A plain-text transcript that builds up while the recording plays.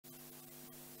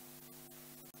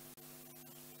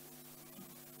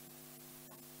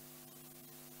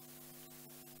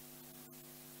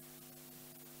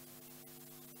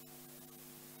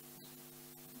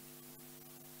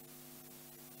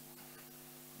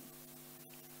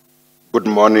Good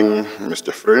morning,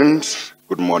 Mr. Friend.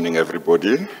 Good morning,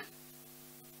 everybody.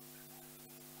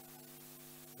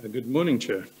 Good morning,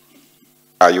 Chair.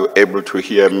 Are you able to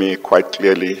hear me quite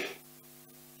clearly?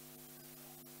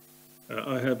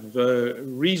 I have a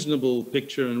reasonable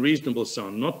picture and reasonable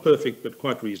sound. Not perfect, but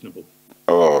quite reasonable.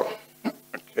 Oh,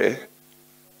 okay.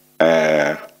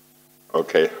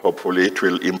 Okay, hopefully it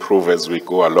will improve as we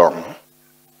go along.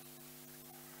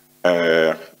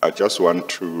 I just want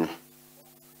to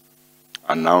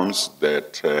announce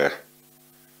that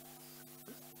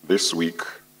this week,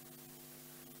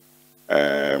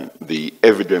 the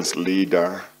evidence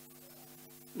leader,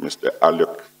 Mr.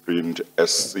 Alec Friend,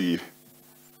 SC,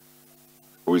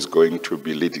 who is going to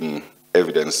be leading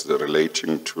evidence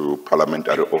relating to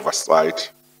parliamentary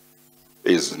oversight,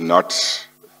 is not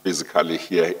physically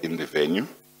here in the venue.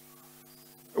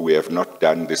 We have not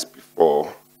done this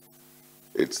before.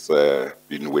 It's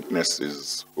been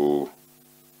witnesses who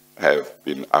have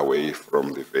been away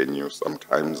from the venue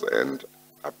sometimes and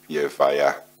appear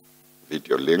via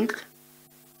video link.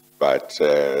 But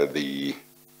the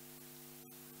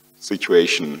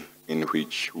situation in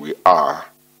which we are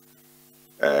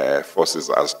forces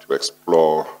us to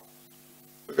explore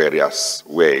various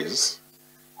ways,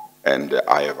 and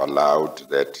I have allowed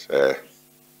that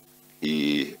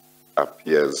he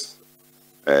appears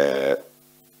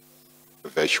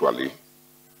virtually,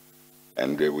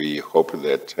 and we hope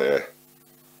that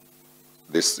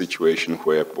this situation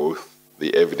where both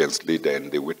the evidence leader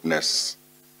and the witness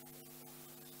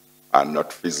are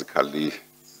not physically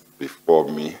before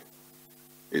me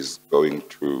is going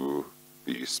to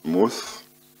be smooth,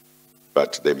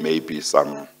 but there may be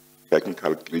some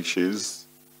technical glitches,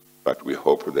 but we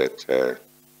hope that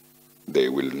they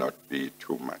will not be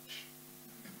too much.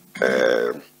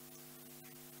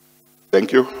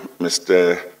 Thank you,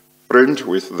 Mr. Friend.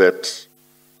 With that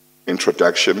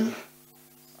introduction,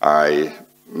 I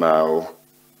now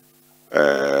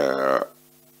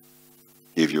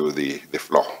give you the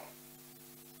floor.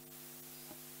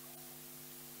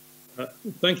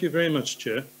 Thank you very much,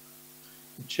 Chair.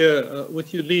 Chair,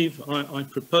 with your leave, I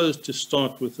propose to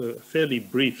start with a fairly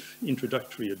brief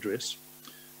introductory address,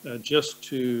 just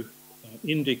to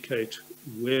indicate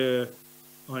where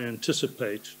I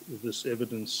anticipate this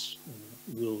evidence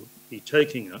will be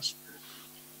taking us.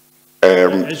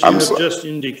 As you have just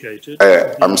indicated,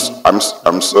 I'm sorry,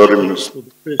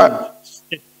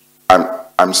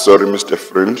 Mr.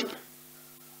 Friend.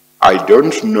 I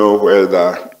don't know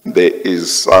whether there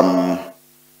is some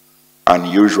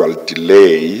unusual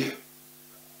delay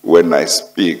when I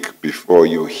speak before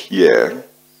you hear.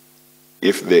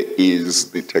 If there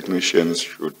is, the technicians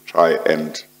should try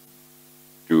and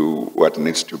do what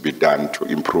needs to be done to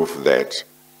improve that.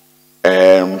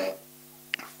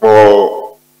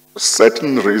 For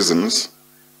certain reasons,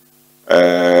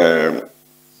 I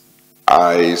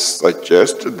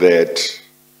suggest that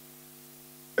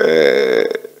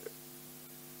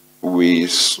we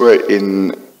swear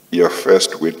in your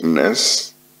first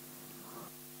witness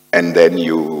and then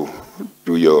you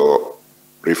do your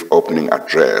brief opening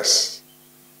address.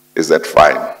 Is that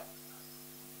fine?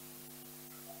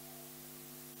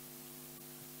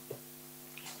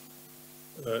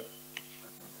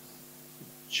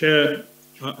 Chair,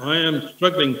 I am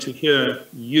struggling to hear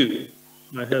you.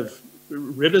 I have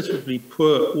relatively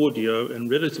poor audio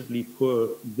and relatively poor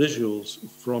visuals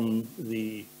from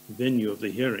the venue of the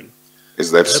hearing.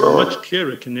 Is that so? I have a much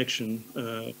clearer connection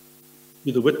to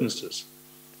the witnesses.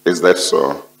 Is that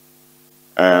so?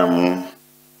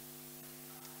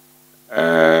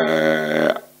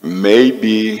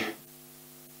 Maybe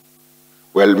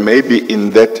in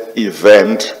that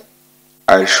event,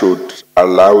 I should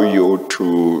allow you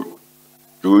to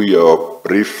do your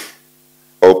brief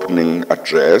opening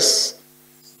address,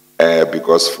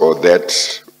 because for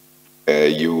that,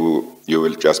 you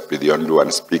will just be the only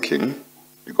one speaking,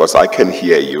 because I can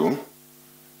hear you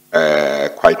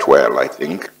quite well, I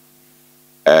think.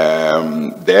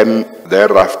 Then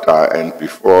thereafter and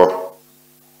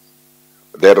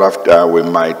thereafter, we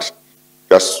might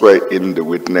just swear in the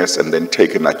witness and then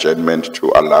take an adjournment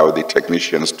to allow the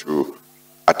technicians to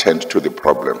attend to the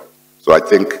problem. So I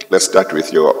think let's start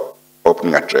with your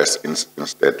opening address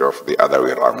instead of the other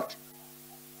way around.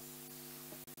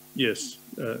 Yes,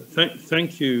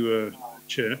 thank you,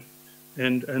 Chair.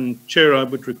 And Chair, I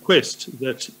would request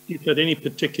that if at any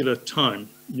particular time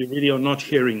you really are not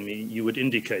hearing me, you would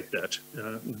indicate that.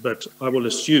 But I will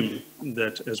assume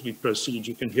that as we proceed,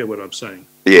 you can hear what I'm saying.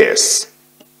 Yes.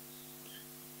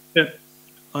 Yeah,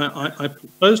 I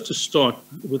propose to start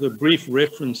with a brief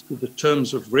reference to the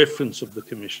terms of reference of the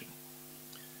Commission.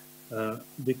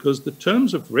 Because the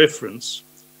terms of reference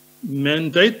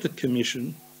mandate the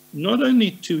Commission not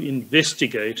only to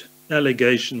investigate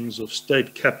allegations of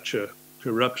state capture,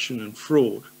 corruption and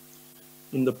fraud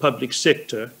in the public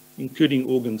sector, including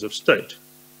organs of state,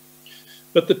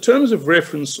 but the terms of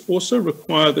reference also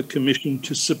require the Commission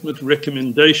to submit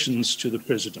recommendations to the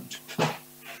President.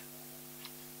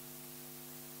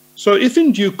 So if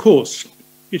in due course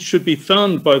it should be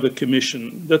found by the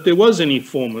Commission that there was any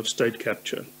form of state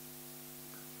capture,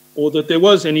 or that there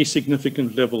was any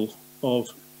significant level of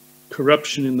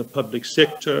corruption in the public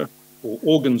sector or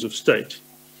organs of state,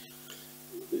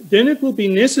 then it will be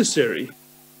necessary,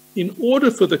 in order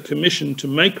for the Commission to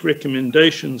make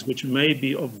recommendations which may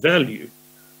be of value,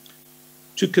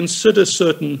 to consider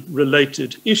certain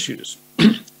related issues.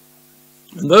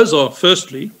 And those are,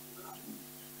 firstly,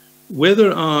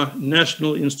 whether our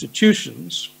national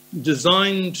institutions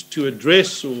designed to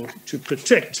address or to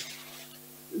protect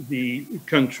the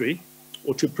country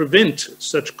or to prevent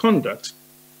such conduct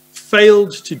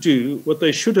failed to do what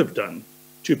they should have done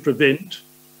to prevent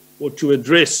or to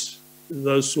address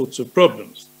those sorts of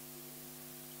problems.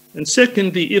 And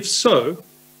secondly, if so,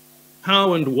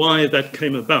 how and why that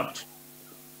came about.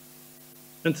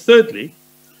 And thirdly,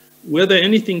 whether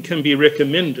anything can be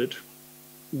recommended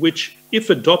which, if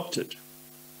adopted,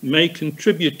 may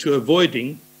contribute to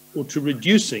avoiding or to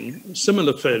reducing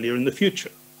similar failure in the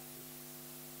future.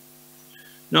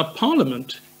 Now,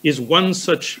 Parliament is one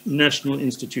such national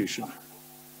institution.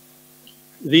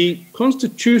 The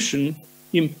Constitution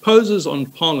imposes on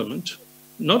Parliament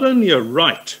not only a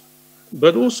right,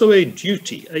 but also a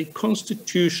duty, a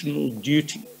constitutional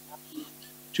duty,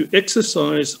 to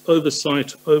exercise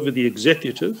oversight over the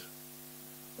executive,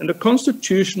 and a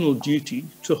constitutional duty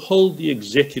to hold the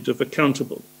executive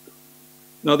accountable.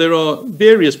 Now, there are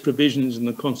various provisions in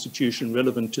the Constitution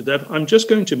relevant to that. I'm just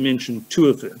going to mention two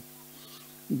of them.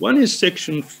 One is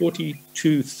section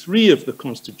 42(3) of the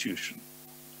Constitution,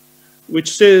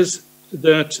 which says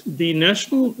that the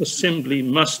National Assembly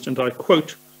must, and I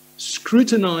quote,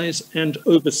 scrutinize and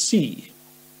oversee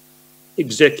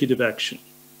executive action.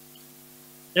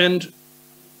 And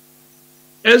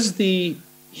as the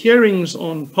hearings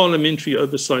on parliamentary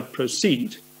oversight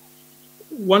proceed,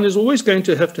 one is always going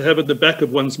to have at the back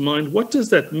of one's mind, what does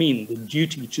that mean, the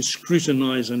duty to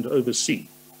scrutinize and oversee?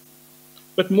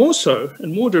 But more so,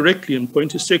 and more directly in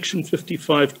point, is section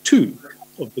 55(2)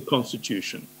 of the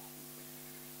Constitution,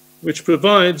 which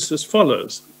provides as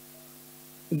follows: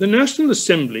 the National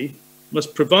Assembly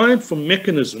must provide for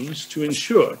mechanisms to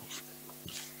ensure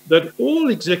that all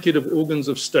executive organs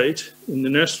of state in the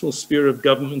national sphere of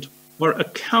government are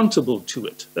accountable to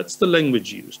it. That's the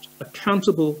language used,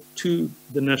 accountable to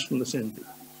the National Assembly.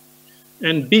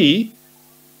 And B,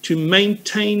 to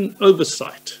maintain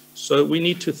oversight. So we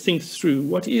need to think through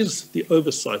what is the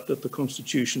oversight that the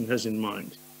Constitution has in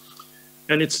mind.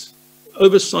 And it's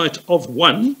oversight of,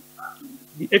 one,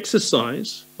 the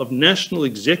exercise of national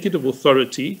executive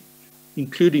authority,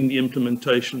 including the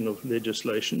implementation of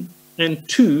legislation, and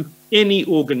two, any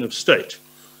organ of state.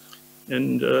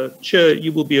 And Chair,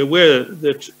 you will be aware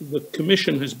that the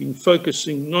Commission has been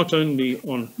focusing not only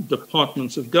on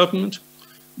departments of government,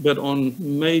 but on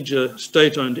major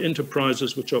state-owned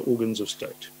enterprises which are organs of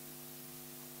state.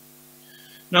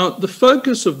 Now, the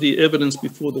focus of the evidence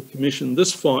before the Commission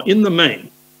this far, in the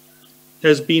main,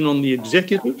 has been on the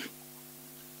executive,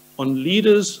 on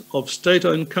leaders of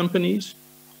state-owned companies,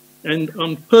 and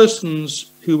on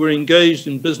persons who were engaged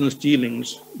in business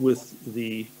dealings with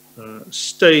the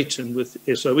state and with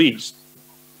SOEs.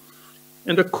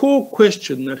 And a core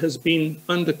question that has been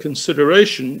under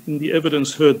consideration in the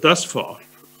evidence heard thus far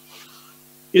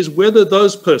is whether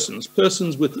those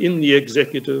persons within the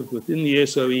executive, within the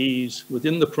SOEs,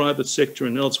 within the private sector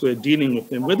and elsewhere dealing with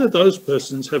them, whether those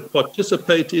persons have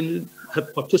participated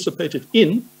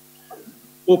in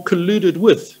or colluded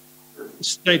with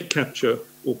state capture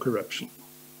or corruption.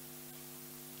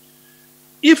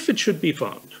 If it should be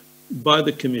found by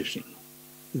the Commission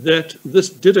that this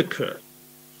did occur,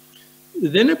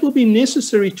 then it will be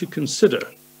necessary to consider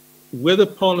whether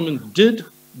Parliament did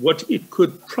what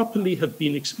could properly have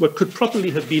been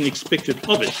expected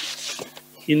of it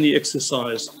in the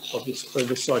exercise of its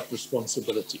oversight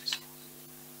responsibilities.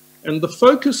 And the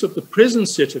focus of the present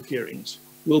set of hearings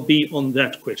will be on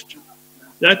that question.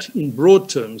 That, in broad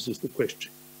terms, is the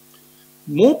question.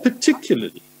 More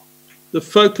particularly, the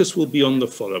focus will be on the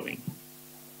following.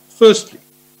 Firstly,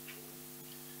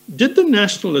 did the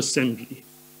National Assembly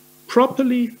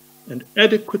properly and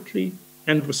adequately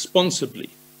and responsibly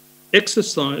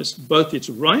exercise both its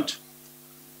right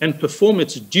and perform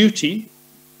its duty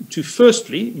to,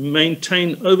 firstly,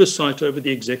 maintain oversight over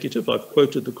the executive? I've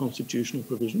quoted the constitutional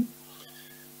provision.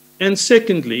 and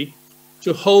secondly,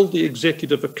 to hold the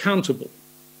executive accountable.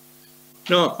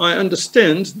 Now, I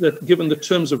understand that given the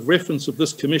terms of reference of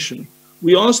this commission,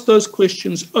 we ask those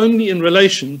questions only in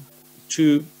relation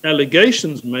to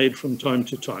allegations made from time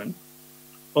to time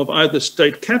of either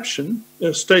state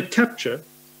capture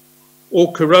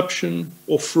or corruption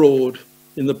or fraud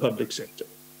in the public sector.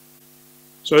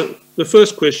 So the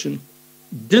first question,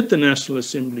 did the National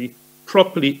Assembly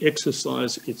properly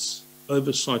exercise its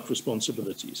oversight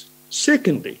responsibilities?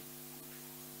 Secondly,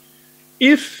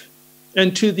 if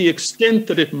and to the extent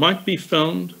that it might be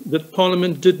found that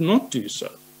Parliament did not do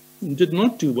so, did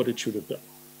not do what it should have done,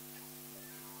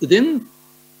 then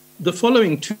the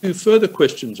following two further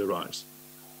questions arise.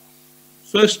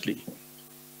 Firstly,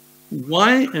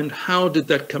 why and how did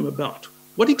that come about?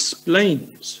 What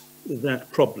explains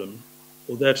that problem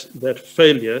or that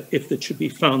failure, if it should be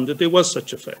found that there was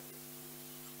such a failure?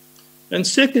 And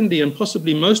secondly, and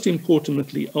possibly most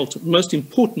importantly,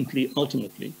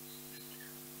 ultimately,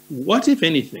 what, if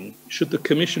anything, should the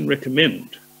Commission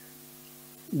recommend,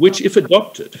 which, if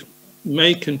adopted,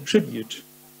 may contribute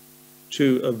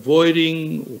to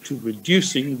avoiding or to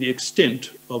reducing the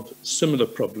extent of similar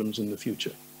problems in the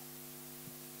future?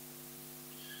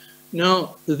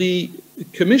 Now, the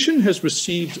Commission has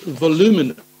received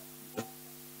voluminous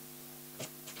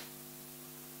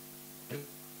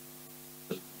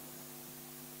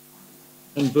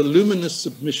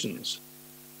submissions.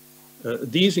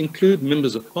 These include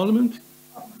members of Parliament,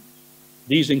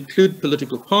 these include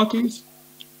political parties,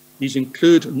 these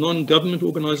include non-government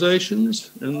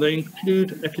organizations, and they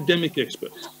include academic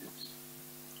experts.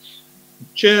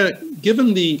 Chair,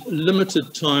 given the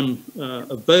limited time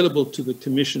available to the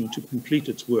Commission to complete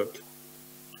its work,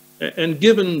 and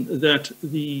given that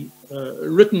the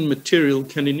written material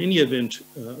can in any event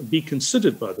be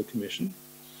considered by the Commission,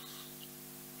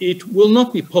 it will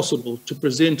not be possible to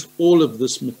present all of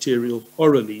this material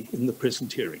orally in the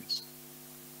present hearings.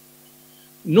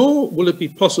 Nor will it be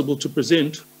possible to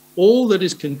present all that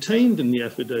is contained in the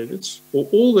affidavits or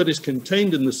all that is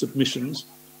contained in the submissions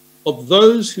of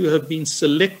those who have been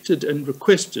selected and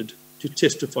requested to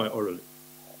testify orally.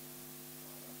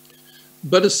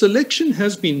 But a selection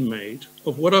has been made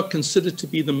of what are considered to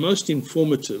be the most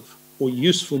informative or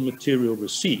useful material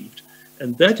received,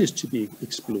 and that is to be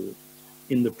explored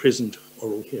in the present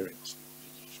oral hearings.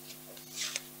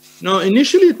 Now,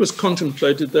 initially it was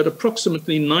contemplated that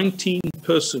approximately 19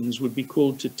 persons would be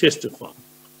called to testify,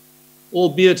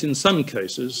 albeit in some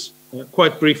cases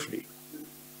quite briefly.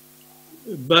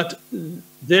 But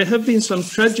there have been some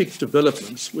tragic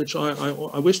developments which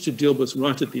I wish to deal with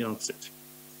right at the outset.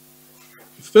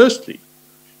 Firstly,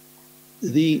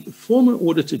 the former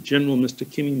Auditor General, Mr.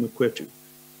 Kimi Mokwetu,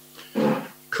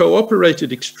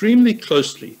 cooperated extremely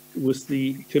closely with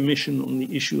the Commission on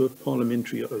the issue of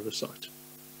parliamentary oversight.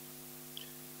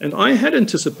 And I had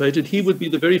anticipated he would be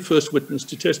the very first witness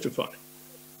to testify.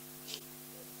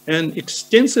 An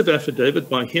extensive affidavit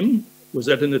by him was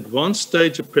at an advanced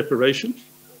stage of preparation,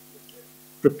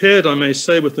 prepared, I may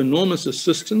say, with enormous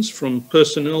assistance from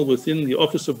personnel within the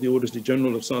Office of the Auditor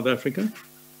General of South Africa.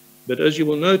 But as you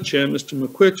will know, Chair, Mr.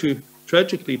 Mokwetu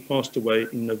tragically passed away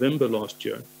in November last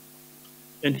year.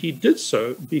 And he did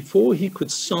so before he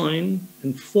could sign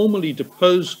and formally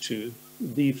depose to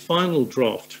the final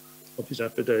draft of his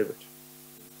affidavit.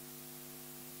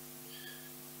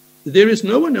 There is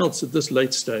no one else at this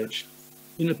late stage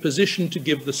in a position to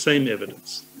give the same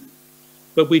evidence.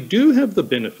 But we do have the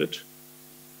benefit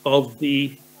of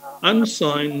the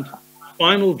unsigned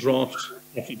final draft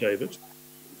affidavit.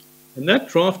 And that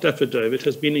draft affidavit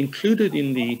has been included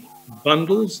in the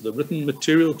bundles, the written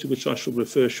material to which I shall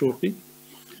refer shortly,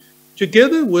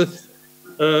 together with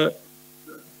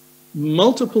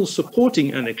multiple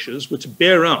supporting annexures which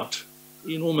bear out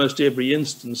in almost every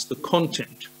instance the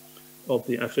content of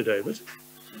the affidavit,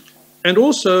 and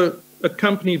also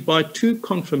accompanied by two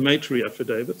confirmatory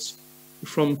affidavits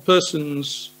from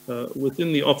persons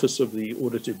within the Office of the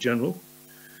Auditor General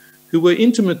who were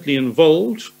intimately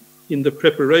involved in the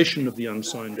preparation of the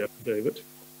unsigned affidavit.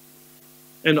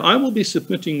 And I will be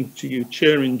submitting to you,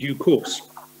 Chair, in due course,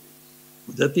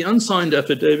 that the unsigned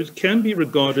affidavit can be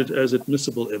regarded as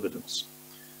admissible evidence,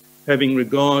 having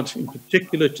regard in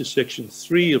particular to Section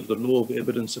 3 of the Law of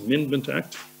Evidence Amendment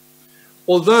Act,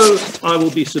 although I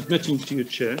will be submitting to you,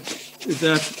 Chair,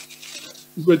 that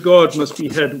regard must be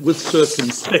had with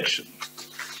circumspection,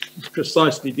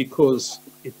 precisely because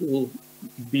it will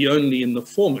be only in the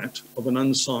format of an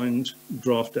unsigned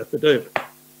draft affidavit.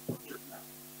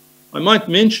 I might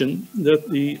mention that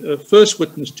the first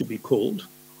witness to be called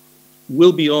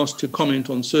will be asked to comment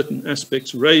on certain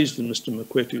aspects raised in Mr.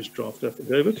 Mokwetu's draft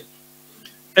affidavit,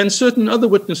 And certain other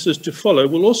witnesses to follow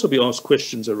will also be asked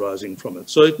questions arising from it.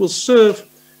 So it will serve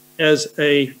as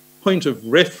a point of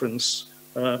reference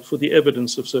for the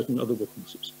evidence of certain other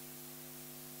witnesses.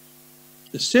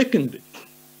 Secondly,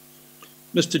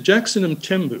 Mr. Jackson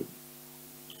Mthembu,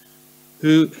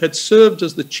 who had served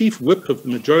as the chief whip of the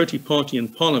majority party in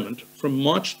Parliament from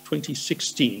March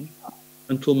 2016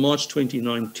 until March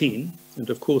 2019, and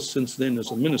of course since then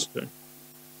as a minister,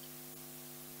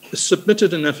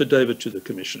 submitted an affidavit to the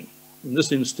Commission, in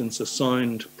this instance a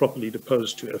signed, properly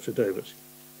deposed to affidavit.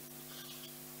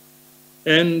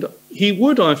 And he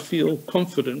would, I feel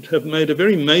confident, have made a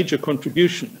very major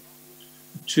contribution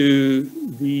to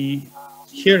the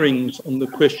hearings on the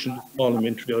question of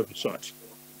parliamentary oversight,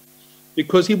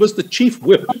 because he was the chief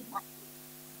whip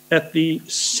at the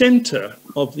centre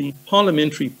of the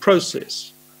parliamentary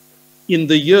process in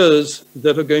the years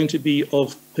that are going to be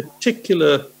of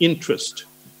particular interest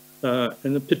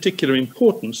and of particular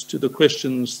importance to the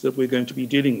questions that we're going to be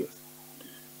dealing with.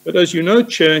 But as you know,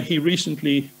 Chair, he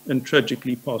recently and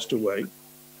tragically passed away.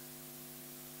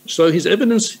 So his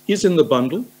evidence is in the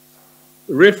bundle.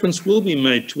 Reference will be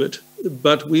made to it,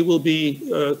 but we will be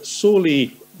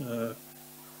sorely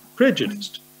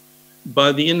prejudiced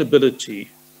by the inability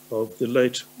of the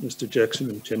late Mr. Jackson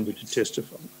Mthembu to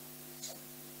testify.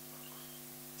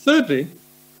 Thirdly,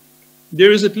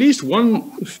 there is at least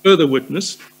one further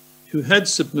witness who had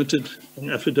submitted an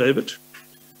affidavit,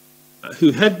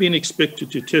 who had been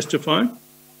expected to testify,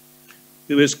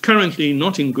 who is currently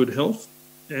not in good health,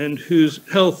 and whose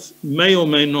health may or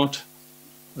may not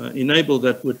enable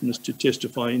that witness to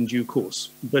testify in due course.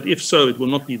 But if so, it will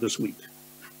not be this week.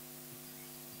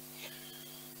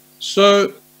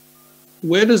 So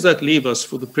where does that leave us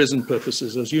for the present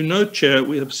purposes? As you know, Chair,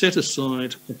 we have set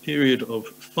aside a period of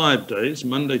 5 days,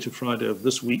 Monday to Friday of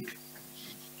this week,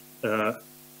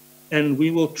 and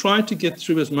we will try to get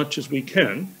through as much as we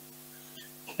can.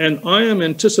 And I am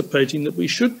anticipating that we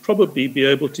should probably be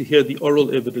able to hear the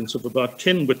oral evidence of about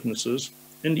 10 witnesses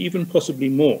and even possibly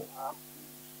more.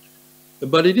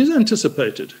 But it is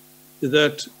anticipated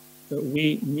that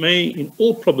we may, in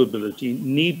all probability,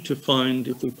 need to find,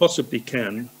 if we possibly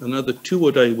can, another 2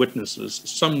 or 3 witnesses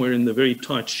somewhere in the very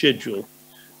tight schedule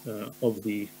of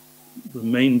the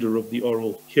remainder of the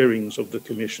oral hearings of the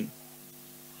Commission.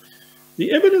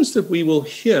 The evidence that we will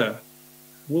hear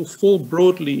will fall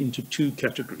broadly into 2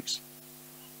 categories.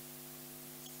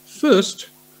 First,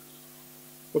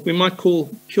 what we might call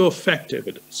pure fact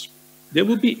evidence. There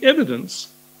will be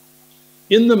evidence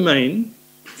in the main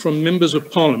from members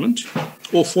of Parliament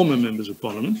or former members of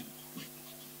Parliament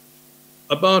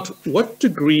about what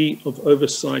degree of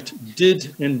oversight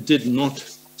did and did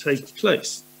not take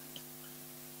place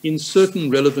in certain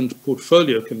relevant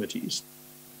portfolio committees,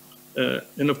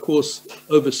 and of course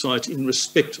oversight in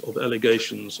respect of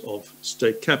allegations of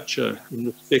state capture, in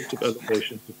respect of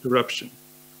allegations of corruption.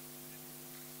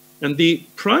 And the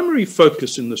primary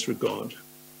focus in this regard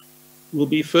will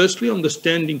be firstly on the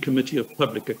Standing Committee of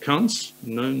Public Accounts,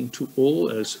 known to all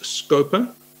as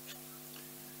SCOPA,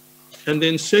 and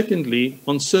then secondly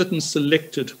on certain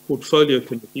selected portfolio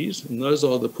committees, and those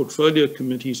are the portfolio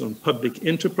committees on public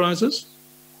enterprises,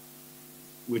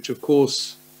 which of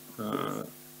course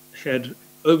had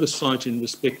oversight in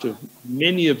respect of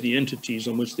many of the entities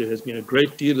on which there has been a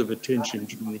great deal of attention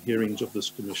during the hearings of this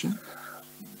Commission.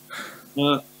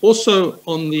 Also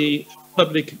on the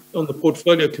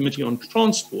Portfolio Committee on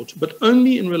Transport, but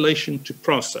only in relation to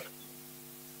PRASA.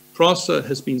 PRASA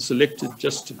has been selected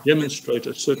just to demonstrate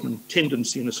a certain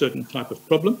tendency and a certain type of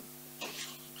problem.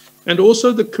 And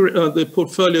also the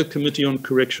Portfolio Committee on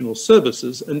Correctional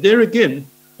Services, and there again,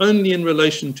 only in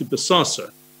relation to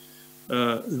BASASA.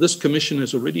 This Commission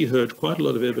has already heard quite a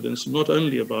lot of evidence, not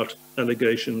only about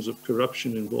allegations of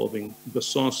corruption involving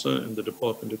BASASA and the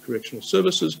Department of Correctional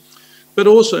Services, but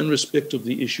also in respect of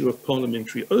the issue of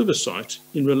parliamentary oversight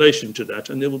in relation to that,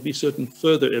 and there will be certain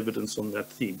further evidence on that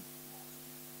theme.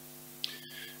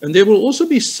 And there will also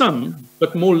be some,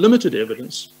 but more limited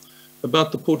evidence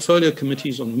about the portfolio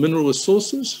committees on mineral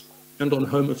resources and on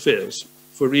home affairs,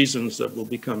 for reasons that will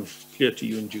become clear to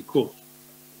you in due course.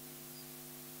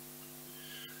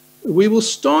 We will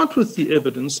start with the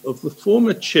evidence of the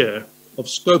former chair of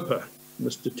SCOPA,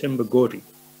 Mr. Themba Godi.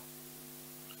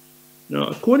 Now,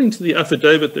 according to the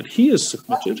affidavit that he has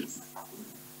submitted,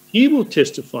 he will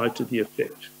testify to the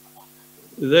effect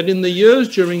that in the years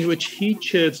during which he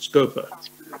chaired SCOPA,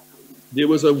 there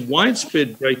was a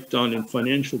widespread breakdown in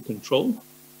financial control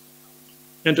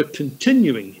and a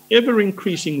continuing,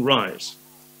 ever-increasing rise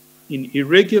in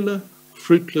irregular,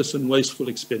 fruitless, and wasteful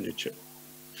expenditure.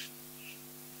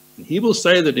 And he will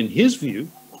say that in his view,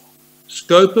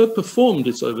 SCOPA performed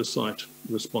its oversight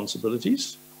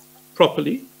responsibilities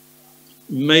properly,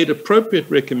 made appropriate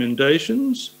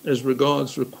recommendations as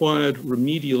regards required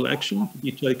remedial action to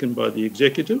be taken by the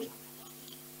executive,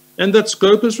 and that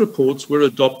SCOPA's reports were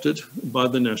adopted by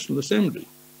the National Assembly.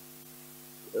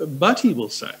 But, he will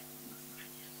say,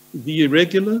 the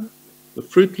irregular, the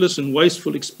fruitless and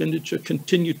wasteful expenditure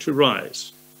continued to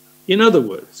rise. In other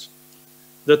words,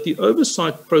 that the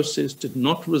oversight process did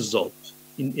not result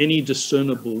in any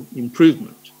discernible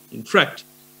improvement. In fact,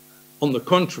 on the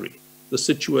contrary, the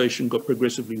situation got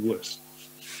progressively worse.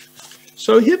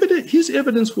 So his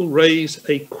evidence will raise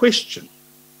a question,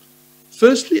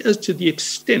 firstly, as to the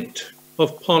extent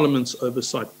of Parliament's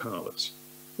oversight powers.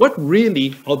 What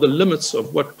really are the limits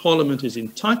of what Parliament is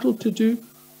entitled to do?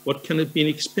 What can it be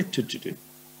expected to do?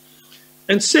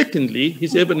 And secondly,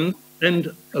 his evidence,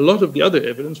 and a lot of the other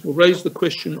evidence, will raise the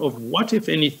question of what, if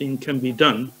anything, can be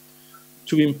done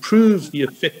to improve the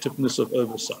effectiveness of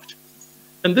oversight.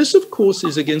 And this, of course,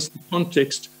 is against the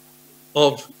context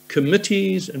of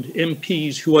committees and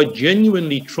MPs who are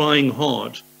genuinely trying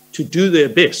hard to do their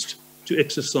best to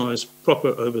exercise proper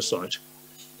oversight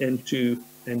and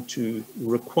to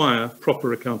require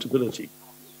proper accountability.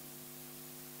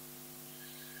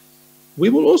 We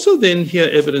will also then hear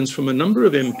evidence from a number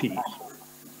of MPs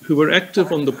who were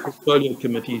active on the portfolio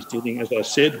committees dealing, as I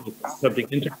said, with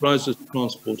public enterprises,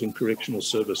 transport and correctional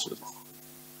services.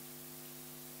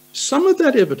 Some of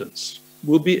that evidence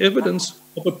will be evidence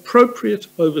of appropriate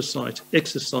oversight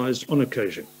exercised on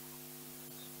occasion.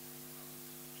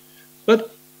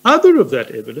 But other of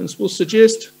that evidence will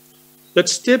suggest that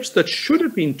steps that should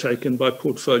have been taken by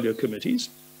portfolio committees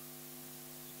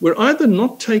were either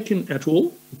not taken at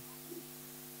all,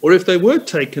 or if they were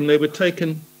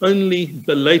taken only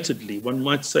belatedly, one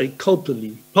might say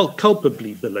culpably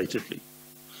belatedly,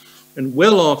 and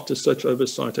well after such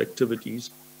oversight activities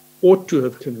ought to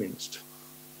have commenced.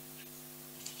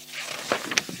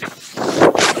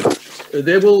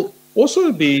 There will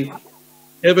also be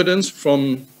evidence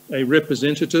from a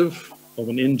representative of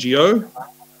an NGO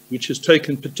which has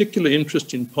taken particular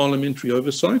interest in parliamentary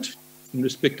oversight in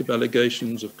respect of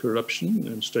allegations of corruption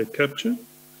and state capture.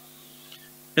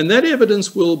 And that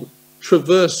evidence will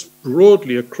traverse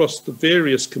broadly across the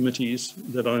various committees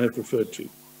that I have referred to.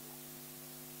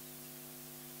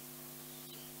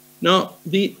 Now,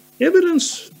 the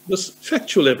evidence, this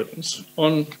factual evidence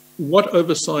on what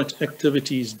oversight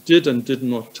activities did and did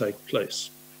not take place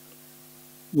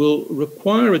will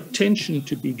require attention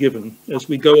to be given as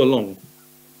we go along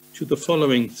to the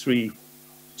following three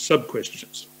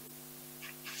sub-questions.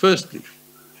 Firstly,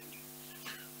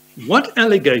 what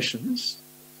allegations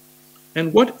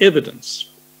and what evidence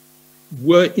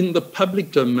were in the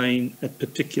public domain at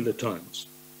particular times?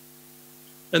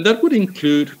 And that would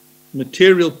include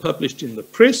material published in the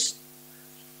press,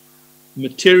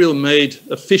 material made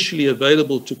officially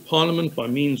available to Parliament by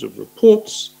means of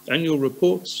reports, annual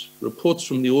reports, reports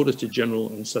from the Auditor General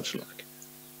and such like.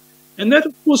 And that,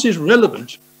 of course, is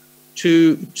relevant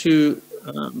to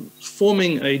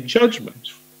forming a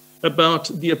judgment about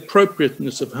the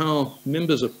appropriateness of how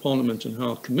members of Parliament and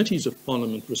how committees of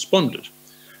Parliament responded.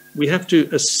 We have to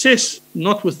assess,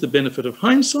 not with the benefit of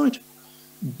hindsight,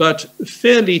 but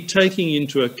fairly taking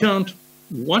into account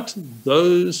what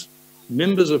those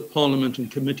members of Parliament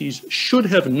and committees should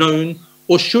have known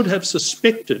or should have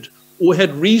suspected or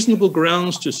had reasonable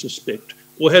grounds to suspect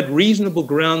or had reasonable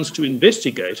grounds to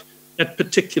investigate at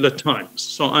particular times.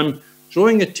 So I'm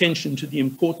drawing attention to the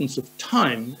importance of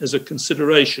time as a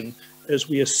consideration as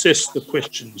we assess the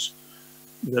questions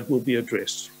that will be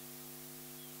addressed.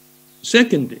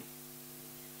 Secondly,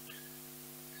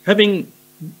 having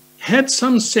had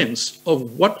some sense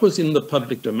of what was in the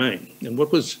public domain and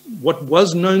what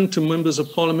was known to members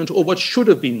of Parliament or what should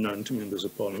have been known to members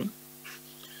of Parliament,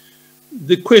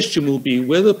 the question will be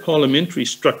whether parliamentary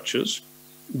structures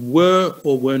were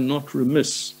or were not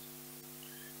remiss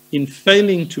in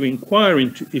failing to inquire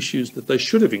into issues that they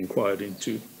should have inquired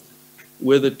into,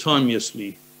 whether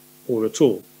timeously or at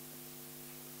all.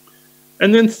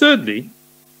 And then thirdly,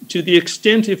 to the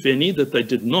extent, if any, that they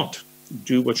did not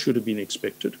do what should have been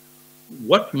expected,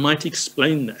 what might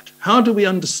explain that? How do we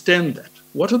understand that?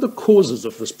 What are the causes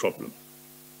of this problem?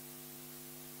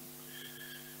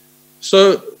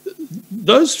 So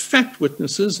those fact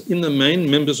witnesses, in the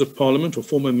main members of Parliament or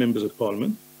former members of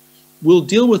Parliament, will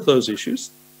deal with those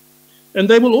issues. And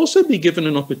they will also be given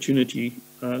an opportunity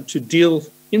to deal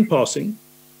in passing,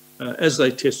 as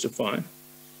they testify,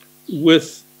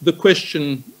 with the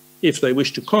question, if they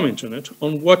wish to comment on it,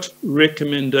 on what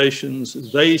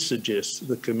recommendations they suggest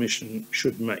the Commission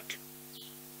should make.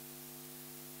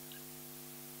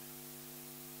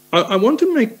 I want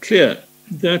to make clear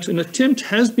that an attempt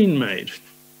has been made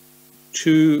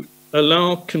to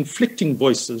allow conflicting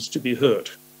voices to be heard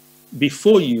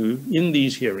before you in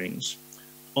these hearings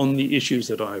on the issues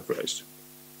that I have raised.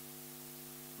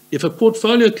 If a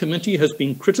portfolio committee has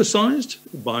been criticized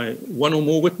by one or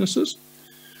more witnesses,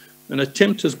 an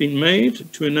attempt has been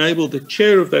made to enable the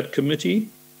chair of that committee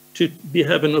to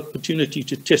have an opportunity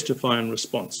to testify in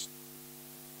response.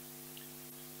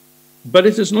 But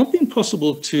it has not been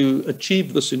possible to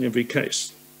achieve this in every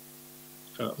case.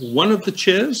 One of the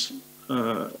chairs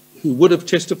who would have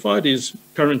testified is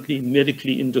currently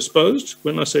medically indisposed.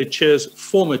 When I say chairs,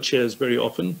 former chairs very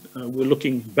often, we're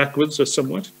looking backwards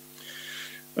somewhat.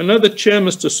 Another chair,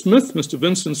 Mr. Smith, Mr.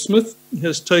 Vincent Smith,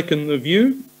 has taken the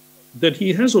view that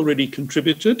he has already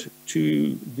contributed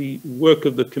to the work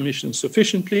of the Commission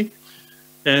sufficiently,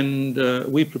 and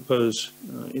we propose,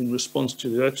 in response to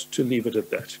that, to leave it at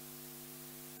that.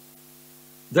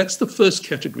 That's the first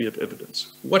category of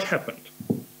evidence. What happened?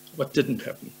 What didn't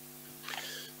happen?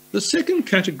 The second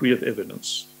category of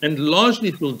evidence, and largely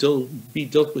it will be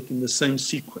dealt with in the same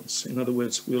sequence. In other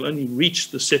words, we'll only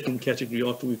reach the second category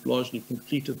after we've largely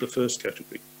completed the first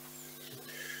category,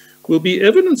 will be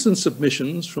evidence and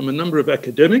submissions from a number of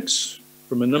academics,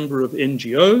 from a number of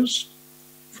NGOs,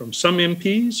 from some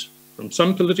MPs, from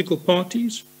some political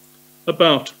parties,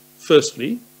 about,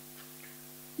 firstly,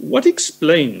 what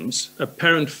explains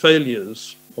apparent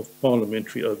failures of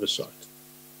parliamentary oversight?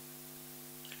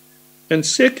 And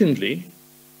secondly,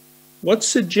 what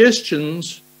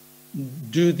suggestions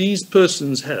do these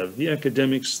persons have, the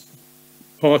academics,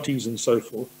 parties, and so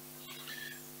forth,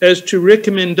 as to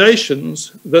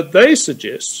recommendations that they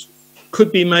suggest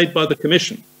could be made by the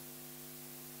Commission?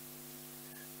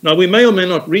 Now, we may or may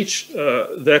not reach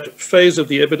that phase of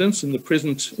the evidence in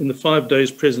the 5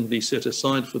 days presently set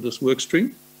aside for this work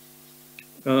stream.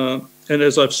 And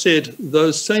as I've said,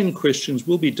 those same questions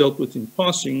will be dealt with in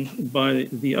passing by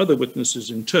the other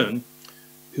witnesses in turn,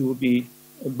 who will be,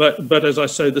 but as I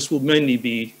say, this will mainly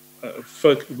be,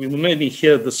 we will mainly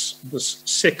hear this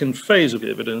second phase of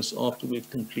evidence after we've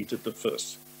completed the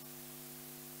first.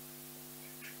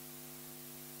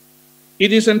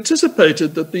 It is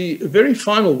anticipated that the very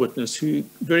final witness, who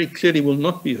very clearly will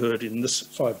not be heard in this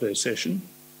 5-day session,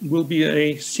 will be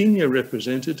a senior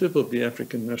representative of the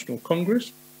African National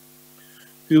Congress,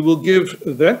 who will give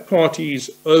that party's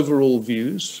overall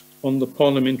views on the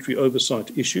parliamentary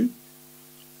oversight issue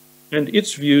and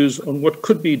its views on what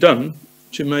could be done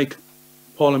to make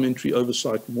parliamentary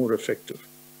oversight more effective.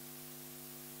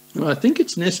 And I think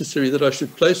it's necessary that I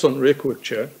should place on record,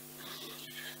 Chair,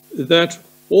 that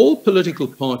all political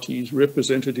parties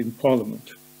represented in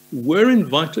Parliament were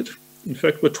invited, in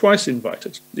fact were twice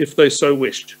invited, if they so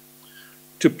wished,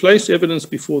 to place evidence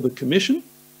before the Commission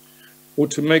or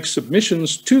to make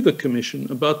submissions to the Commission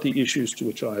about the issues to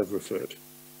which I have referred.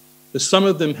 Some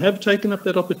of them have taken up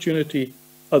that opportunity,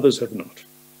 others have not.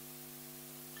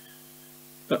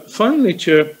 Finally,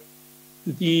 Chair,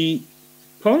 the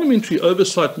parliamentary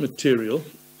oversight material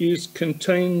is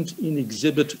contained in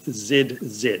Exhibit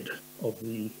ZZ of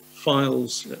the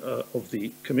files of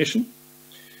the Commission.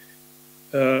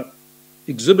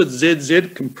 Exhibit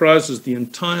ZZ comprises the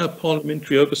entire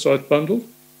parliamentary oversight bundle.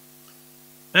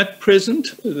 At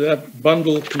present, that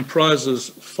bundle comprises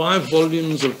 5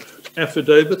 volumes of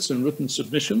affidavits and written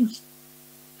submissions.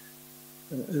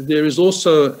 There is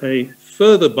also a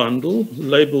further bundle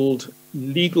labeled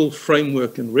Legal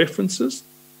Framework and References.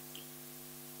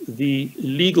 The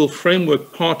legal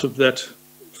framework part of that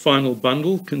final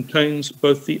bundle contains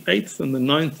both the 8th and the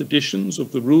 9th editions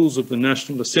of the Rules of the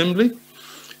National Assembly.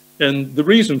 And the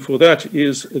reason for that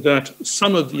is that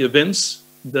some of the events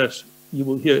that you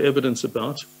will hear evidence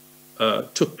about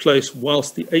took place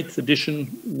whilst the 8th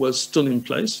edition was still in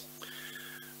place,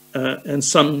 and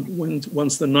some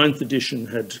once the 9th edition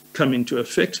had come into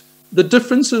effect. The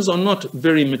differences are not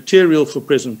very material for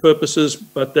present purposes,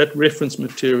 but that reference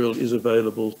material is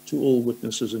available to all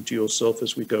witnesses and to yourself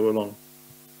as we go along.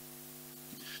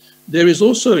 There is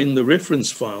also in the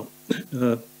reference file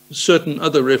certain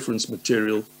other reference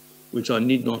material which I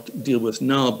need not deal with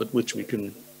now, but which we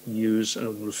can use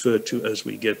and refer to as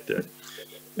we get there.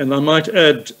 And I might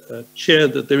add, Chair,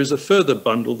 that there is a further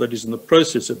bundle that is in the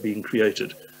process of being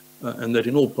created and that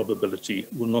in all probability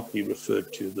will not be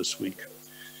referred to this week.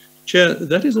 Chair,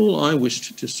 that is all I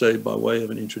wished to say by way of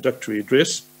an introductory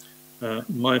address.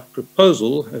 My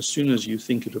proposal, as soon as you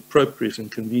think it appropriate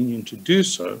and convenient to do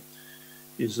so,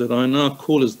 is that I now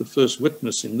call as the first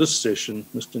witness in this session,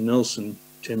 Mr. Nelson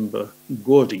Themba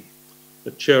Godi.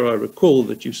 But Chair, I recall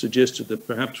that you suggested that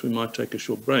perhaps we might take a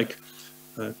short break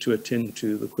to attend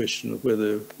to the question of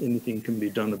whether anything can be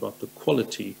done about the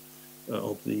quality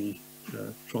of the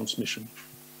transmission.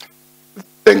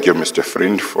 Thank you, Mr.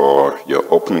 Friend, for your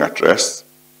opening address.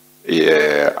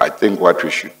 Yeah, I think what we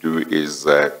should do is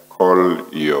call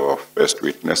your first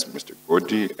witness, Mr.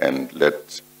 Godi, and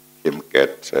let him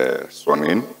get sworn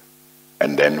in,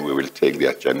 and then we will take the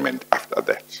adjournment after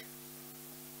that.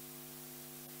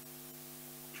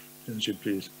 As you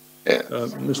please. Yes.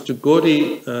 Mr.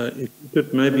 Godi, if you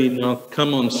could maybe now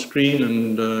come on screen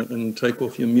and take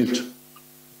off your mute.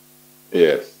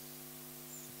 Yes.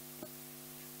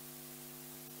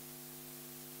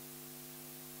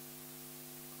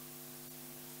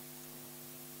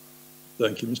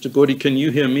 Thank you. Mr. Godi, can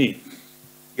you hear me?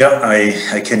 Yeah,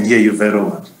 I can hear you very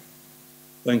well.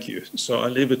 Thank you. So I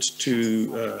leave it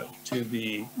to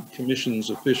the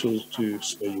Commission's officials to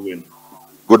swear you in.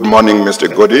 Good morning,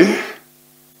 Mr. Godi.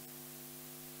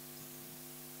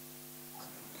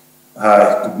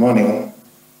 Hi, good morning.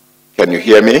 Can you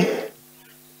hear me?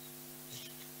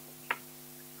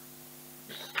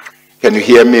 Can you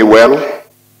hear me well?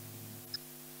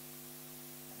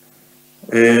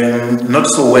 Not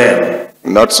so well.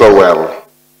 Not so well.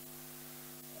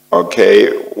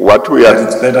 Okay, what we are... But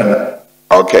it's better now.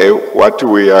 Okay, what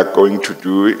we are going to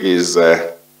do is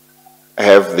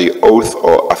have the oath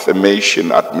or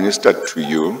affirmation administered to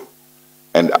you,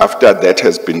 and after that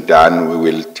has been done, we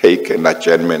will take an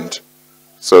adjournment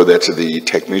so that the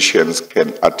technicians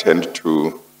can attend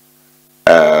to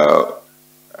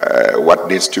what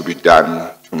needs to be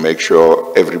done to make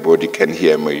sure everybody can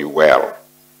hear me well.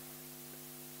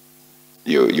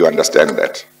 You understand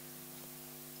that?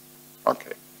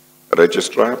 Okay.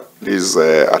 Registrar, please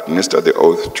administer the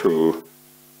oath to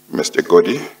Mr.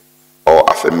 Godi, or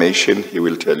affirmation. He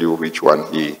will tell you which one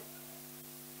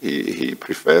he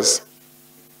prefers.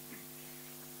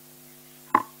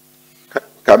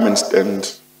 Come and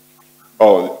stand.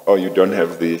 Oh, you don't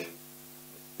have the,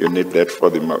 you need that for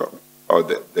the, oh,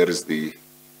 there is the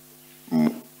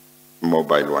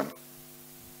mobile one.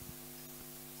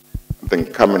 Then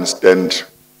come and stand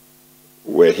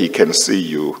where he can see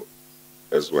you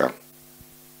as well.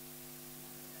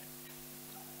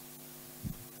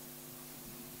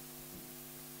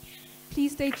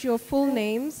 Please state your full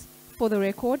names for the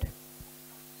record.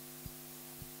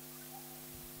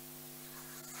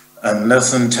 I'm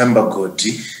Themba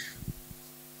Godi.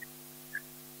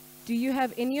 Do you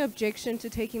have any objection to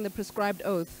taking the prescribed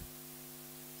oath?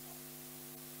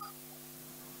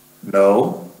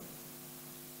 No.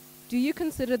 Do you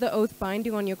consider the oath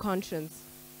binding on your conscience?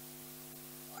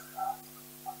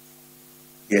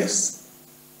 Yes.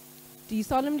 Do you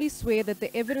solemnly swear that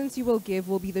the evidence you will give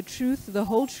will be the truth, the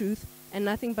whole truth, and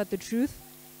nothing but the truth?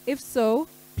 If so,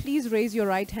 please raise your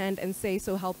right hand and say,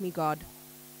 "So help me God."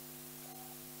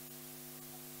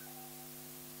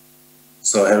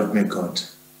 So help me God.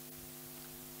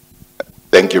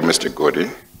 Thank you, Mr.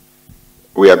 Godi.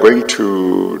 We are going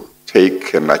to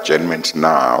take an adjournment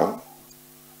now,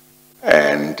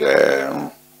 and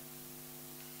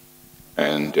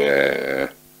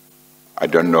I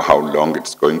don't know how long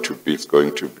it's going to be. It's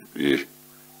going to be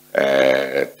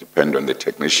depend on the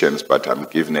technicians, but I'm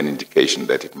given an indication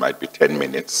that it might be 10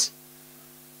 minutes.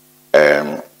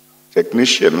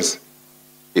 Technicians,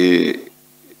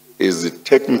 is it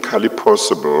technically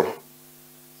possible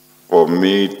for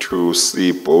me to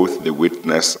see both the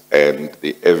witness and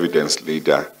the evidence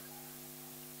leader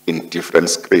in different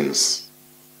screens?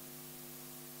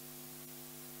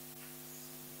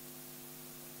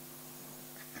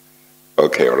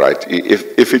 Okay, all right.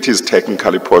 If it is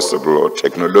technically possible or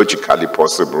technologically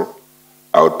possible,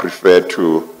 I would prefer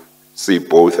to see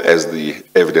both as the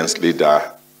evidence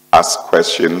leader asks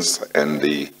questions and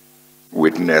the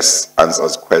witness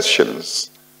answers questions,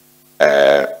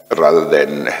 rather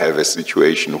than have a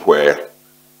situation where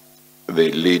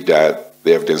the leader,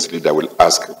 the evidence leader, will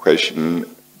ask a question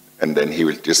and then he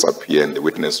will disappear and the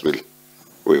witness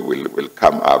will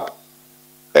come up,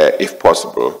 if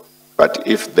possible. But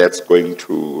if that's going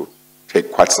to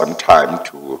take quite some time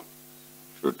to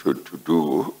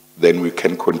do, then we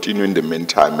can continue in the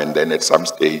meantime, and then at some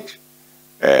stage,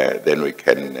 then we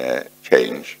can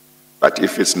change. But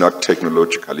if it's not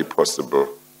technologically possible,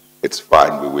 it's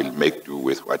fine. We will make do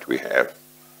with what we have.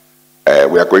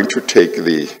 We are going to take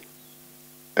the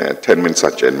 10 minutes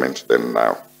adjournment then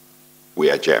now. We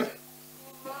adjourn.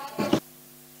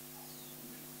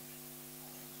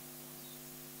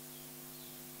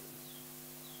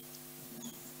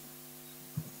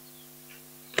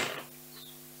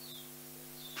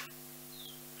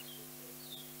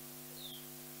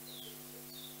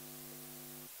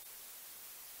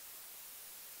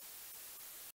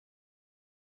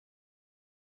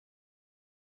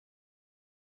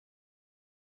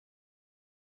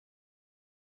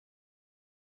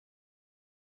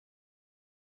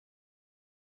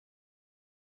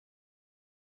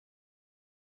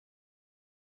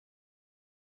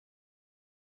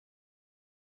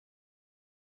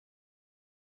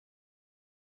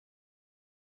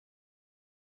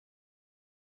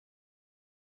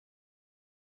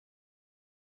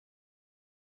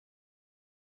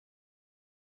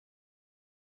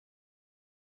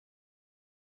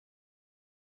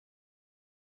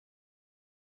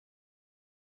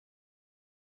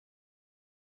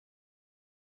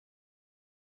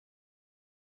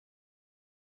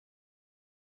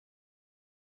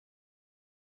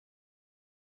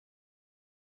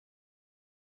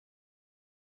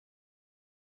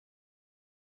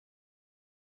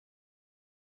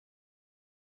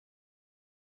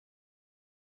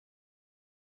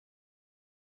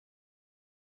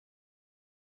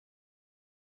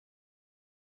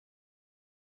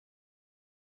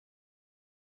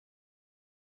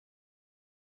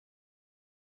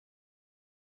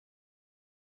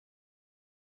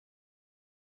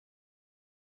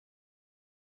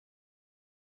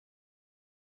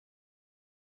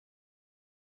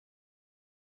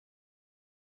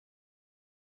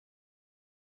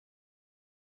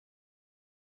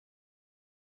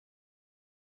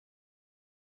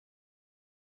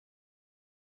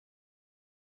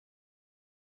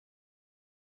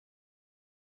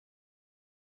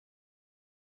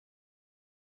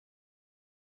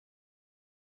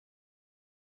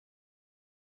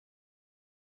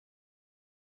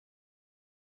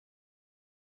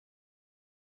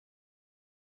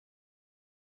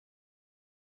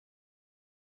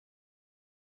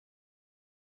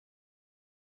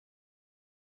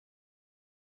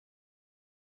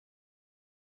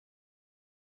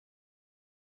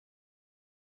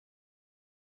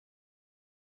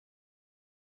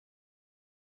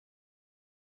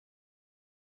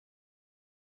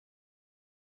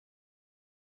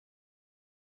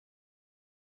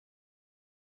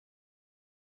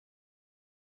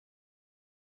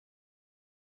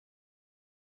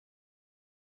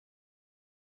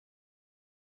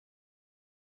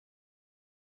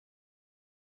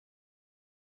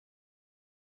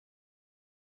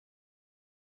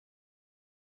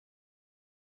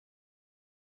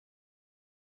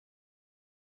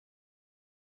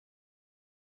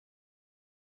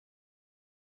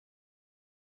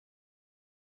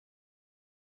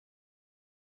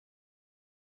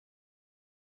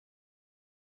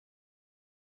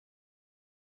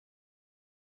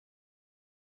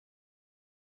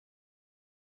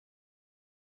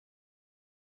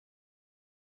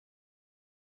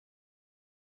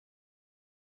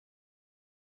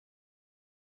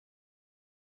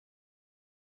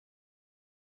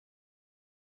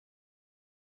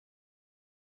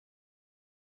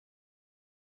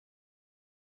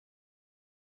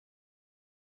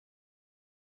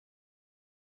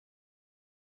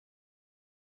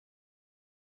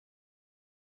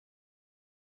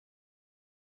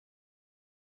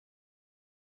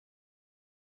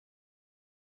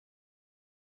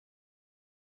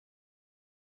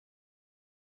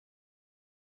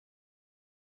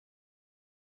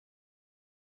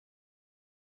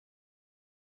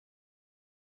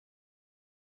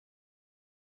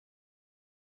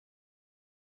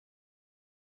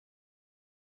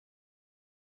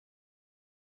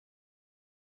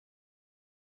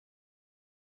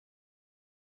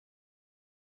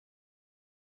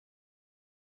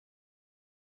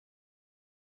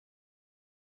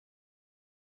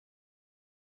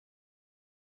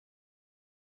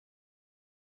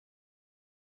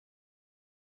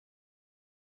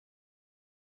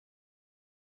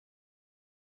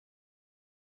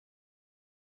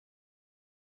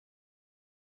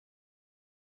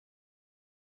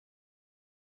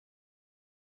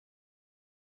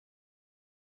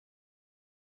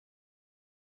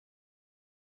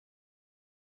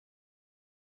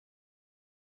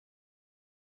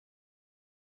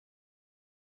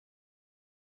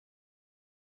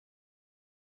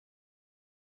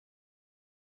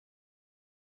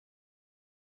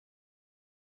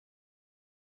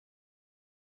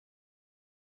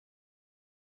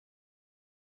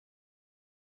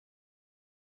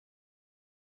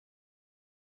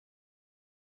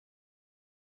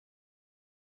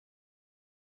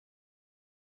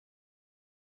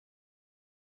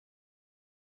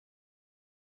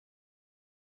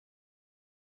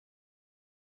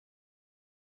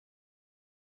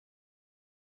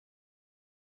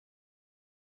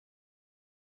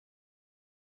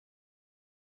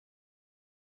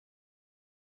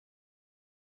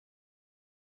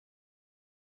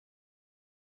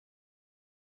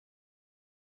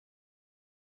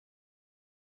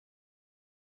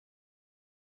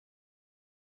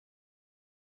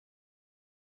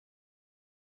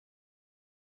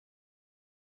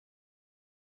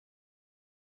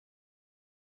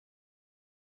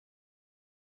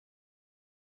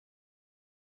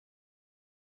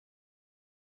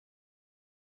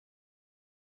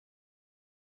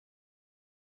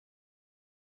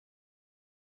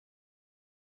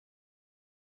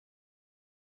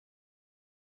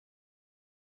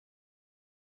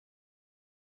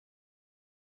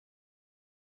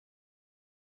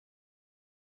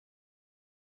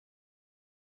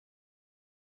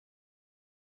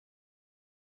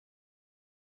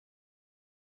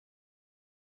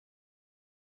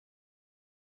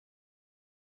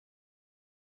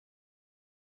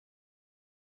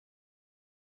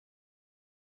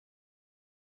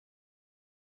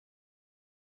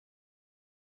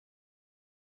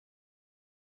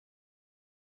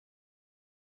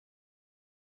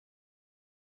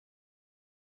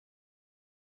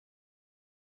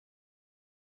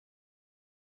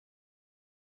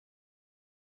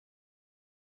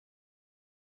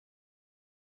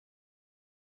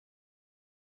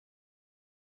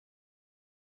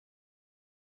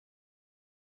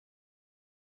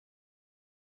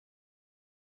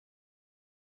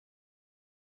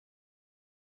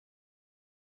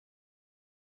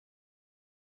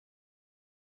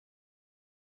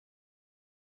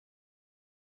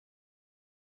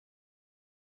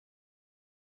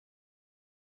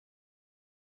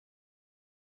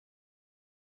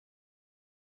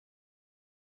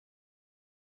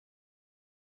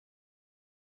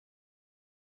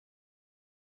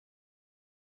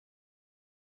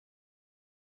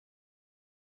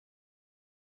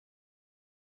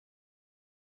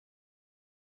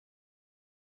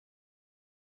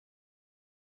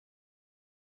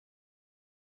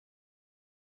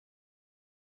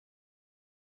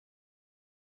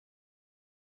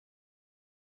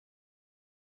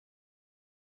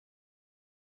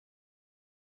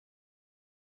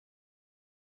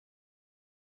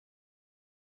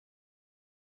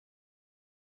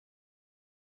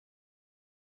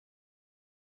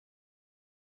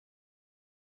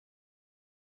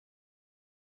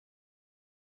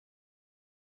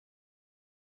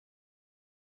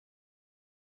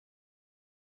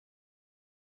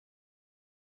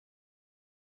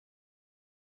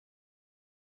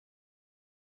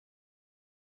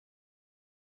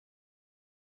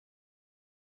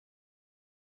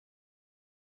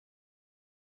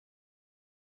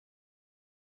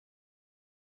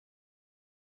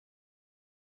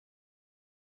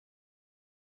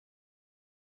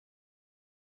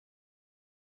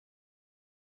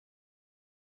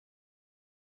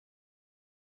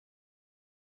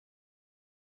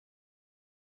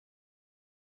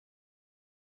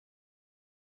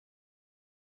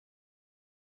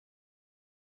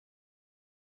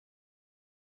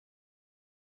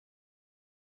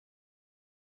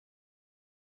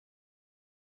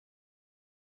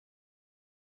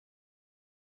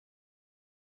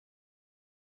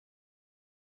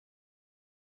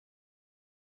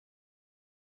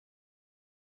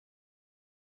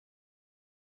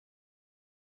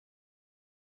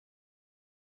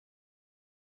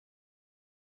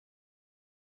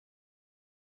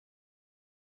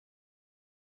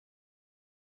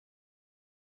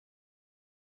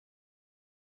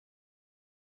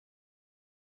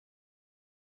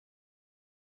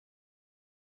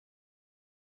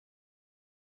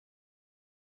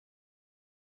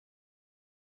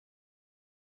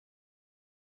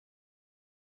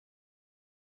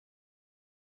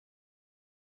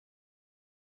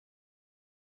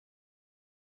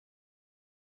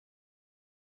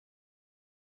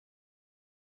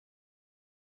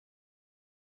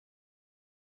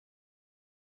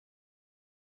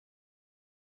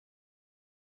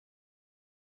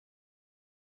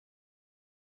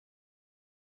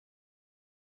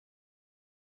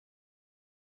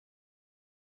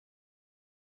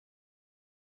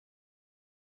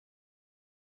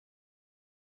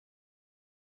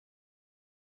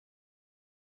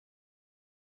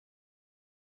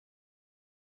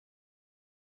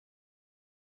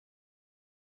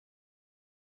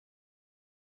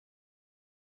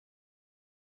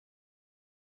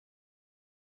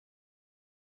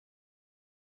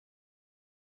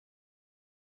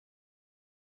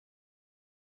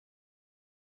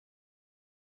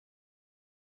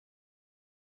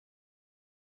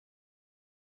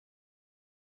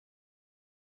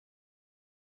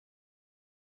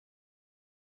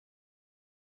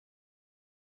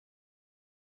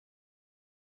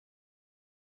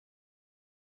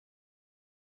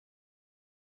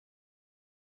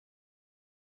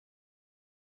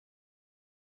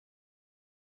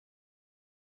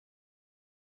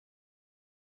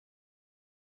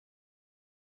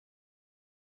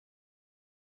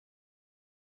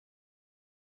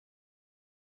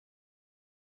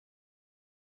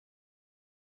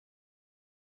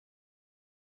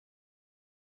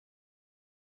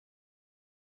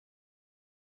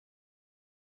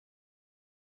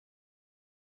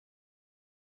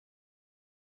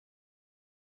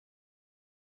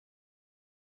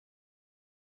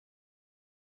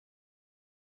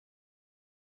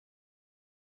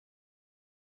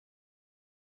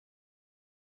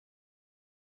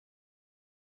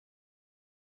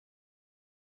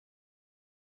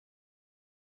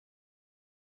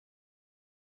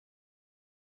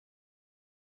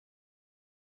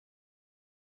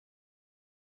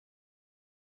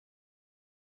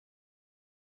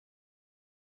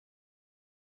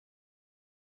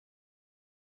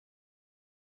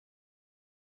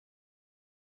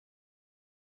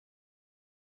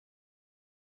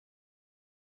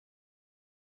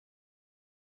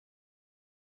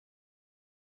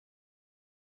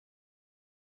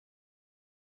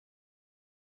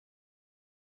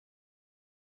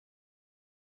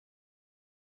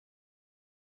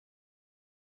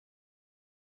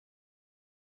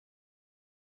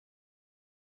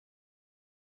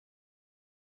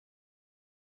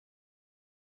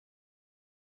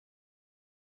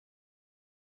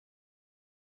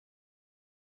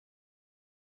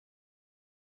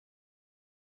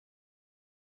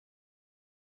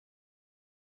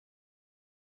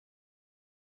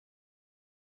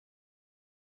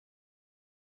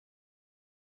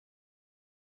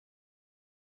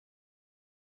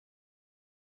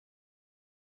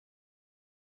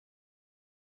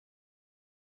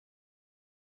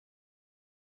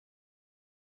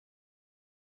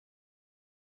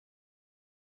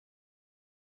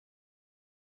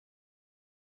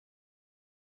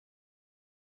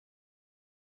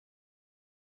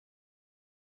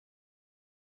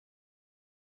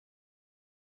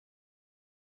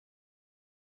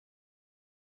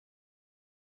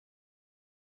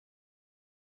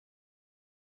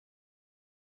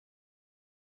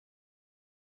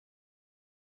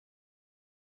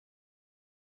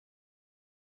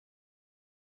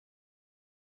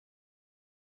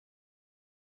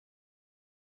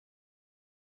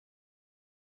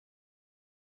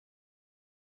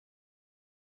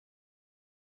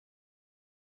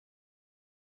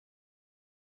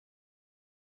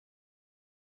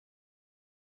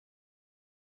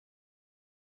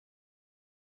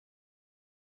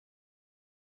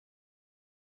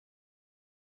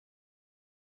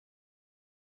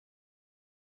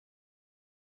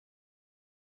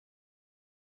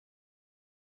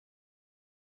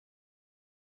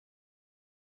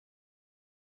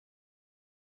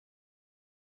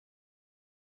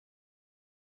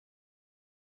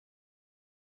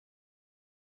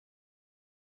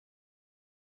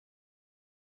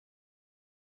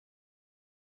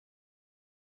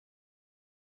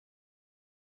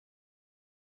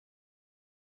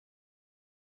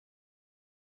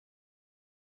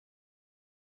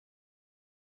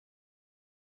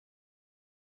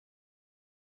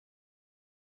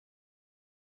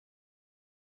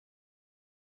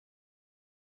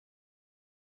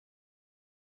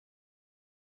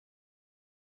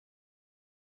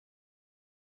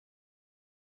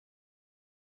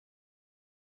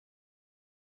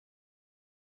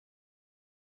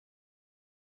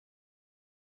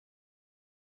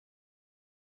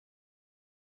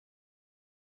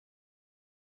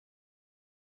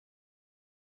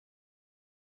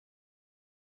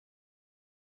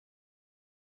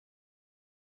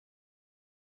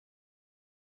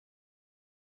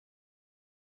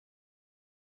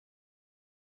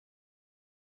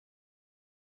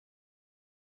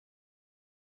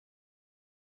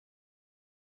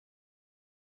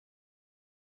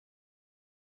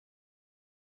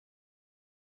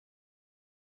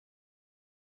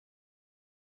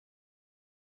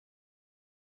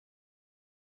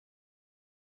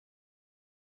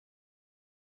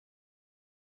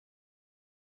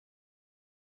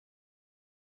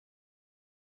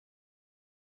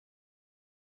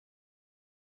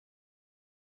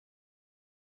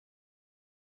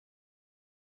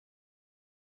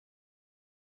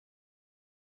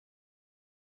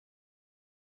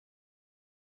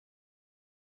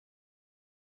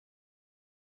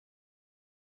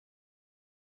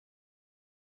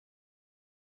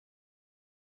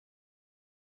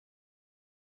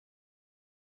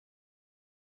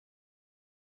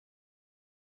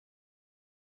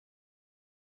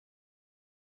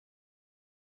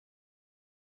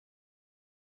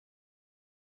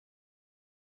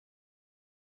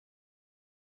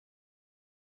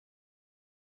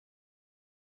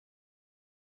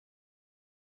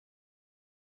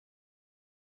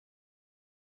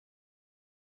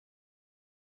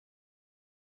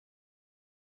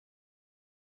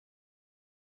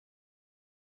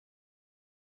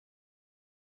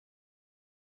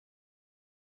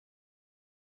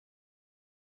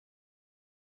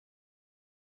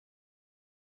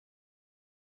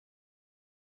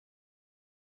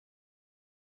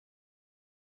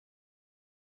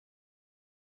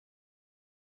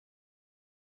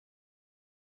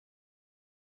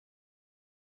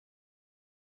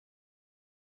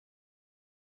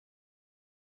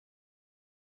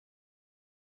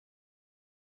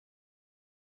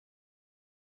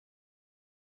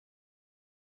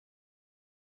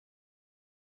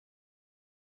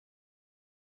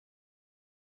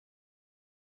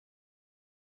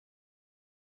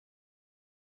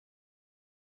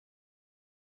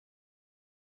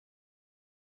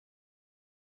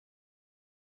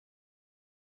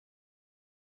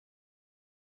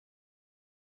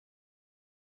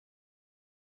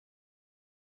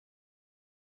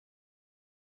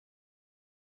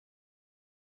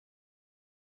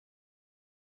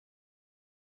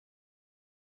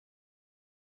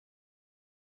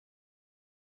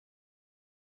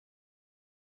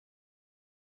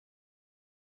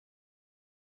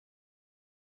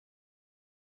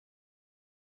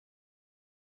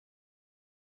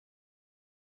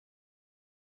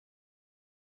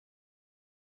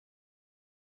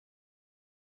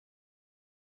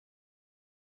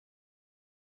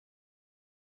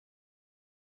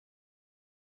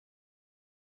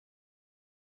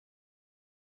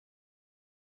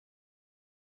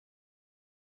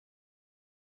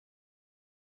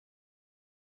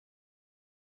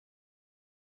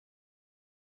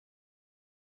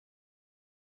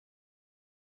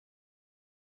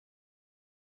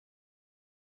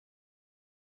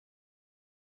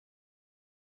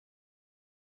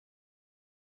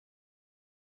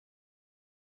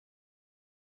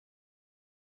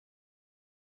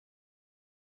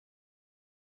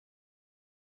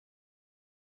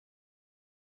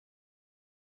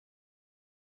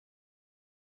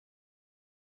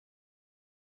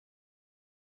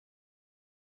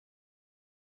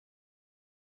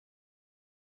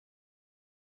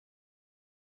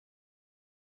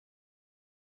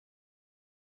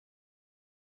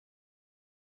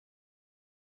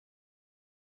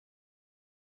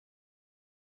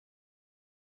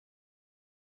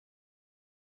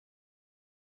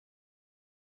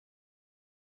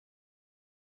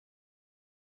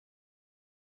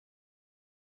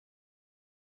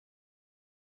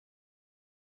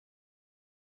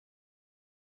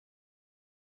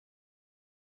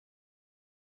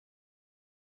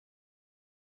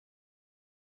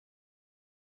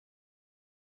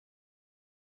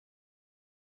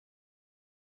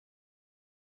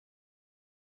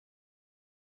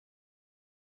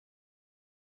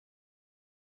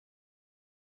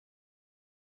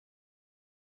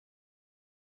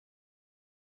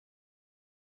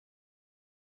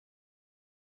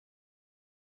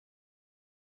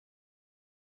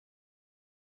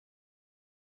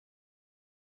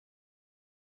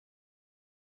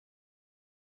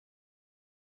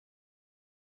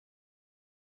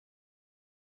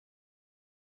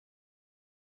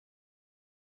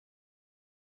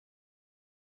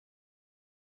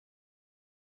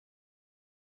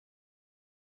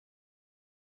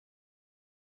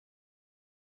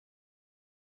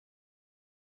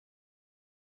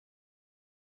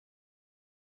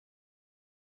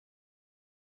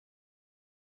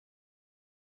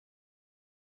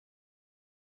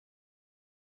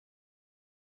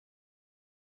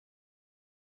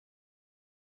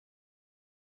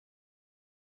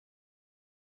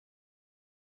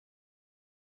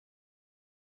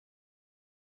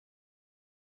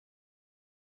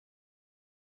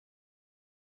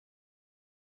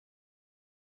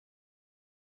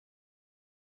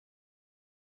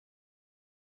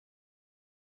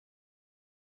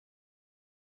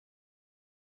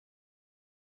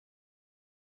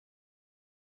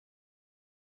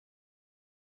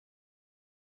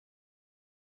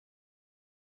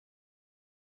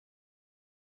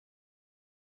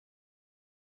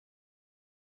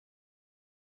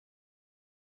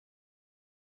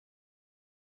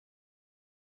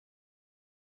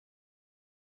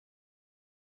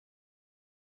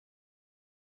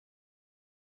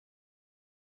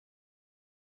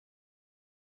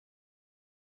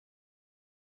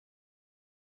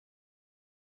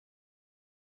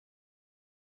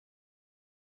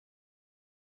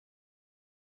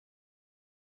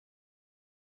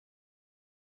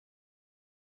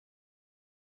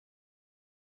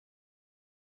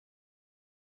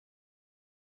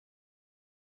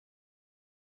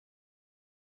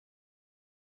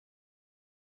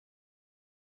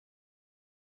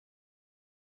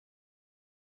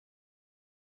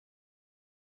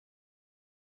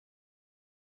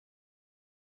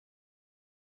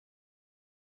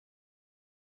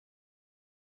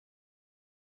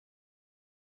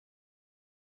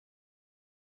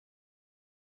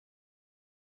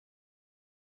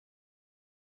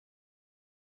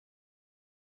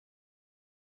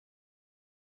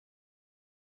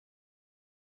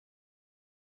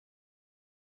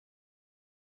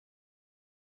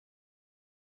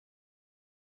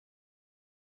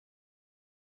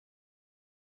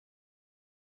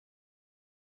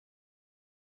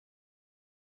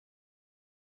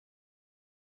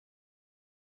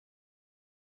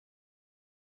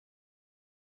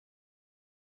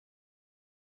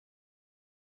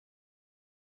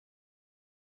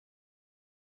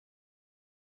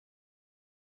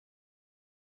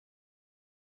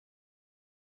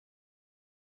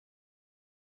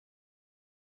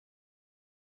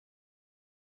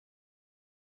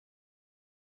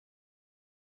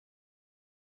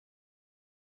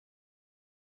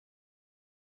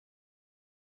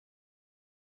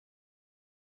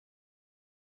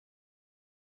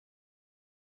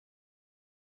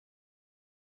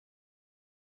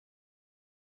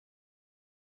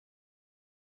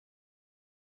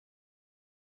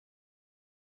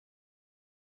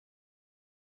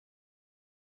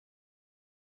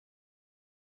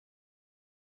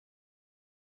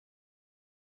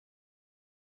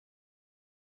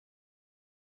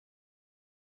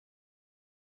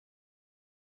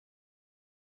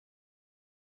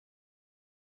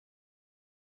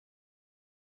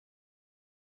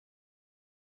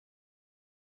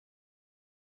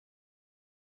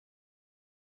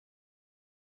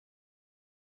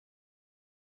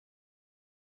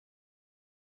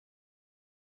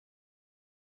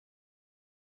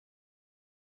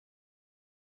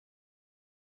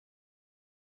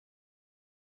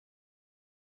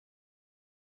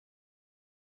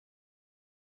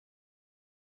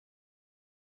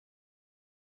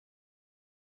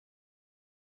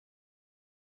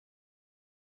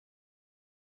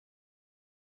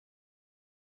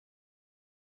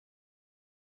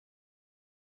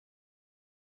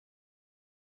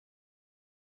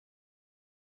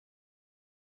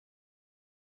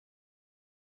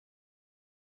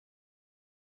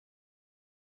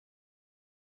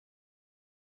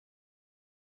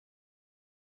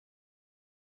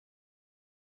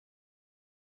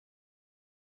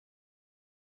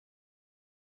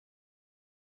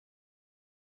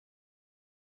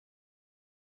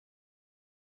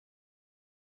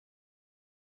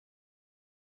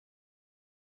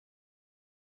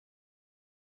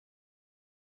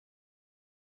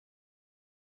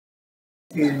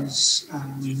 is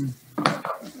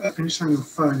finish on your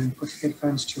phone and put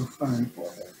headphones to your phone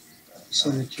so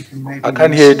that you can maybe... I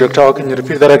can't hear you, Dr. Ho. Can you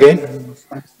repeat that again?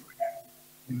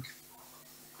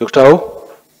 Dr. Ho?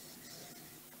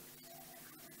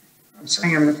 I'm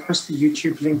saying I'm going to post the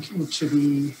YouTube link into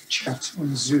the chat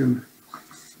on Zoom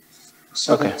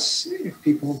so that if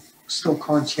people still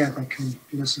can't hear, they can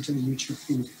listen to the YouTube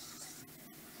feed.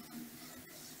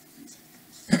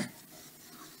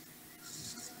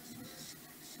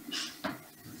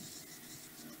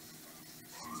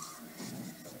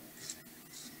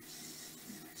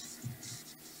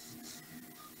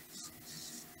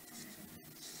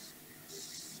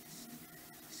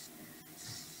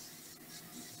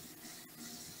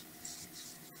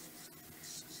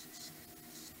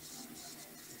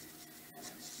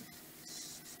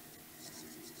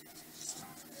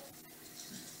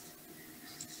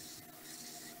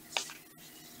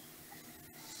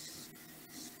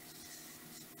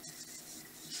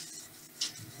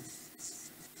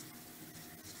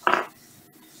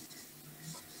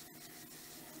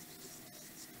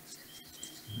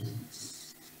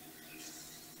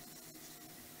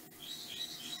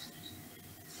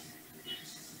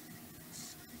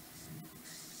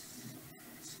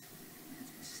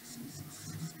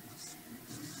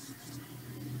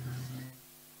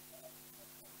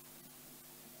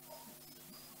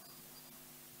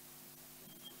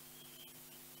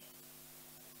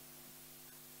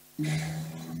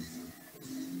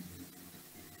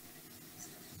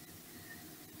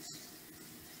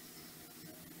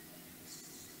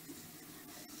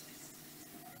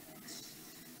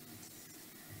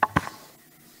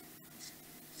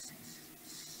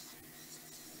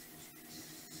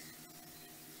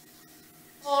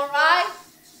 All right.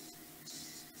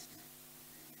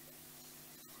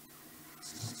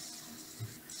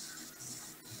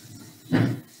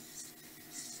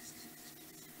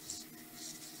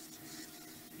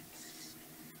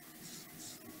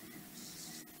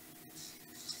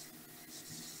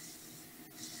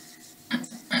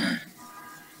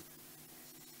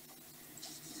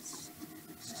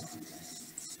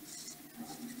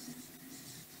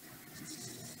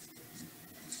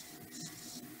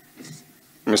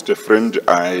 Mr. Friend,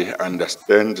 I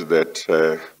understand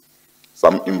that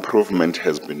some improvement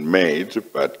has been made,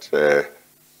 but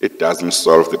it doesn't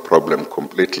solve the problem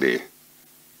completely.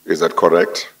 Is that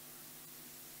correct?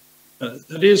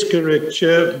 That is correct,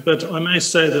 Chair, but I may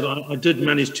say that I did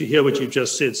manage to hear what you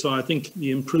just said, so I think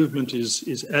the improvement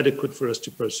is adequate for us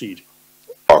to proceed.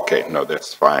 Okay, no,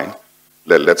 that's fine.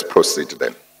 Let's proceed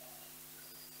then.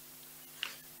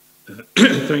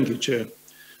 Thank you, Chair.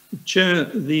 Chair,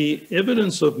 the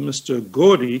evidence of Mr.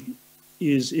 Godi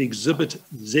is Exhibit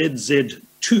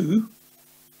ZZ2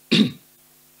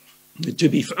 to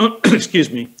be found,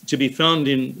 to be found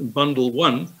in Bundle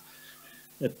 1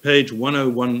 at page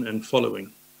 101 and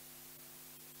following.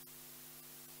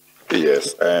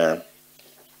 Yes, so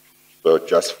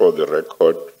just for the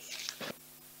record,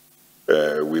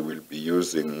 we will be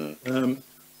using,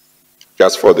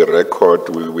 just for the record,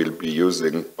 we will be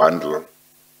using Bundle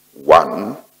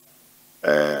 1,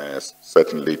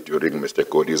 certainly during Mr.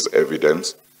 Godi's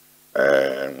evidence.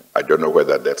 I don't know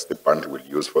whether that's the bundle we'll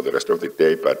use for the rest of the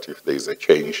day, but if there is a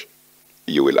change,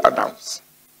 you will announce.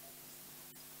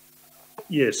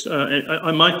 Yes,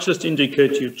 I might just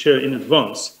indicate to you, Chair, in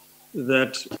advance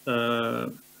that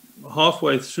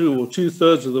halfway through or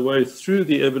 2/3 of the way through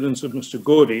the evidence of Mr.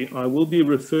 Godi, I will be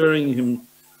referring him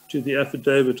to the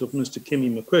affidavit of Mr. Kemi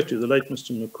Mokwetu, the late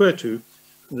Mr. Mokwetu.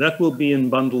 That will be in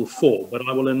Bundle 4, but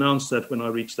I will announce that when I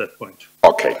reach that point.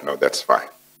 Okay, no, that's fine.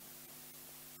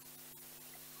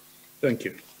 Thank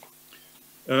you.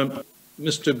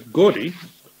 Mr. Godi,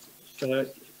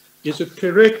 is it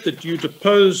correct that you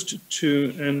deposed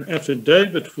to an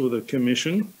affidavit for the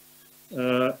Commission,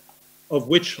 of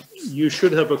which you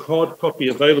should have a hard copy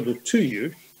available to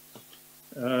you?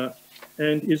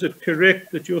 And is it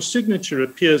correct that your signature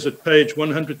appears at page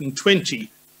 120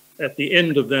 at the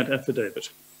end of that affidavit?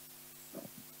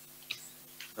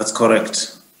 That's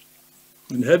correct.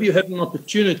 And have you had an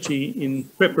opportunity in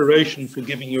preparation for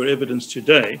giving your evidence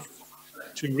today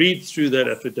to read through that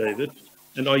affidavit?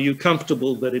 And are you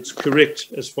comfortable that it's correct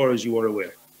as far as you are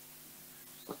aware?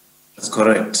 That's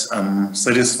correct. I'm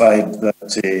satisfied that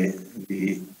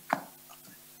the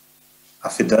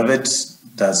affidavit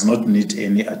does not need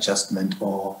any adjustment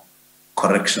or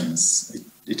corrections.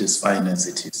 It is fine as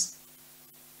it is.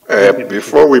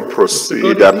 Before we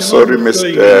proceed, I'm sorry,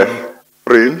 Mr.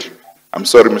 Friend. I'm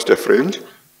sorry, Mr. Friend.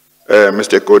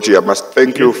 Mr. Godi, I must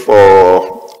thank you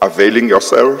for availing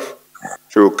yourself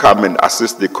to come and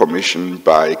assist the Commission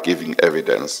by giving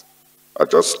evidence.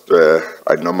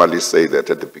 I normally say that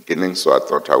at the beginning, so I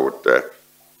thought I would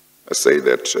say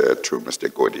that to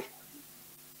Mr. Godi.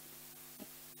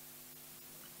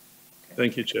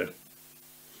 Thank you, Chair.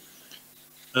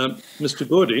 Mr.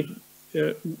 Godi,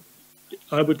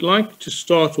 I would like to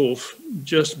start off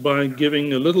just by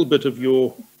giving a little bit of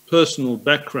your personal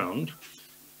background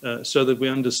so that we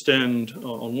understand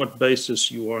on what basis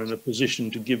you are in a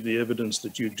position to give the evidence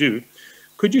that you do.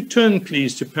 Could you turn,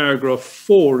 please, to paragraph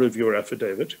 4 of your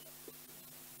affidavit?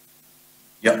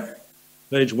 Yeah.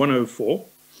 Page 104.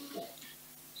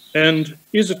 And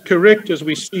is it correct, as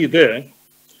we see there,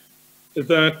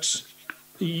 that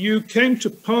you came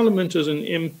to Parliament as an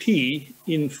MP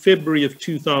in February of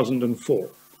 2004?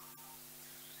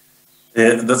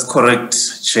 That's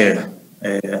correct, Chair.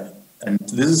 And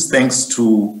this is thanks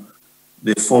to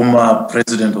the former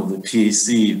president of the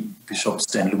PAC, Bishop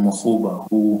Stanley Mohuba,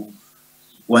 who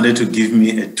wanted to give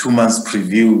me a 2-month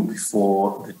preview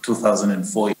before the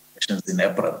 2004 elections in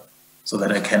April, so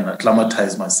that I can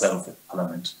acclimatize myself at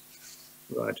Parliament.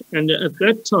 Right, and at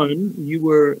that time you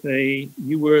were the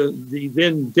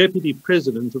then Deputy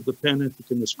President of the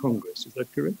Pan-Africanist Congress. Is that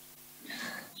correct?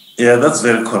 Yeah, that's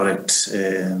very correct.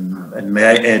 And may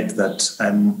I add that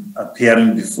I'm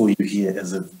appearing before you here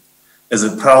as a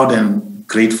proud and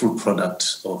grateful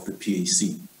product of the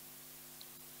PAC.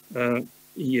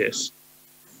 Yes.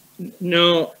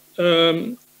 Now,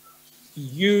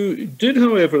 you did,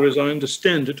 however, as I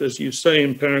understand it, as you say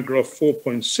in paragraph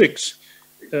 4.6,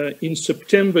 in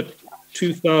September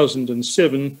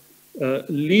 2007,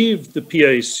 leave the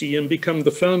PAC and become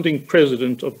the founding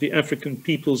president of the African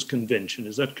People's Convention.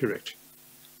 Is that correct?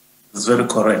 That's very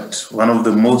correct. One of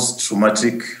the most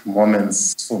traumatic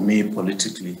moments for me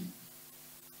politically.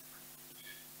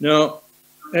 Now,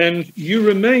 and you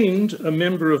remained a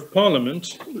member of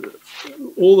Parliament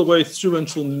all the way through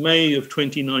until May of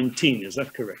 2019. Is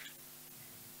that correct?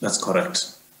 That's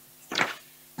correct.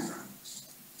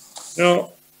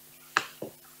 Now,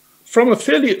 from a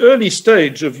fairly early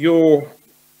stage of your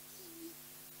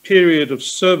period of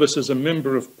service as a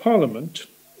member of Parliament,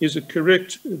 is it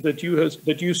correct that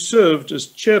you served as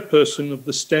chairperson of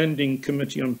the Standing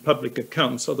Committee on Public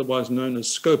Accounts, otherwise known as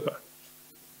SCOPA?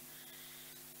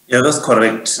 Yeah, that's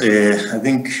correct. I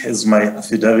think, as my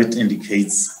affidavit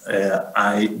indicates,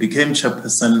 I became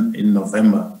chairperson in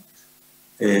November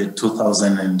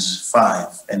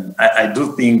 2005, and I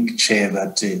do think, Chair,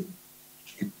 that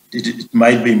it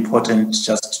might be important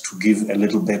just to give a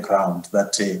little background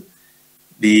that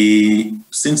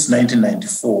since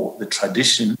 1994, the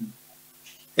tradition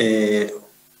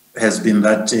has been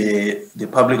that the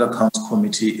Public Accounts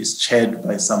Committee is chaired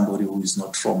by somebody who is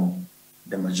not from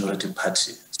the majority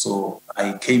party. So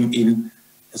I came in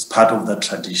as part of that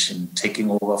tradition, taking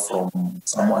over from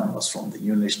someone who was from the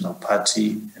New National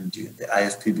Party and the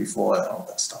IFP before and all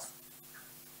that stuff.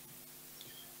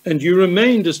 And you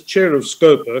remained as chair of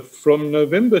SCOPA from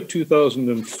November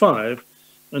 2005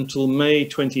 until May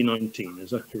 2019, is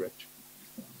that correct?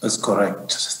 That's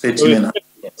correct. 13 and a half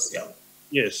years, yeah.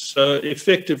 Yes,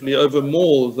 effectively over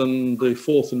more than the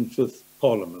 4th and 5th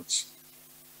parliaments.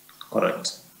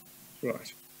 Correct.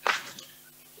 Right.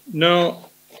 Now,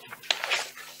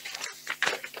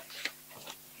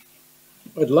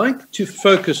 I'd like to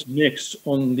focus next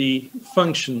on the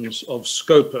functions of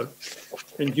SCOPA,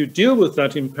 and you deal with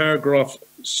that in paragraph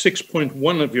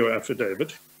 6.1 of your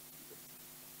affidavit,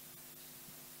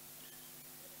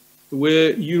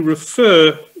 where you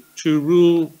refer to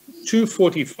Rule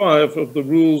 245 of the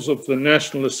Rules of the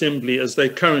National Assembly as they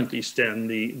currently stand,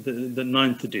 the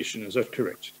 9th edition. Is that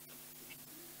correct?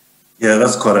 Yeah,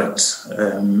 that's correct.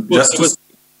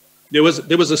 There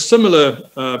was a similar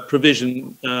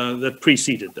provision that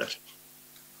preceded that.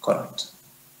 Correct.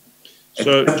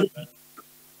 So,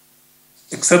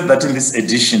 except that in this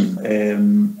edition,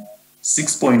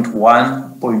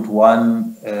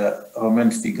 6.1.1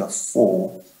 Roman figure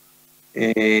 4,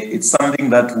 it's something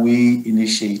that we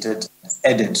initiated,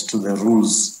 added to the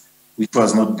rules, which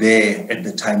was not there at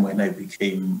the time when I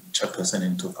became chairperson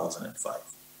in 2005.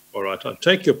 All right, I'll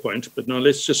take your point, but now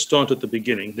let's just start at the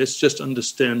beginning. Let's just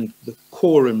understand the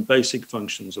core and basic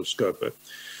functions of SCOPA.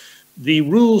 The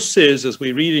rule says, as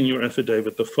we read in your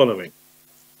affidavit, the following.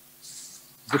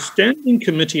 The Standing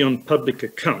Committee on Public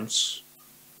Accounts,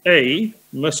 A,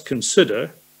 must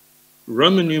consider,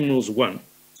 Roman numerals 1,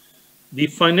 the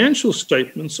financial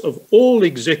statements of all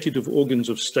executive organs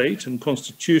of state and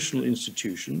constitutional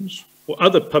institutions or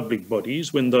other public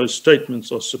bodies when those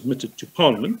statements are submitted to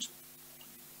Parliament.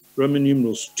 Roman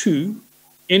numerals 2,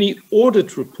 any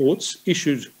audit reports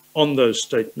issued on those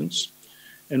statements,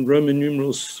 and Roman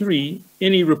numerals 3,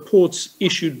 any reports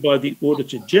issued by the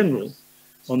Auditor General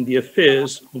on the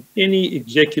affairs of any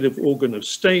executive organ of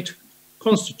state,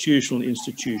 constitutional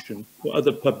institution, or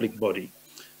other public body.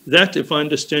 That, if I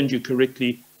understand you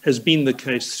correctly, has been the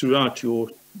case throughout your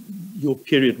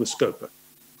period with SCOPA.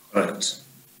 Right.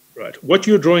 Right. What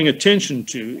you're drawing attention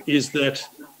to is that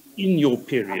in your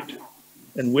period,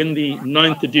 and when the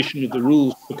 9th edition of the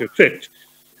rules took effect,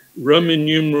 Roman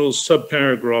numerals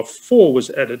subparagraph 4 was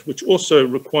added, which also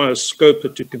requires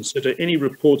SCOPA to consider any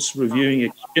reports reviewing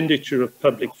expenditure of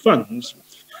public funds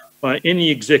by any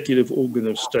executive organ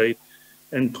of state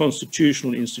and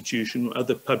constitutional institution or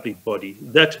other public body.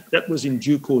 That was in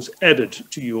due course added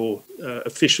to your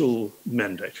official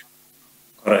mandate.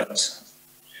 Correct.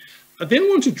 I then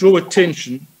want to draw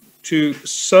attention to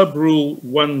sub-rule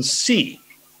 1C.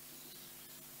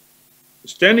 The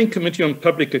Standing Committee on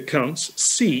Public Accounts,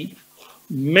 C,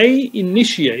 may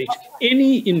initiate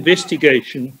any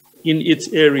investigation in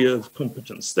its area of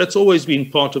competence. That's always been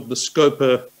part of the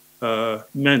SCOPA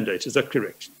mandate, is that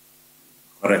correct?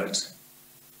 Correct.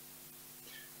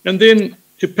 And then,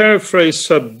 to paraphrase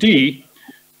sub D,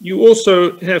 you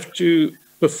also have to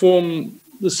perform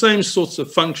the same sorts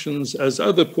of functions as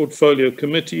other portfolio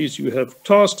committees. You have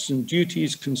tasks and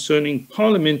duties concerning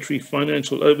parliamentary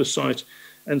financial oversight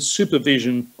and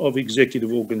supervision of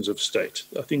executive organs of state.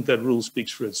 I think that rule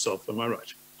speaks for itself, am I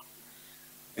right?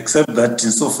 Except that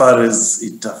insofar as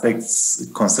it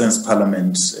concerns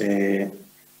Parliament,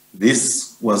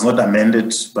 this was not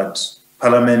amended, but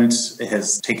Parliament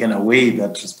has taken away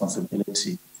that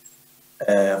responsibility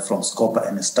from SCOPA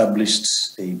and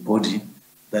established a body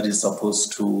that is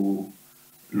supposed to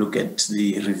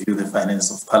review the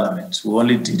finance of Parliament. We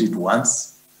only did it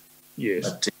once. Yes.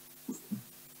 But,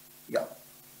 yeah.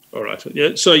 All right.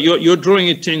 Yeah. So you're drawing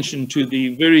attention to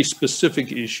the very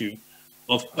specific issue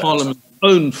of Parliament's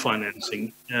own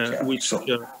financing, which sure.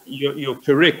 You're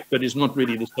correct, but is not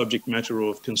really the subject matter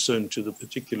of concern to the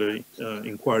particular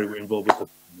inquiry we're involved with at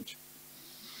the moment.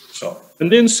 Sure.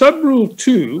 And then sub-rule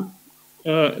 2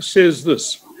 says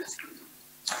this.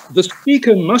 The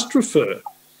Speaker must refer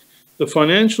the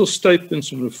financial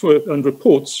statements and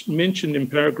reports mentioned in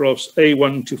paragraphs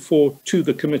A1 to 4 to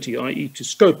the committee, i.e. to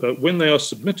SCOPA, when they are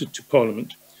submitted to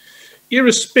Parliament,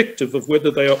 irrespective of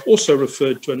whether they are also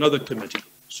referred to another committee.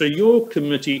 So your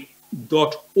committee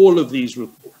got all of these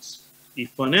reports, the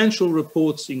financial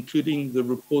reports, including the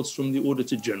reports from the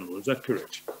Auditor General. Is that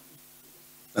correct?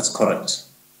 That's correct.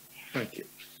 Thank you.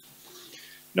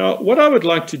 Now, what I would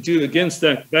like to do against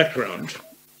that background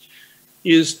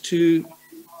is to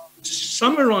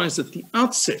summarize at the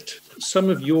outset some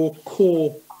of your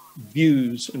core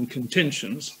views and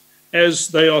contentions as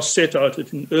they are set out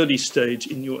at an early stage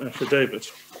in your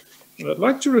affidavit. And I'd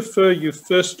like to refer you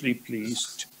firstly,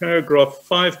 please, to paragraph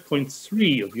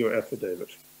 5.3 of your affidavit.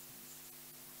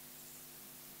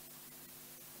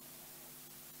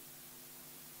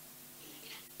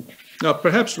 Now,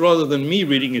 perhaps rather than me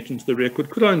reading it into the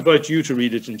record, could I invite you to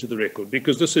read it into the record?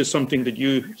 Because this is something that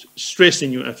you stress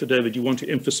in your affidavit you want to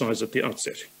emphasize at the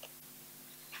outset.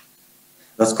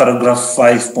 That's paragraph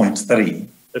 5.3.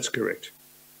 That's correct.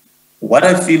 What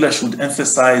I feel I should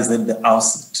emphasize at the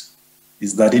outset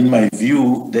is that, in my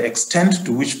view, the extent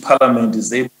to which Parliament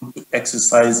is able to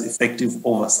exercise effective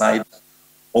oversight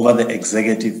over the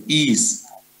executive is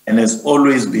and has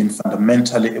always been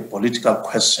fundamentally a political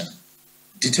question,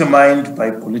 determined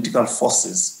by political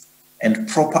forces and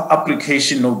proper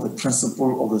application of the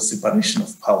principle of the separation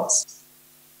of powers.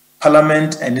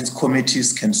 Parliament and its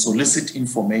committees can solicit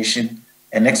information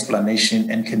and explanation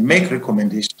and can make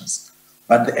recommendations,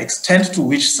 but the extent to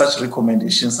which such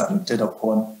recommendations are acted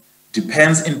upon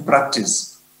depends in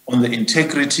practice on the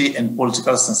integrity and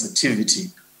political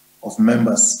sensitivity of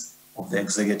members of the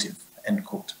executive, end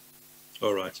quote.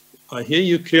 All right. I hear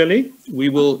you clearly. We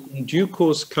will, in due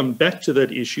course, come back to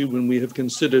that issue when we have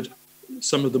considered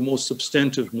some of the more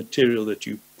substantive material that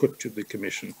you put to the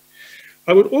Commission.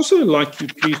 I would also like you,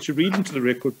 please, to read into the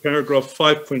record paragraph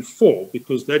 5.4,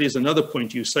 because that is another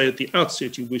point you say at the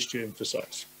outset you wish to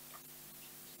emphasize.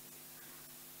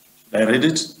 I read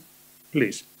it?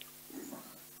 Please.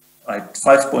 Right,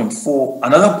 5.4.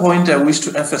 Another point I wish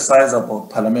to emphasize about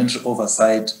parliamentary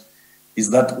oversight is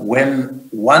that when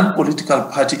one political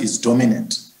party is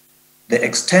dominant, the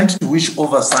extent to which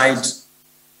oversight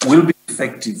will be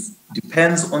effective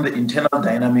depends on the internal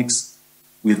dynamics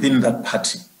within that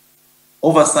party.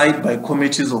 Oversight by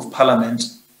committees of Parliament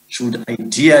should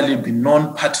ideally be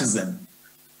non-partisan,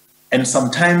 and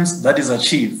sometimes that is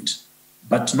achieved,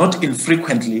 but not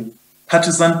infrequently.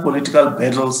 Partisan political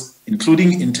battles,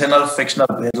 including internal factional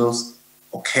battles,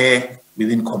 occur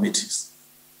within committees.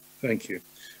 Thank you.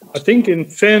 I think in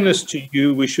fairness to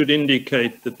you, we should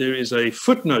indicate that there is a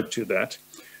footnote to that,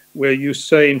 where you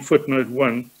say in footnote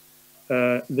 1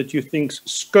 that you think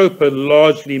SCOPA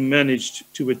largely managed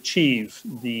to achieve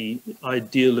the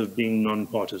ideal of being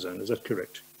non-partisan. Is that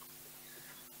correct?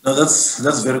 No,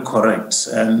 that's very correct,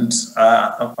 and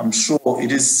I'm sure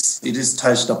it is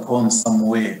touched upon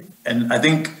somewhere, and I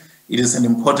think it is an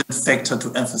important factor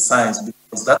to emphasize,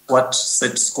 because that's what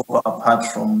set SCOPA apart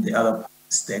from the other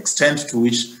parties, the extent to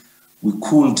which we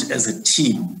could, as a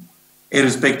team,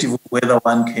 irrespective of whether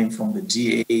one came from the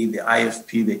DA, the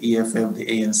IFP, the EFF, the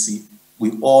ANC,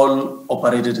 we all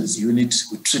operated as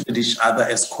units, we treated each other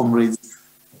as comrades,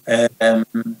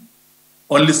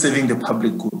 only serving the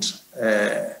public good.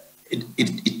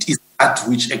 It is that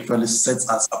which actually sets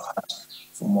us apart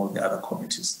from all the other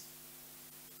committees.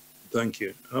 Thank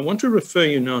you. I want to refer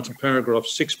you now to paragraph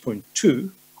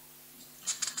 6.2.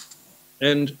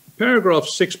 And paragraph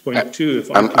 6.2, if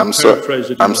I can paraphrase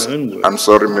it in my own words. I'm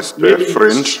sorry, Mr.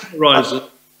 Friend.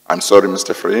 I'm sorry,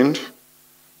 Mr. Friend.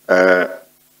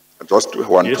 I just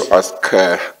want to ask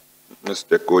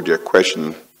Mr. Godi a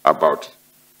question about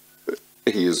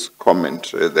his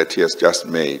comment that he has just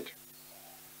made.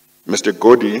 Mr.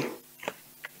 Godi,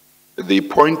 the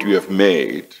point you have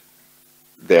made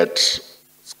that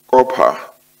SCOPA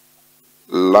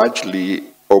largely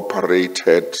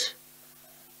operated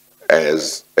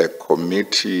as a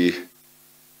committee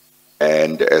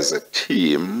and as a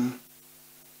team,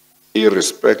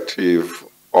 irrespective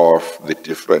of the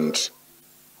different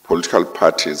political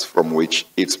parties from which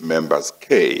its members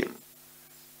came.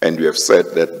 And we have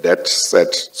said that that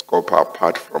set SCOPA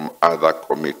apart from other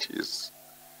committees.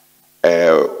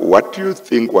 What do you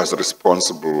think was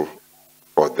responsible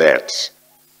for that?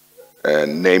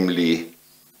 Namely,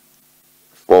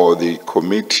 for the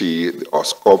committee or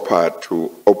SCOPA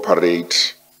to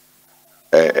operate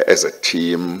as a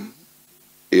team,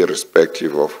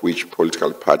 irrespective of which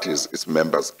political parties its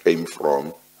members came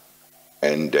from,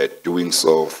 and doing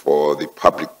so for the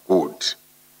public good,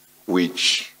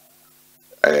 which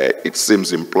it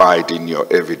seems implied in your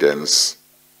evidence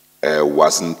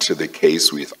wasn't the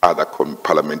case with other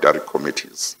parliamentary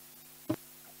committees.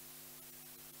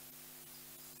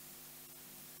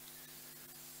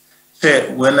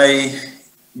 When I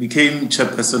became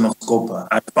chairperson of SCOPA,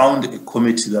 I found a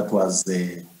committee that was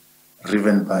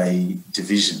driven by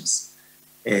divisions,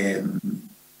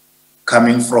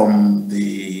 coming from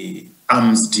the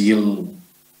arms deal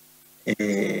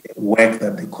work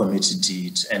that the committee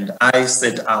did. And I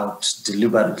set out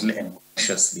deliberately and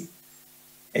consciously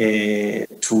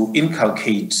to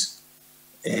inculcate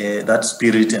that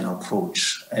spirit and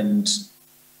approach. And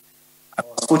I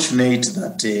was fortunate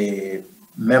that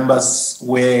members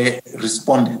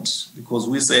responded, because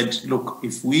we said, look,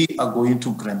 if we are going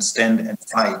to grandstand and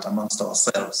fight amongst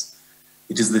ourselves,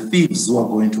 it is the thieves who are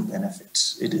going to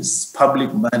benefit. It is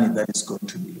public money that is going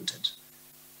to be looted.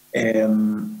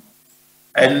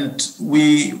 And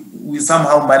we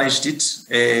somehow managed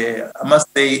it. I must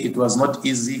say it was not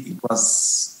easy.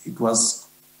 It was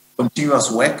continuous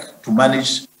work to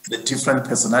manage the different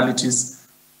personalities.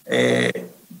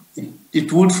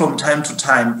 It would from time to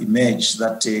time emerge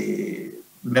that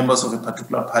members of a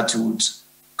particular party would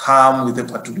come with a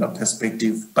particular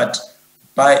perspective, but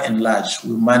by and large,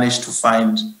 we managed to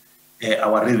find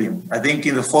our rhythm. I think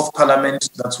in the 4th Parliament,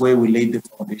 that's where we laid the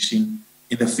foundation.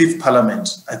 In the 5th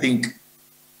Parliament, I think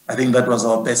that was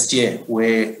our best year,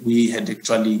 where we had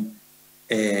actually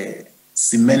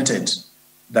cemented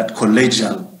that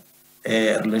collegial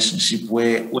relationship,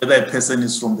 where whether a person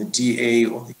is from the DA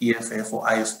or the EFF or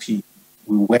IFP,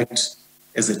 we worked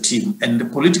as a team. And the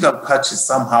political parties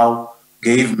somehow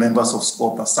gave members of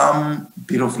SCOPA some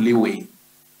bit of leeway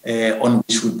on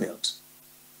which we built.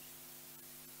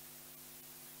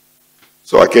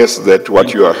 So I guess that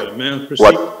what you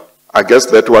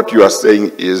are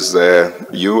saying is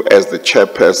you, as the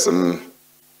chairperson,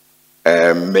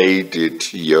 made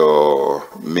it your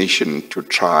mission to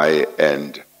try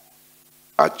and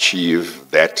achieve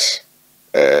that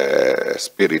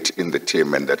spirit in the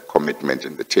team and that commitment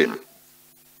in the team.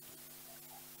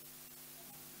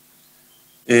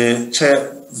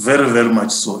 Chair, very, very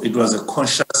much so. It was a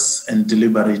conscious and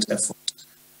deliberate effort.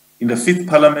 In the 5th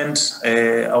Parliament,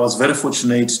 I was very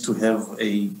fortunate to have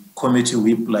a committee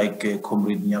whip like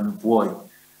Comrade Nyamboy.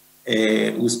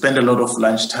 We spent a lot of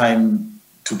lunchtime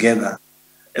together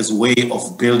as a way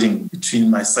of building between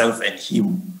myself and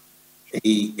him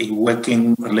a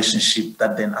working relationship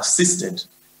that then assisted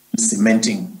in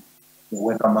cementing the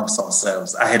work amongst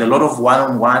ourselves. I had a lot of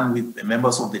one-on-one with the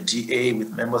members of the DA, with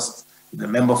the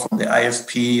member from the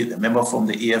IFP, the member from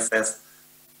the EFF,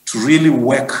 really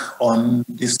work on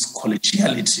this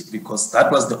collegiality, because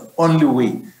that was the only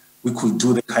way we could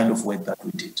do the kind of work that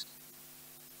we did.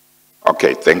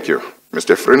 Okay, thank you.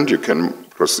 Mr. Friend, you can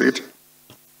proceed.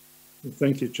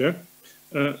 Thank you, Chair.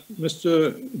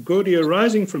 Mr. Godi,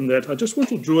 arising from that, I just want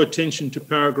to draw attention to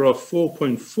paragraph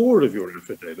 4.4 of your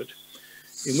affidavit,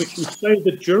 in which you say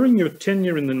that during your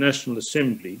tenure in the National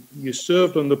Assembly, you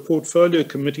served on the portfolio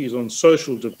committees on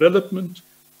social development,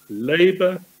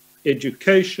 labour,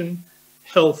 education,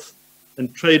 health,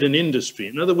 and trade and industry.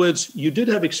 In other words, you did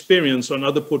have experience on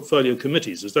other portfolio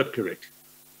committees, is that correct?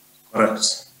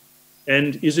 Correct.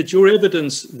 And is it your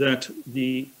evidence that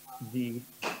the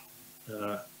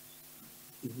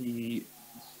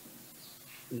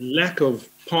lack of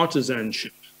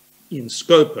partisanship in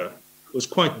SCOPA was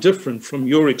quite different from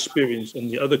your experience on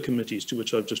the other committees to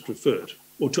which I've just referred,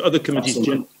 or to other committees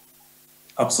generally?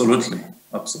 Absolutely,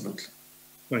 absolutely.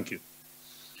 Thank you.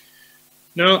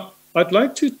 Now, I'd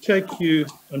like to take you,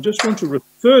 I just want to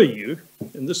refer you,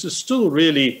 and this is still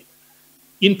really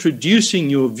introducing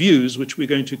your views, which we're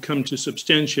going to come to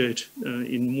substantiate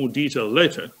in more detail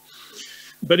later.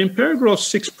 But in paragraph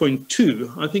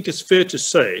 6.2, I think it's fair to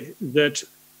say that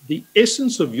the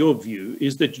essence of your view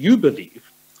is that you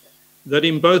believe that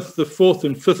in both the fourth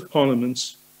and fifth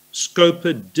parliaments,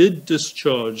 SCOPA did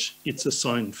discharge its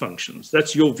assigned functions.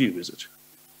 That's your view, is it?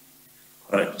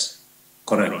 Correct.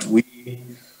 Correct. Right.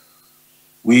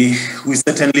 We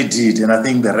certainly did, and I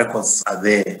think the records are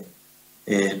there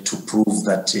to prove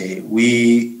that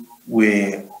we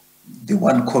were the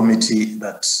one committee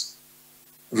that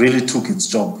really took its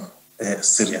job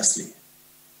seriously.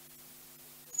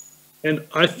 And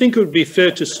I think it would be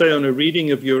fair to say on a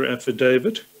reading of your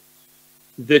affidavit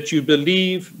that you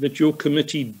believe that your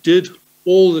committee did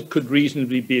all that could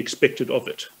reasonably be expected of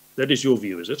it. That is your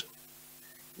view, is it?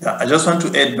 Yeah, I just want to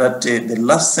add that the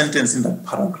last sentence in that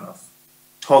paragraph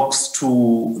talks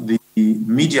to the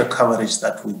media coverage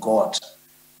that we got,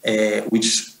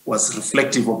 which was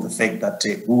reflective of the fact that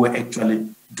we were actually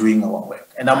doing our work.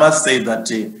 And I must say that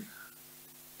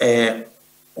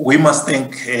we must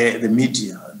thank the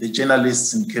media, the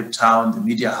journalists in Cape Town, the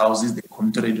media houses, the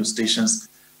community radio stations,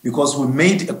 because we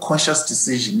made a conscious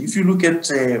decision. If you look at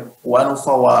one of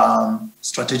our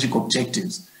strategic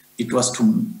objectives, it was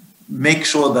to make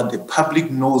sure that the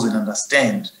public knows and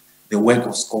understands the work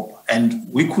of SCOPA,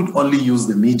 and we could only use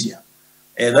the media.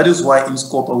 That is why in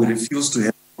SCOPA we refused to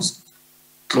have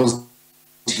closed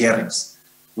hearings.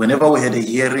 Whenever we had a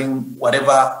hearing,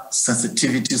 whatever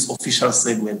sensitivities officials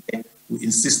said were there, we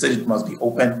insisted it must be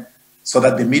open so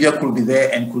that the media could be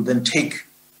there and could then take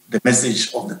the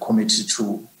message of the committee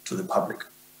to the public.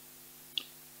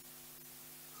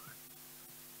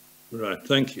 Right,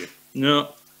 thank you. Now,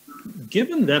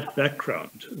 given that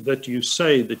background, that you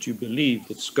say that you believe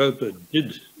that SCOPA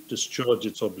did discharge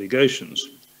its obligations,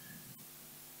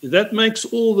 that makes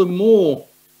all the more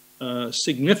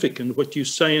significant what you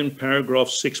say in paragraph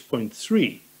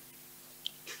 6.3.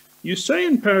 You say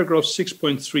in paragraph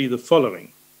 6.3 the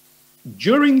following: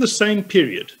 during the same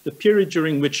period, the period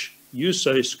during which you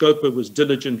say SCOPA was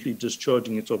diligently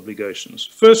discharging its obligations,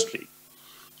 firstly,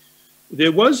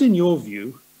 there was, in your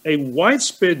view, a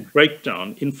widespread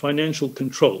breakdown in financial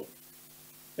control,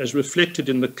 as reflected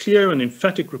in the clear and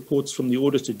emphatic reports from the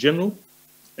Auditor General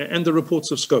and the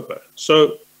reports of SCOPA.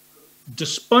 So,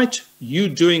 despite you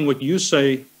doing what you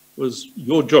say was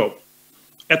your job,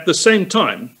 at the same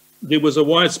time, there was a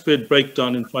widespread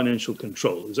breakdown in financial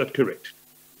control. Is that correct?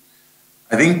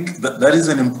 I think that is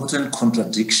an important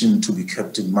contradiction to be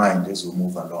kept in mind as we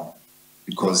move along,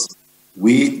 because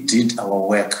we did our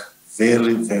work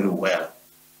very, very well,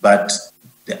 but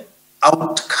the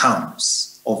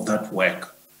outcomes of that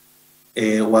work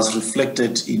was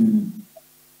reflected in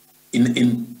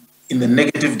the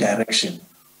negative direction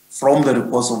from the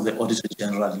reports of the Auditor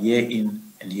General year in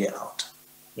and year out.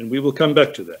 And we will come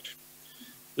back to that.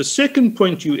 The second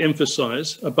point you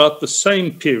emphasize about the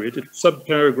same period, at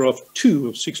subparagraph 2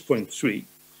 of 6.3,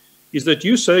 is that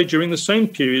you say during the same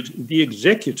period, the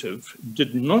executive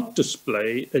did not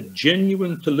display a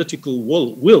genuine political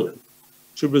will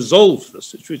to resolve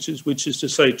this, which is to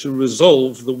say, to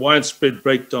resolve the widespread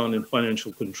breakdown in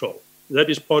financial control. That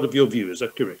is part of your view, is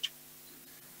that correct?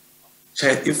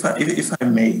 Chair, if I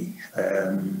may,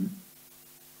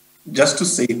 just to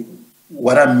say,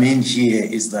 what I mean here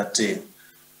is that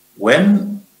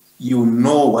when you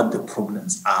know what the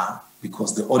problems are,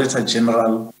 because the Auditor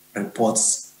General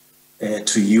reports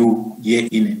to you year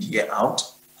in and year out,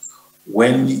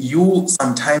 when you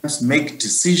sometimes make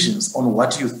decisions on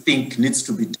what you think needs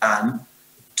to be done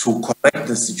to correct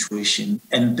the situation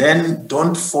and then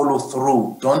don't follow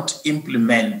through, don't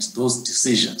implement those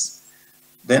decisions,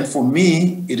 then for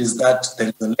me, it is that there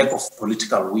is a lack of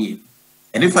political will.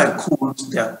 And if I could,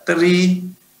 there are three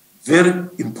very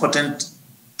important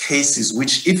cases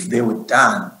which, if they were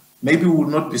done, maybe we would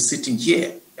not be sitting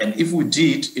here. And if we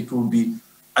did, it would be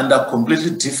under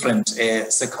completely different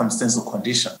circumstances or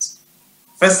conditions.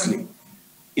 Firstly,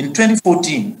 in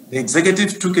 2014, the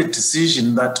executive took a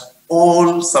decision that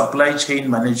all supply chain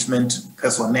management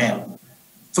personnel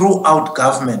throughout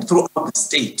government, throughout the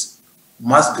state,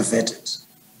 must be vetted.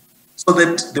 So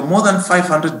that the more than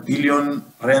 500 billion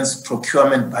rands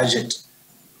procurement budget,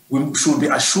 we should be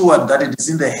assured that it is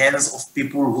in the hands of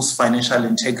people whose financial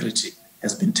integrity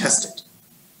has been tested.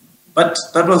 But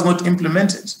that was not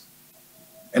implemented.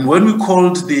 And when we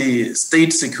called the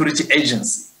State Security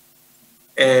Agency,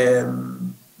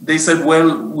 they said,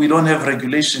 well, we don't have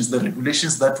regulations. The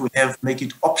regulations that we have make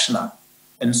it optional.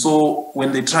 And so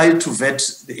when they tried to vet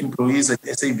the employees at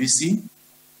SABC,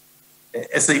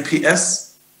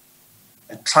 SAPS,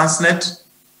 at Transnet,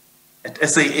 at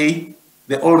SAA,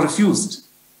 they all refused.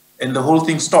 And the whole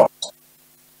thing stopped.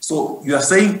 So you are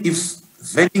saying if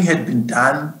vetting had been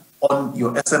done on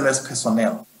your SMS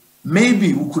personnel,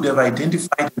 maybe we could have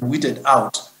identified and weeded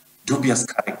out dubious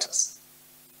characters.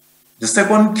 The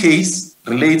second case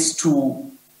relates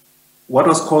to what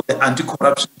was called the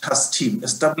Anti-Corruption Task Team,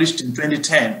 established in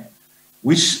 2010,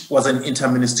 which was an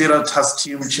interministerial task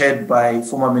team chaired by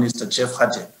former Minister Jeff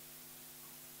Hadden,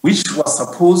 which was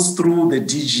supposed through the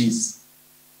DGs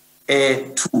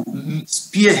to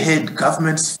spearhead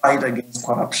government's fight against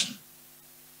corruption.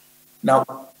 Now,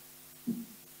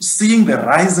 seeing the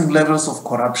rising levels of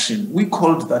corruption, we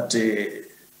called that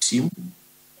team,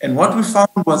 and what we found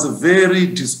was a very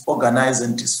disorganized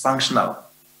and dysfunctional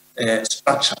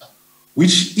structure,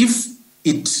 which, if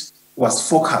it was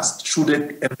focused, should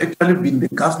have actually been the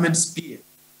government spear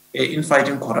in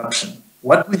fighting corruption.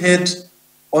 What we had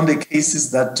on the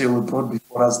cases that were brought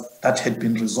before us that had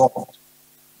been resolved,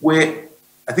 where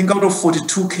I think out of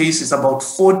 42 cases, about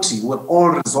 40 were all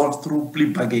resolved through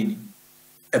plea bargaining.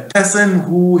 A person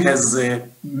who has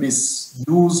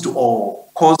misused or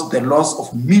caused the loss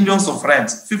of millions of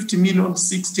rands, 50 million,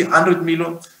 60, 100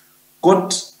 million, got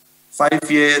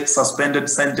 5-year suspended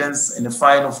sentence and a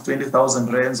fine of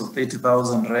 20,000 rands or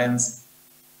 30,000 rands.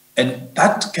 And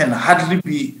that can hardly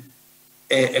be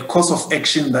a course of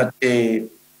action that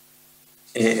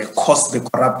caused the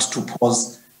corrupt to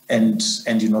pause and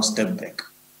step back.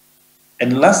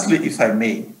 And lastly, if I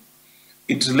may,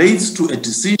 it relates to a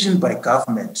decision by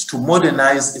government to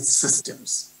modernize its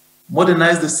systems,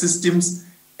 modernize the systems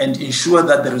and ensure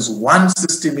that there is one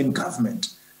system in government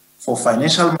for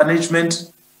financial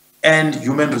management and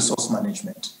human resource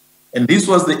management. And this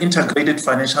was the integrated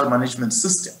financial management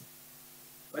system.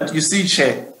 But you see,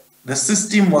 Chair, the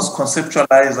system was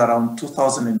conceptualized around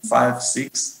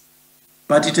 2005-06,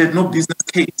 but it had no business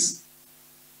case.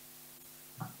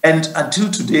 And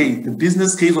until today, the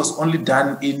business case was only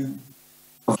done in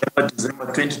November, December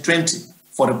 2020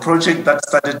 for a project that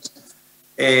started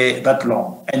that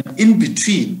long. And in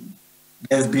between,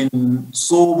 there's been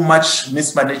so much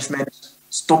mismanagement,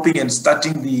 stopping and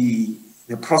starting the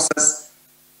process.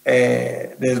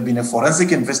 There's been a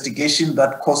forensic investigation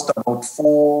that cost about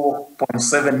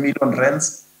 4.7 million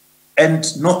rands, and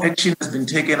no action has been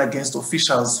taken against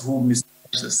officials who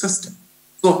mismanaged the system.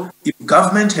 So if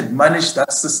government had managed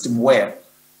that system well,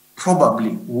 probably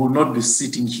we would not be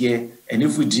sitting here, and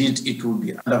if we did, it would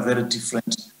be under very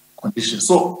different conditions.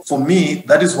 So for me,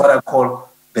 that is what I call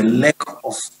the lack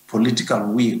of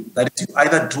political will. That is, you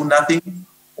either do nothing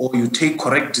or you take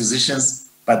correct decisions,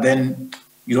 but then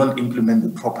you don't implement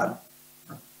them properly.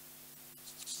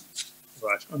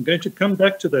 Right. I'm going to come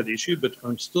back to that issue, but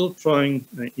I'm still trying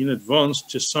in advance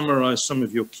to summarize some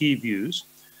of your key views.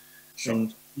 Sure.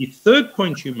 And the third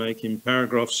point you make in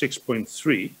paragraph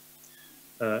 6.3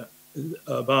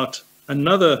 about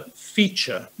another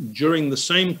feature during the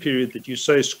same period that you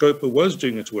say SCOPA was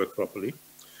doing its work properly,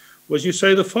 was you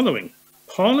say the following: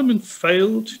 Parliament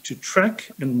failed to track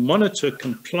and monitor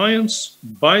compliance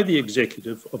by the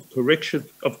executive of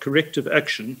corrective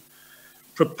action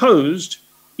proposed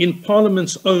in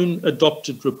Parliament's own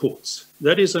adopted reports.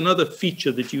 That is another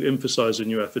feature that you emphasize in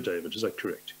your affidavit. Is that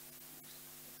correct?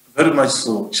 Very much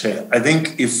so, Chair. I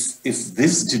think if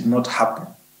this did not happen,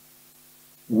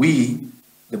 we,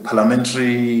 the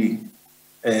parliamentary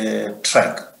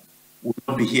track, would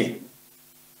not be here.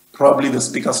 Probably the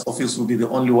Speaker's office will be the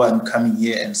only one coming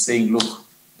here and saying, look,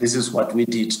 this is what we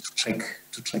did to track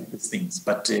these things.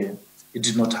 But it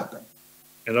did not happen.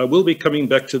 And I will be coming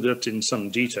back to that in some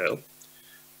detail.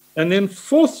 And then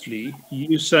fourthly,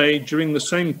 you say during the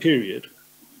same period,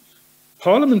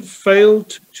 Parliament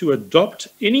failed to adopt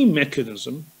any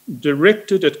mechanism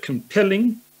directed at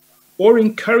compelling or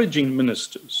encouraging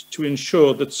ministers to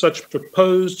ensure that such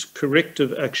proposed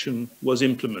corrective action was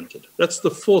implemented. That's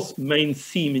the fourth main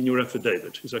theme in your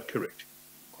affidavit. Is that correct?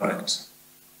 Correct.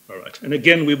 All right. And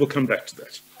again, we will come back to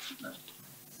that.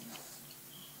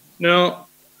 Now,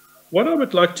 what I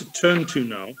would like to turn to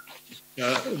now,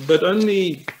 but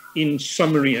only in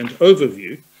summary and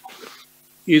overview,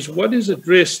 is what is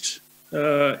addressed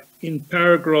in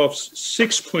paragraphs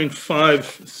 6.5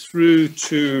 through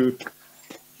to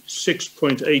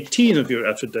 6.18 of your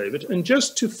affidavit, and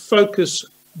just to focus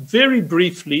very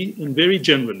briefly and very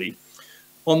generally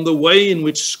on the way in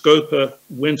which SCOPA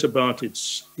went about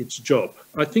its job.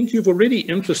 I think you've already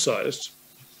emphasized,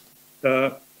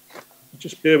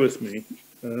 just bear with me,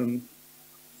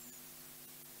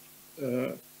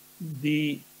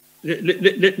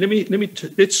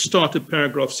 let's start at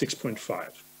paragraph 6.5.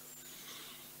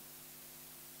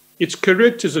 It's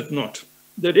correct, is it not,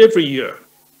 that every year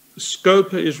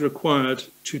SCOPA is required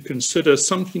to consider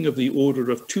something of the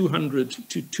order of 200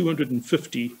 to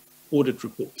 250 audit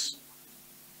reports.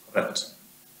 Correct.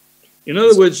 In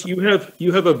other words, you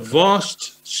have a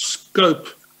vast scope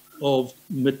of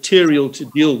material to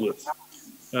deal with,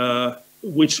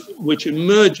 which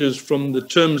emerges from the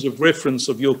terms of reference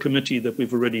of your committee that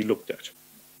we've already looked at.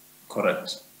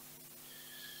 Correct.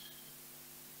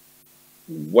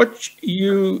 What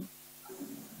you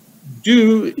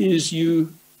do is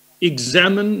you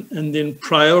examine and then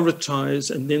prioritize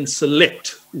and then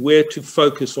select where to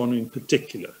focus on in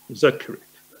particular. Is that correct?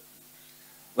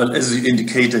 Well, as you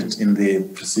indicated in the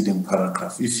preceding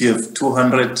paragraph, if you have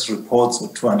 200 reports or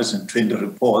 220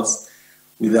 reports,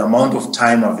 with the amount of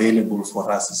time available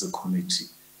for us as a committee,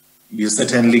 you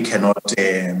certainly cannot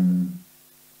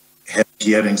have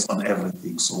hearings on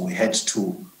everything. So we had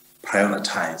to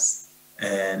prioritize.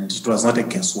 And it was not a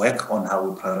guesswork on how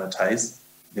we prioritize.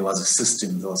 There was a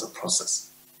system, there was a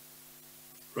process.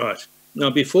 Right.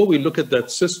 Now, before we look at that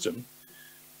system,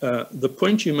 the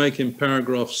point you make in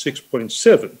paragraph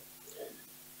 6.7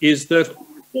 is that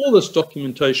all this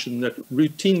documentation that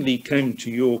routinely came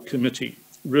to your committee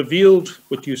revealed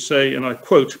what you say, and I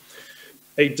quote,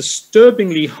 a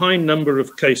disturbingly high number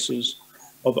of cases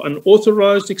of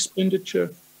unauthorized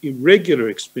expenditure, irregular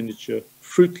expenditure,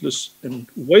 fruitless and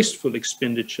wasteful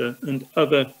expenditure, and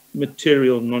other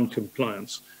material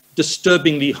non-compliance.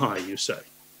 Disturbingly high, you say.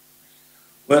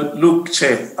 Well, look,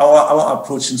 Chair, our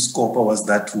approach in SCOPA was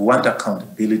that we want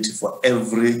accountability for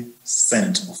every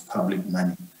cent of public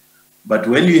money. But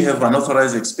when you have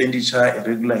unauthorized expenditure,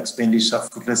 irregular expenditure,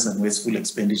 fruitless and wasteful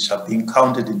expenditure being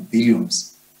counted in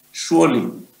billions,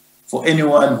 surely for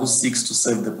anyone who seeks to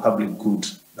serve the public good,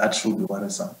 that should be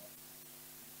worrisome.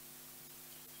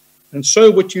 And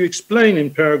so what you explain in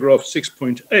paragraph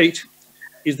 6.8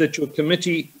 is that your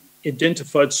committee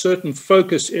identified certain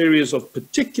focus areas of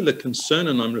particular concern,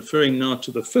 and I'm referring now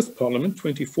to the 5th Parliament,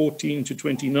 2014 to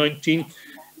 2019,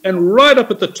 and right up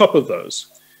at the top of those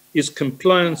is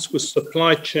compliance with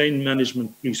supply chain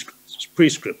management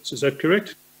prescripts. Is that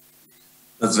correct?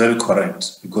 That's very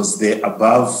correct, because the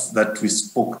above that we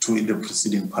spoke to in the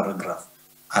preceding paragraph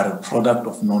are a product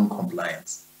of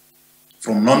non-compliance.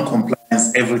 From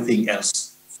non-compliance, everything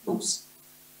else flows.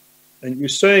 And you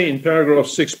say in paragraph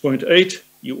 6.8,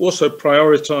 you also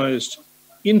prioritized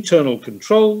internal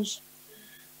controls,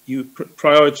 you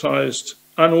prioritized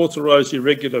unauthorized,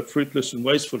 irregular, fruitless, and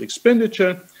wasteful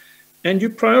expenditure, and you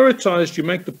prioritized, you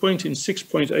make the point in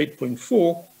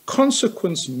 6.8.4,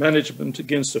 consequence management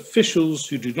against officials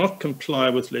who do not comply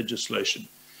with legislation.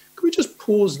 Could we just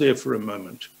pause there for a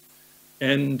moment?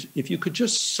 And if you could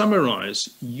just summarize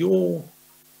your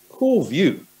core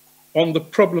view on the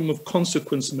problem of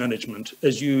consequence management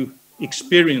as you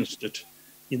experienced it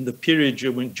in the period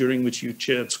during which you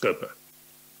chaired SCOPA.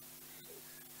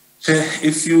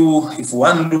 If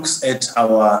one looks at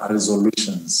our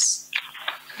resolutions,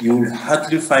 you will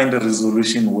hardly find a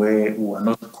resolution where we are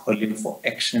not calling for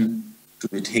action to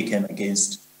be taken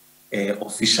against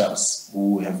officials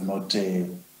who have not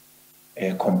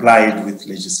complied with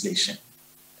legislation.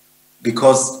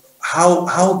 Because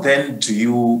how then do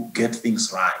you get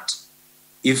things right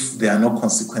if there are no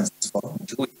consequences for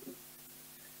doing?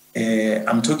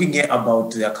 I'm talking here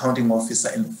about the accounting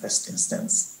officer in the first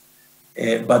instance,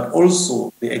 but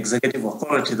also the executive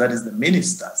authority, that is the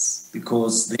ministers,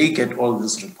 because they get all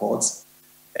these reports.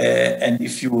 And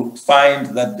if you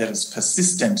find that there is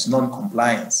persistent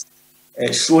non-compliance,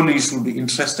 surely you should be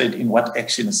interested in what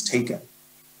action is taken.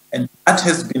 And that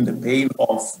has been the bane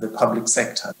of the public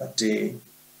sector, that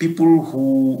people who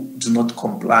do not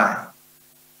comply,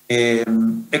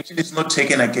 actually it's not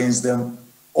taken against them,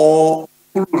 or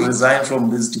people who resign from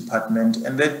this department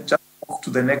and then just move to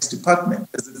the next department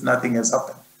as if nothing has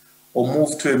happened, or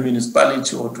move to a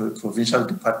municipality or to a provincial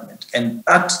department. And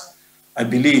that, I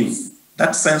believe,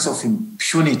 that sense of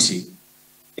impunity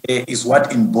is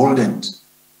what emboldened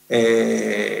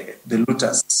the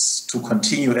looters to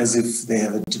continue as if they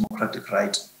have a democratic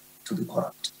right to be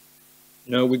corrupt.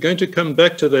 Now, we're going to come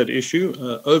back to that issue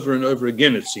over and over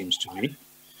again, it seems to me.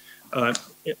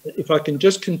 If I can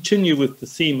just continue with the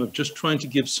theme of just trying to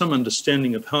give some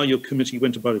understanding of how your committee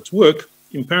went about its work,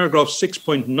 in paragraph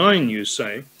 6.9 you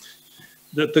say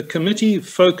that the committee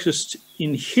focused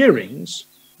in hearings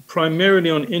primarily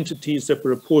on entities that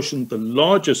were apportioned the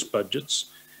largest budgets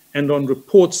and on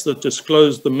reports that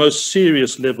disclosed the most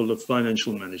serious level of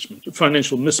financial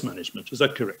mismanagement. Is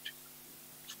that correct?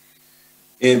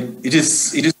 It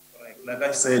is correct. Like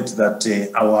I said, that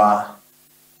our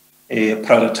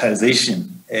prioritization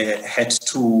had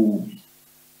to,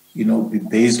 be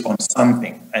based on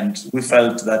something, and we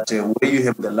felt that where you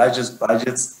have the largest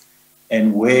budgets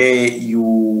and where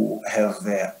you have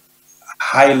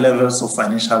high levels of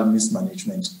financial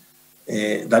mismanagement,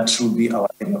 that should be our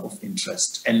area of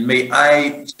interest. And may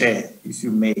I, Chair, if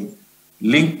you may,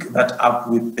 link that up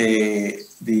with the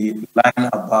line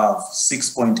above,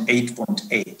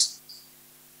 6.8.8,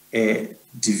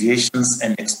 deviations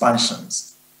and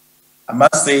expansions. I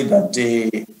must say that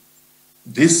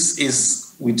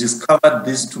we discovered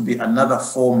this to be another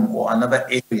form or another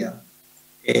area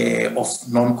of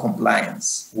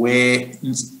non-compliance, where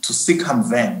to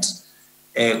circumvent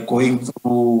going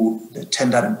through the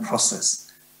tendering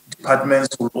process,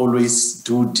 departments will always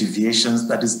do deviations,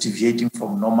 that is deviating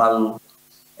from normal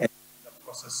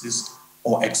processes,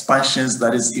 or expansions,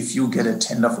 that is if you get a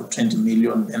tender for 20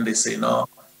 million and they say, no,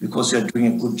 because you're doing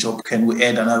a good job, can we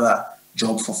add another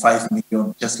job for 5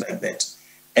 million, just like that.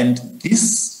 And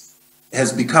this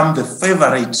has become the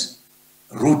favorite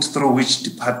route through which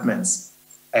departments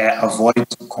avoid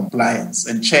compliance.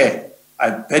 And Chair, I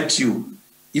bet you,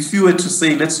 if you were to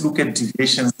say, let's look at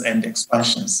deviations and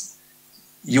expansions,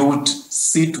 you would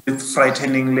sit with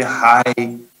frighteningly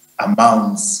high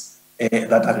amounts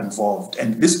that are involved.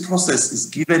 And this process is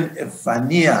given a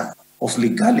veneer of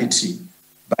legality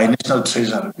by National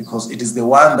Treasury because it is the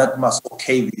one that must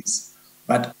okay this.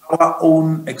 But our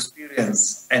own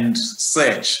experience and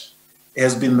search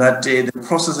has been that the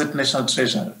process at National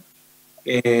Treasury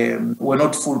were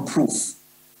not foolproof.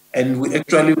 And we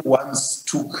actually once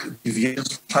took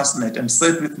deviations from Transnet and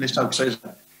sat with National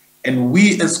Treasury. And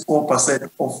we as SCOPA said,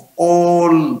 of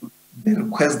all the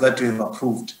requests that we have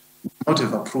approved, we would not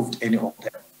have approved any of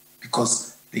them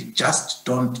because they just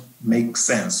don't make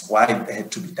sense why they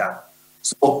had to be done.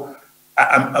 So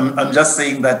I'm just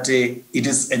saying that it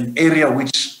is an area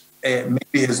which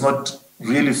maybe has not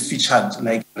really featured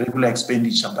like regular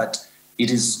expenditure, but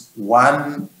it is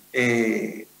one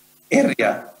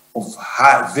area of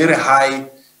very high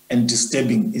and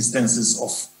disturbing instances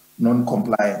of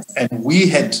non-compliance. And we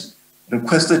had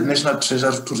requested National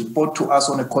Treasury to report to us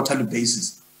on a quarterly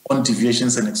basis on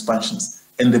deviations and expansions.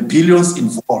 And the billions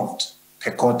involved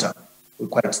per quarter were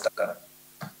quite staggering.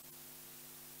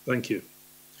 Thank you.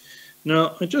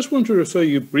 Now, I just want to refer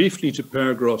you briefly to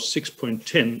paragraph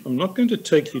 6.10. I'm not going to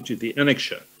take you to the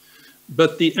annexure,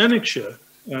 but the annexure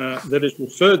that is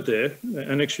referred there,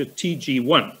 annexure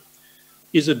TG1,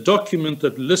 is a document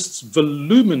that lists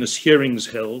voluminous hearings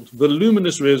held,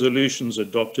 voluminous resolutions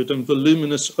adopted, and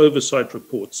voluminous oversight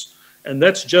reports. And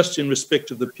that's just in respect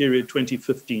of the period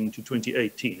 2015 to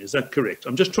 2018. Is that correct?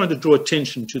 I'm just trying to draw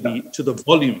attention to the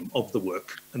volume of the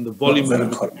work and the volume of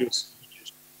the correct.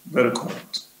 Very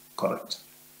correct. Correct.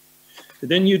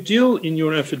 Then you deal in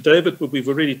your affidavit, but we've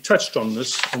already touched on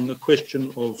this, on the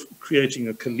question of creating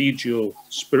a collegial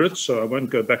spirit, so I won't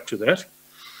go back to that.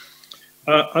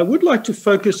 I would like to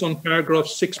focus on paragraph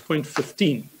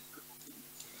 6.15.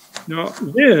 Now,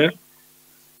 there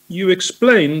you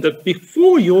explain that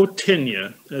before your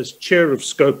tenure as chair of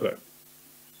SCOPA,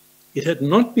 it had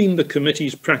not been the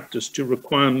committee's practice to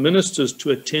require ministers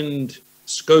to attend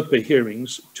SCOPA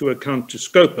hearings to account to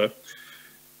SCOPA,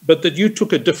 but that you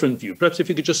took a different view. Perhaps if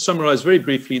you could just summarize very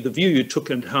briefly the view you took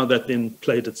and how that then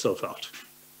played itself out.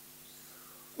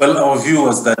 Well, our view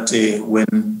was that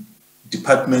when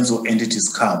departments or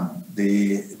entities come,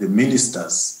 the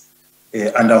ministers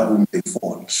under whom they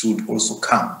fall should also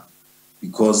come,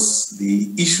 because the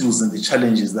issues and the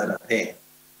challenges that are there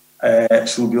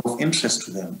should be of interest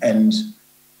to them. And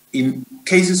in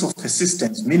cases of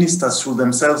persistence, ministers should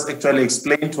themselves actually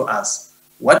explain to us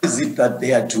what is it that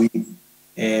they are doing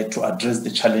to address the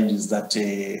challenges that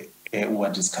we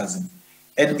were discussing.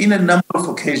 And in a number of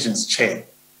occasions, Chair,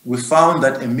 we found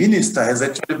that a minister has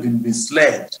actually been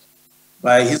misled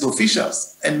by his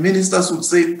officials. And ministers would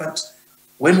say, but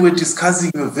when we're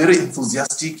discussing, you were very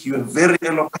enthusiastic, you were very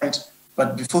eloquent,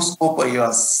 but before SCOPA, you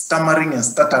are stammering and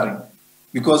stuttering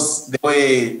because they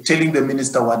were telling the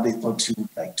minister what they thought he would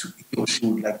like to, he or she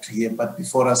would like to hear. But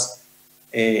before us,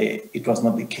 it was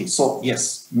not the case. So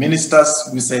yes, ministers,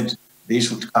 we said they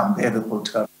should come, they have a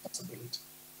political responsibility.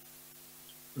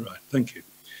 Right, thank you.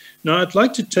 Now I'd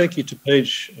like to take you to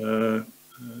page,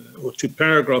 or to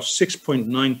paragraph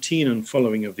 6.19 and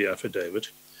following of the affidavit.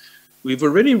 We've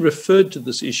already referred to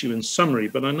this issue in summary,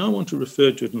 but I now want to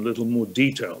refer to it in a little more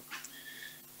detail.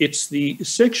 It's the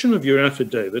section of your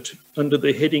affidavit under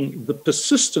the heading, the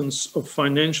persistence of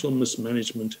financial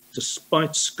mismanagement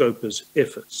despite SCOPA's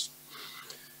efforts.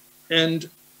 And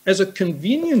as a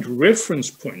convenient reference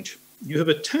point, you have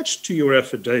attached to your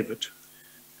affidavit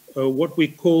what we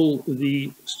call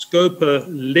the SCOPA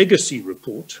legacy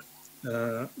report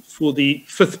for the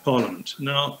 5th Parliament.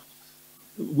 Now,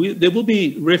 there will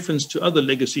be reference to other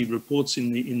legacy reports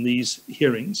in these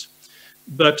hearings,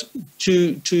 but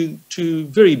to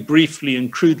very briefly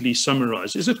and crudely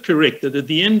summarize, is it correct that at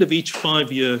the end of each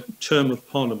 5-year term of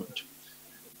Parliament,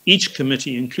 each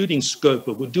committee, including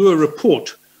SCOPA, would do a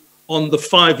report on the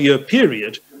 5-year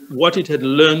period, what it had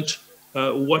learnt,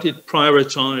 what it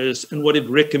prioritized, and what it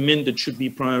recommended should be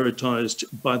prioritized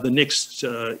by the next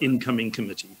incoming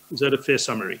committee? Is that a fair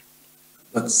summary?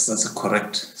 That's a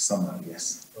correct summary,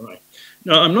 yes. All right.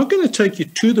 Now, I'm not going to take you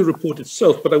to the report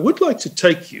itself, but I would like to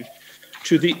take you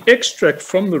to the extract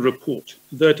from the report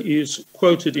that is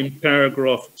quoted in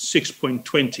paragraph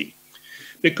 6.20,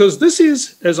 because this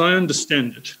is, as I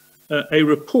understand it, a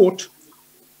report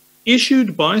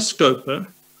issued by SCOPA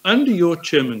under your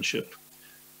chairmanship,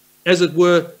 as it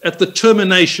were, at the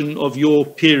termination of your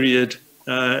period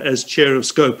as chair of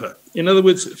SCOPA. In other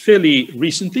words, fairly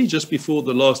recently, just before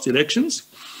the last elections.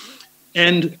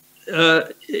 And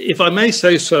if I may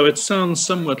say so, it sounds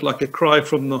somewhat like a cry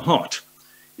from the heart.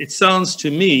 It sounds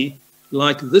to me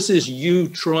like this is you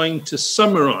trying to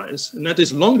summarize, and that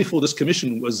is long before this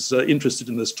commission was interested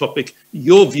in this topic,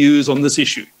 your views on this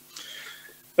issue.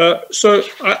 So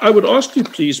I would ask you,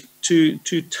 please,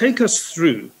 to take us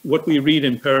through what we read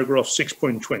in paragraph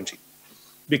 6.20,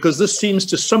 because this seems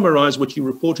to summarize what you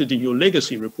reported in your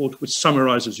legacy report, which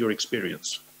summarizes your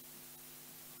experience.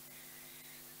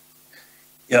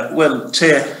 Yeah, well,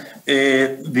 Chair,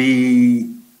 the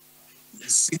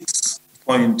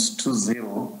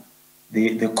 6.20,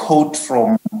 the quote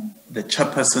from the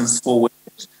chairperson's forward,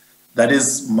 that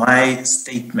is my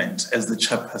statement as the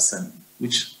chairperson,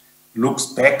 which looks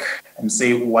back and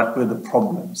say what were the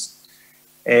problems.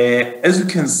 As you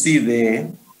can see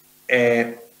there,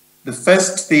 the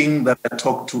first thing that I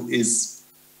talk to is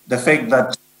the fact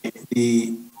that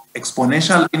the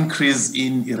exponential increase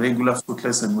in irregular,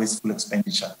 fruitless, and wasteful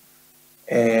expenditure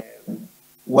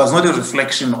was not a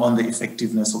reflection on the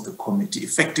effectiveness of the committee,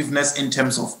 effectiveness in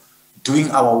terms of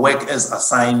doing our work as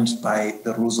assigned by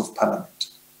the rules of Parliament,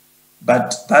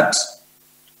 but that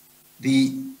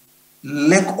the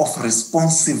lack of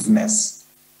responsiveness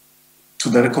to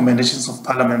the recommendations of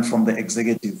Parliament from the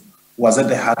executive was at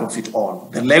the heart of it all.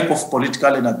 The lack of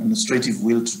political and administrative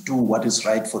will to do what is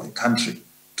right for the country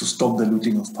to stop the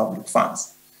looting of public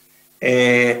funds.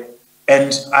 And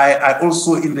I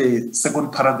also, in the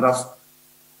second paragraph,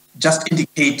 just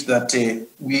indicate that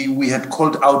we had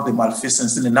called out the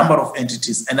malfeasance in a number of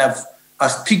entities, and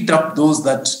I've picked up those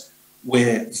that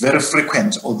were very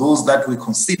frequent or those that we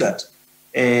considered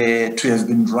to have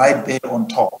been right there on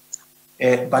top,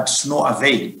 but to no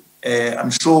avail.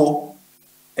 I'm sure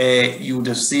you would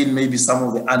have seen maybe some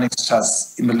of the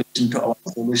annexures in relation to our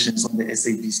resolutions on the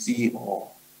SABC or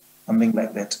something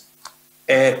like that.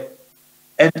 And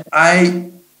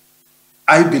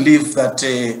I believe that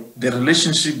the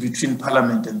relationship between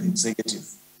Parliament and the executive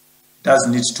does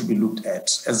need to be looked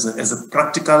at as a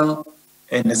practical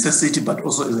necessity, but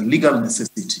also as a legal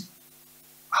necessity.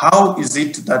 How is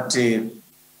it that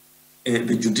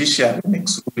the judiciary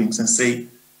makes rulings and say,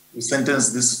 we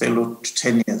sentence this fellow to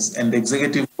 10 years, and the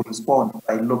executive will respond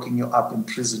by locking you up in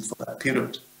prison for that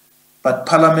period? But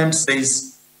Parliament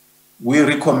says, we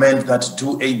recommend that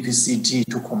do A, B, C, D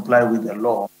to comply with the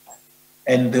law,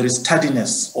 and there is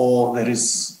tardiness or there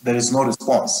is no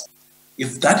response.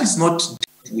 If that is not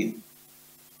dealt with,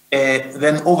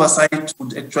 then oversight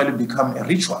would actually become a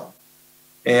ritual.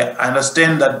 I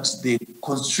understand that the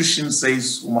Constitution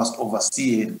says we must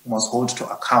oversee, we must hold to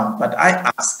account, but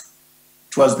I ask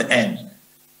towards the end,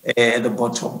 at the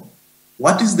bottom,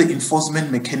 what is the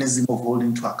enforcement mechanism of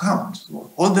holding to account?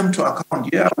 Hold them to account.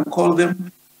 Yeah, we call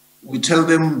them, we tell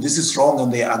them this is wrong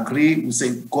and they agree. We say,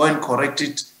 go and correct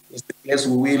it. They say, yes,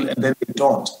 we will, and then they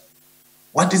don't.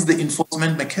 What is the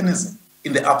enforcement mechanism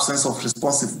in the absence of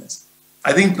responsiveness?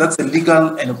 I think that's a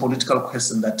legal and a political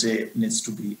question that needs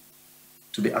to be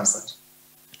answered.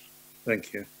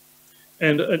 Thank you.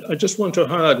 And I just want to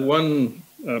highlight one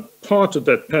part of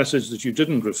that passage that you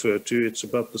didn't refer to. It's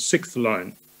about the 6th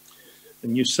line.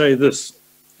 And you say this: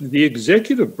 the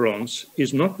executive branch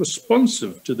is not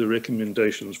responsive to the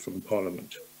recommendations from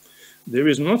Parliament. There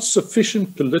is not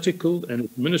sufficient political and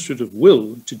administrative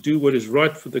will to do what is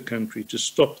right for the country to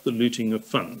stop the looting of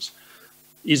funds.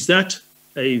 Is that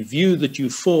a view that you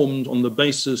formed on the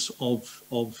basis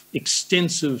of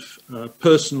extensive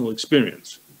personal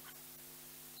experience?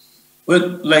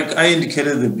 Well, like I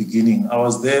indicated at the beginning, I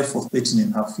was there for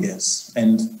 13.5 years.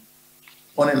 And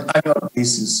on an annual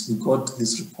basis, we got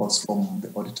these reports from the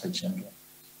Auditor General.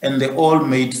 And they all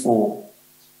made for,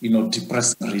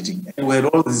 depressing reading. And we had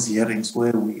all these hearings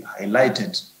where we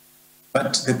highlighted,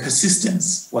 but the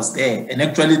persistence was there. And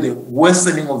actually the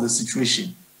worsening of the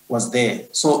situation was there.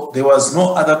 So there was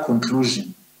no other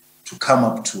conclusion to come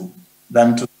up to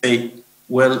than to say,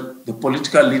 well, the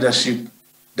political leadership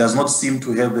does not seem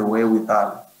to have the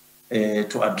wherewithal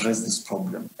to address this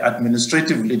problem.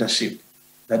 Administrative leadership,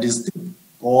 that is the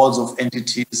boards of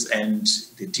entities and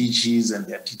the DGs and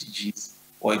their DDGs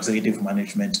or executive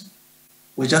management,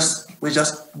 we're just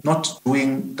not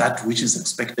doing that which is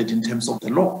expected in terms of the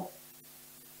law.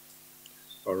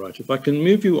 All right, if I can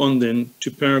move you on then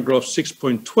to paragraph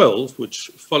 6.12,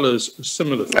 which follows a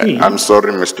similar theme. I'm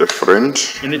sorry, Mr. Friend.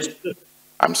 And it's,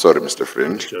 I'm sorry, Mr.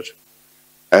 Friend. Judge.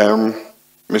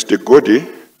 Mr. Godi,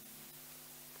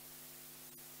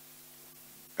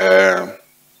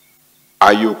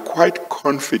 are you quite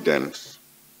confident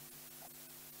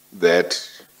that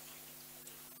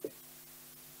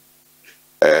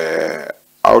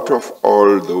out of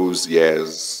all those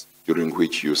years during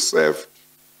which you served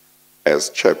as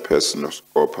chairperson of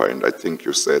SCOPA, and I think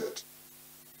you said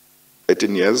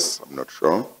 13 years, I'm not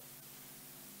sure,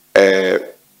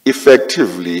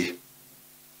 effectively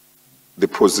the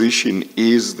position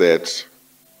is that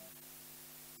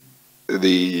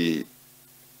the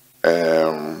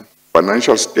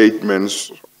financial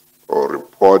statements or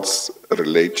reports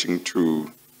relating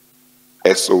to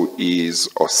SOEs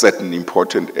or certain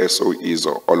important SOEs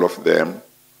or all of them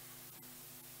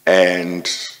and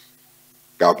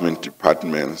government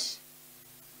departments,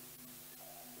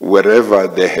 wherever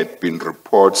there had been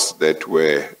reports that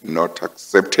were not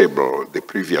acceptable the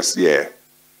previous year,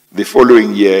 the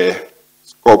following year,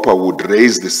 SCOPA would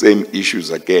raise the same issues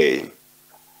again,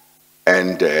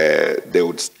 and they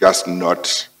would just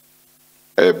not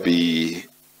be,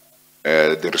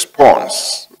 the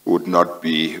response would not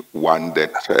be one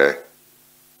that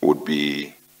would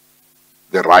be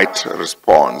the right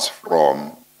response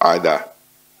from either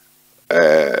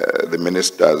the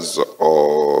ministers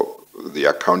or the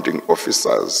accounting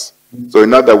officers. So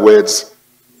in other words,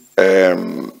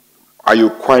 are you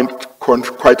quite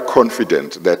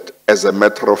confident that as a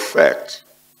matter of fact,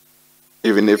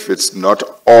 even if it's not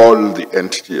all the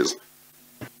entities,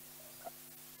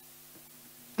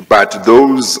 but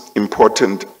those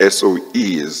important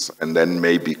SOEs and then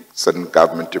maybe certain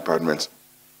government departments,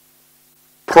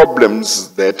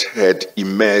 problems that had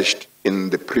emerged in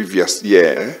the previous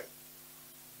year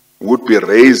would be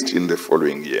raised in the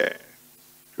following year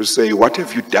to say, what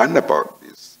have you done about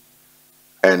this?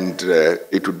 And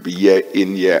it would be year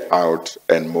in, year out,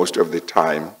 and most of the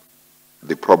time,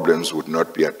 the problems would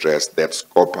not be addressed that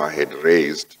SCOPA had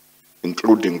raised,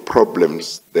 including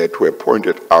problems that were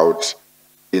pointed out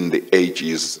in the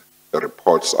AG's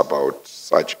reports about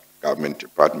such government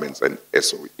departments and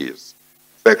SOEs.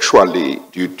 Factually,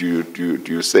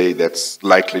 do you say that's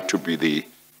likely to be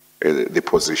the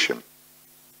position?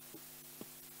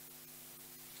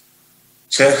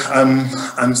 Chair,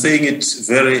 I'm saying it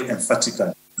very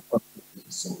emphatically,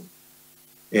 so,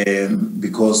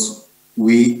 because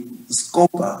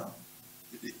SCOPA,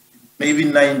 maybe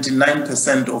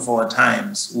 99% of our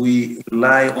times, we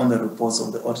rely on the reports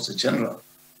of the Auditor General.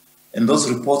 And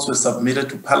those reports were submitted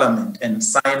to Parliament and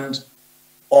signed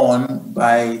on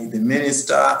by the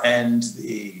Minister and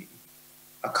the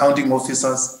accounting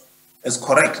officers as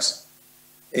correct.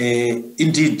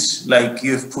 Indeed, like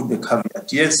you have put the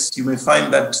caveat, yes, you may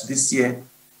find that this year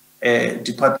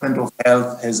Department of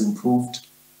Health has improved,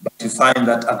 but you find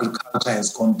that agriculture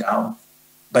has gone down.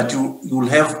 But you will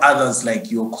have others like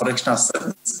your correctional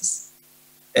services.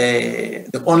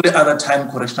 The only other time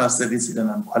correctional service is an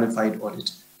unqualified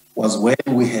audit. was when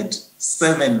we had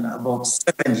about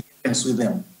seven hearings with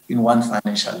them in one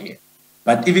financial year.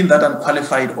 But even that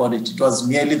unqualified audit, it was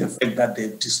merely the fact that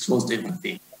they disclosed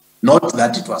everything, not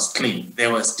that it was clean.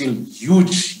 There were still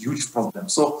huge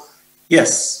problems. So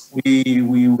yes, we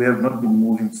have not been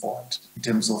moving forward in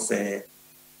terms of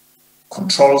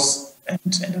controls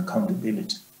and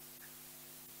accountability.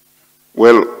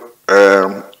 Well,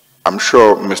 I'm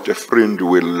sure Mr. Friend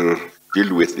will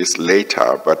deal with this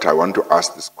later, but I want to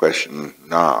ask this question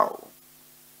now.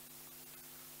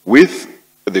 With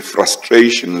the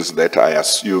frustrations that I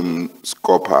assume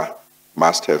SCOPA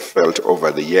must have felt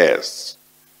over the years,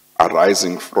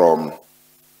 arising from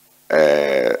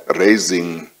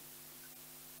raising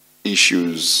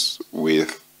issues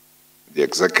with the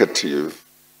executive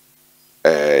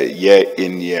year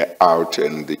in, year out,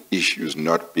 and the issues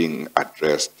not being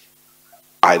addressed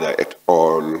either at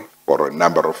all for a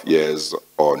number of years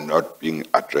or not being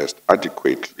addressed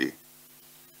adequately.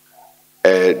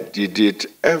 Did it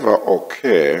ever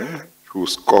occur to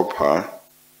SCOPA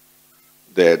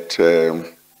that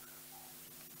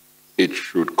it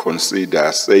should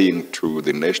consider saying to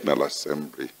the National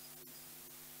Assembly,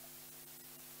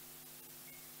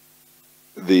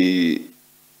 the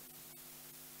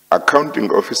accounting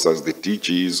officers, the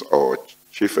DGs or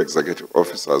chief executive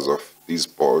officers of these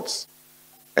boards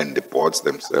and the boards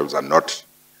themselves are not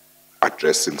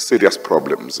addressing serious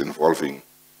problems involving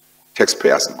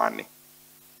taxpayers' money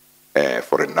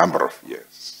for a number of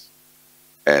years.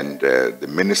 And the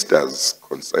ministers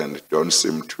concerned don't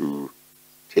seem to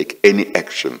take any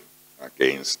action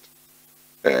against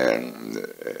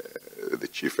the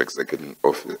chief executive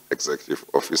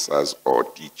officers or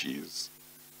DGs.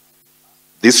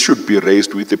 This should be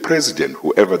raised with the president,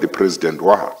 whoever the president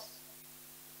was,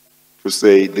 to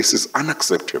say this is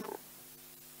unacceptable.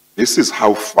 This is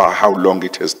how long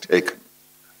it has taken.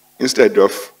 Instead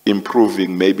of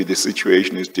improving, maybe the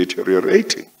situation is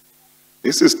deteriorating.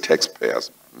 This is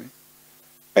taxpayers' money.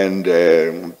 And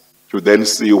to then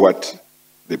see what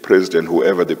the president,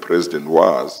 whoever the president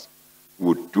was,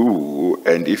 would do,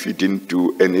 and if he didn't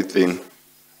do anything,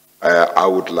 I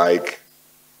would like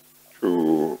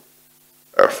to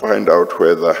find out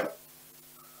whether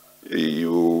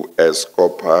you as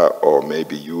SCOPA, or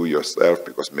maybe you yourself,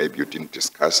 because maybe you didn't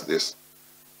discuss this,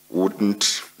 wouldn't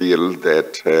feel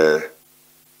that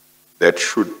that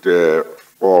should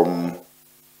form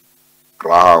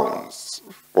grounds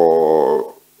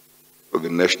for the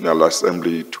National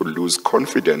Assembly to lose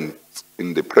confidence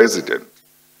in the president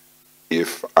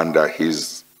if under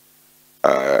his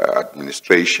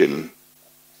administration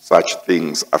such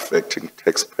things affecting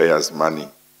taxpayers' money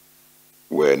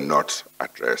were not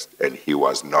addressed and he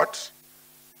was not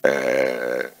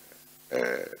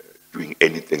doing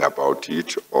anything about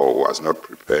it or was not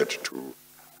prepared to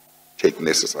take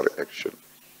necessary action.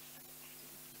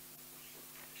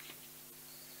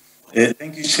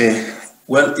 Thank you, Chair.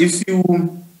 Well,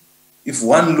 if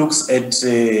one looks at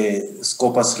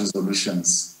SCOPA's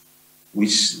resolutions,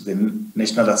 which the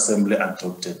National Assembly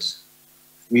adopted,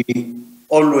 we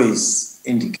always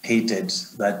indicated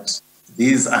that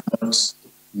these are not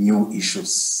new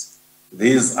issues.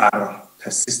 These are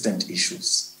persistent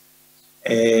issues.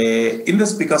 In the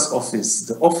Speaker's office,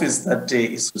 the office that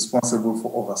is responsible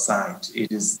for oversight,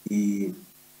 it is the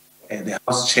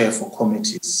House Chair for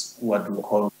committees, what we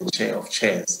call the Chair of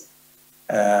Chairs.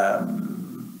 I've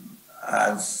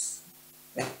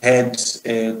had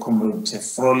Comrade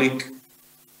Frolic,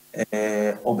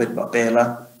 Obed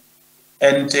Babela,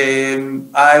 and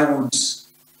I would,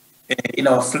 in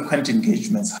our frequent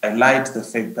engagements, highlight the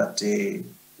fact that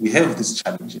we have these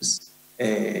challenges.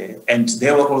 And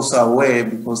they were also aware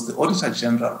because the Auditor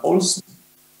General also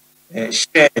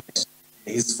shared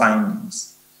his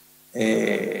findings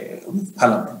with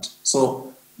Parliament.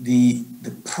 So the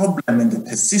problem and the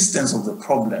persistence of the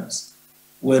problems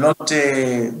were not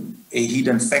a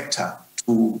hidden factor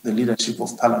to the leadership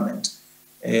of Parliament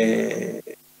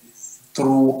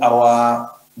through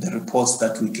the reports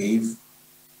that we gave.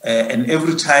 And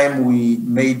every time we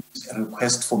made a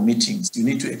request for meetings, you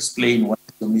need to explain what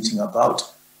the meeting about.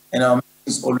 And our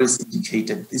meetings always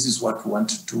indicated, this is what we want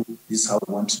to do, this is how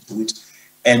we want to do it.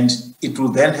 And it will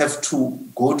then have to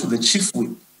go to the Chief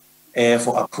Whip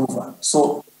for approval.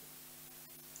 So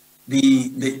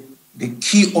the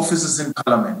key officers in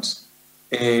Parliament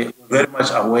were very much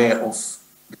aware of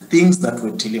the things that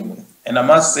we're dealing with. And I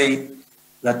must say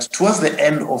that towards the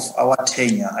end of our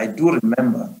tenure, I do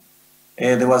remember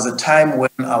there was a time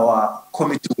when our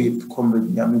committee whip, Comrade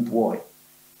Nyami Boy,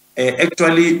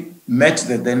 actually met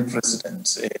the then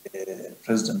president,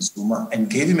 President Zuma, and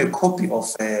gave him a copy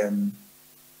of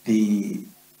the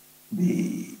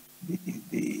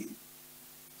the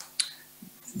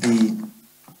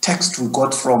text we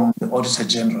got from the Auditor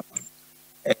General,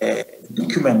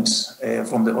 document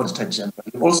from the Auditor General.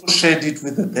 We also shared it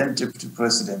with the then Deputy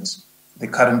President, the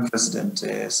current President,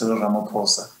 Cyril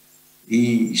Ramaphosa.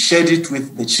 He shared it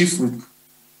with the Chief Whip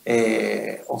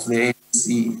of the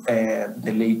ANC,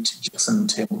 the late Jackson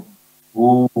Themba,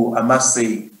 who, I must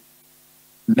say,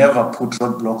 never put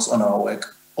roadblocks on our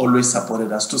work, always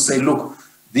supported us to say, look,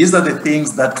 these are the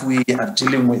things that we are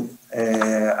dealing with.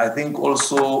 I think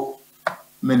also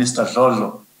Minister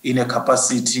Jojo, in a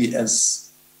capacity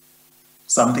as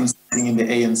something in the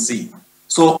ANC.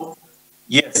 So,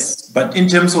 yes, but in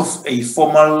terms of a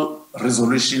formal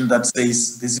resolution that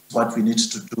says this is what we need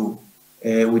to do,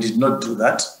 we did not do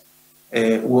that.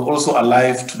 We're also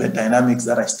alive to the dynamics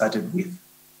that I started with.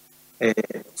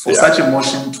 For such a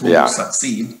motion to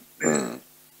succeed.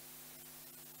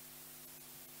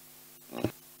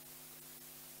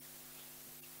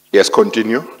 Yes,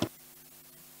 continue.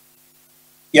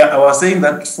 Yeah, I was saying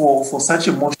that for such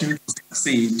a motion to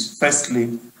succeed,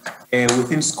 firstly,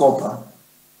 within SCOPA,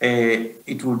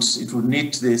 it would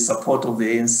need the support of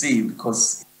the ANC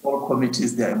because all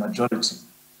committees, they are a majority.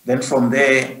 Then from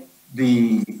there,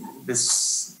 the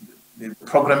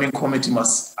programming committee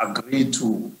must agree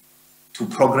to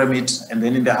program it, and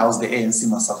then in the House, the ANC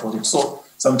must support it. So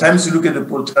sometimes you look at the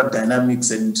political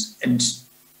dynamics and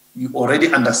you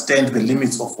already understand the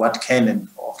limits of what can and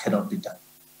or cannot be done.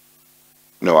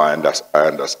 No, I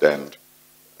understand.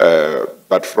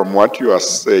 But from what you are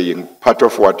saying, part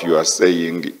of what you are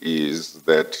saying is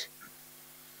that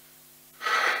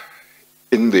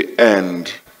in the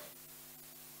end,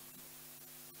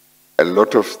 a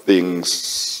lot of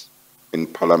things in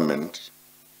Parliament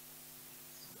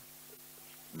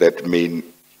that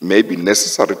may be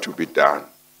necessary to be done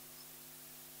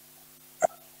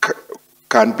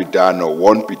can't be done or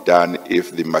won't be done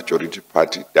if the majority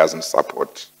party doesn't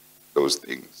support those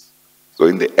things. So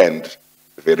in the end,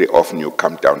 very often you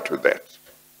come down to that.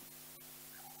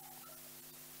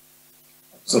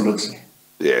 Absolutely.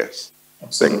 Yes.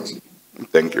 Absolutely.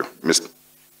 Thank you.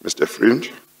 Mr.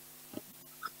 Fringe?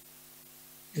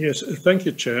 Yes, thank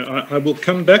you, Chair. I will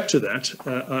come back to that.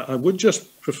 I would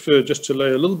just prefer just to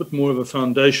lay a little bit more of a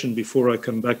foundation before I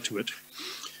come back to it.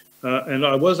 And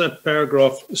I was at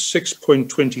paragraph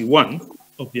 6.21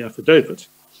 of the affidavit,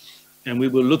 and we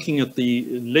were looking at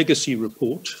the legacy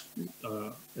report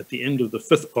at the end of the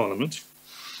 5th Parliament.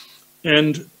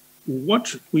 And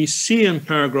what we see in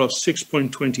paragraph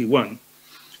 6.21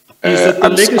 is that the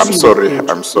legacy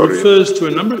report refers to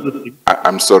a number of the things.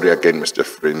 I'm sorry again, Mr.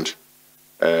 Fringe,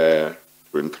 to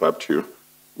interrupt you.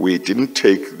 We didn't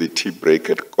take the tea break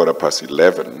at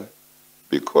 11:15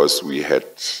 because we had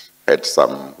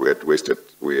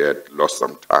lost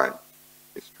some time.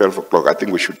 It's 12 o'clock. I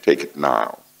think we should take it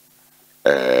now.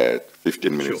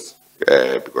 15 minutes,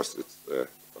 sure. Because it's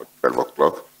 12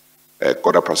 o'clock.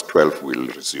 12:15 we'll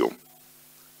resume.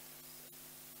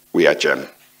 We adjourn.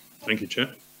 Thank you,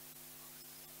 Chair.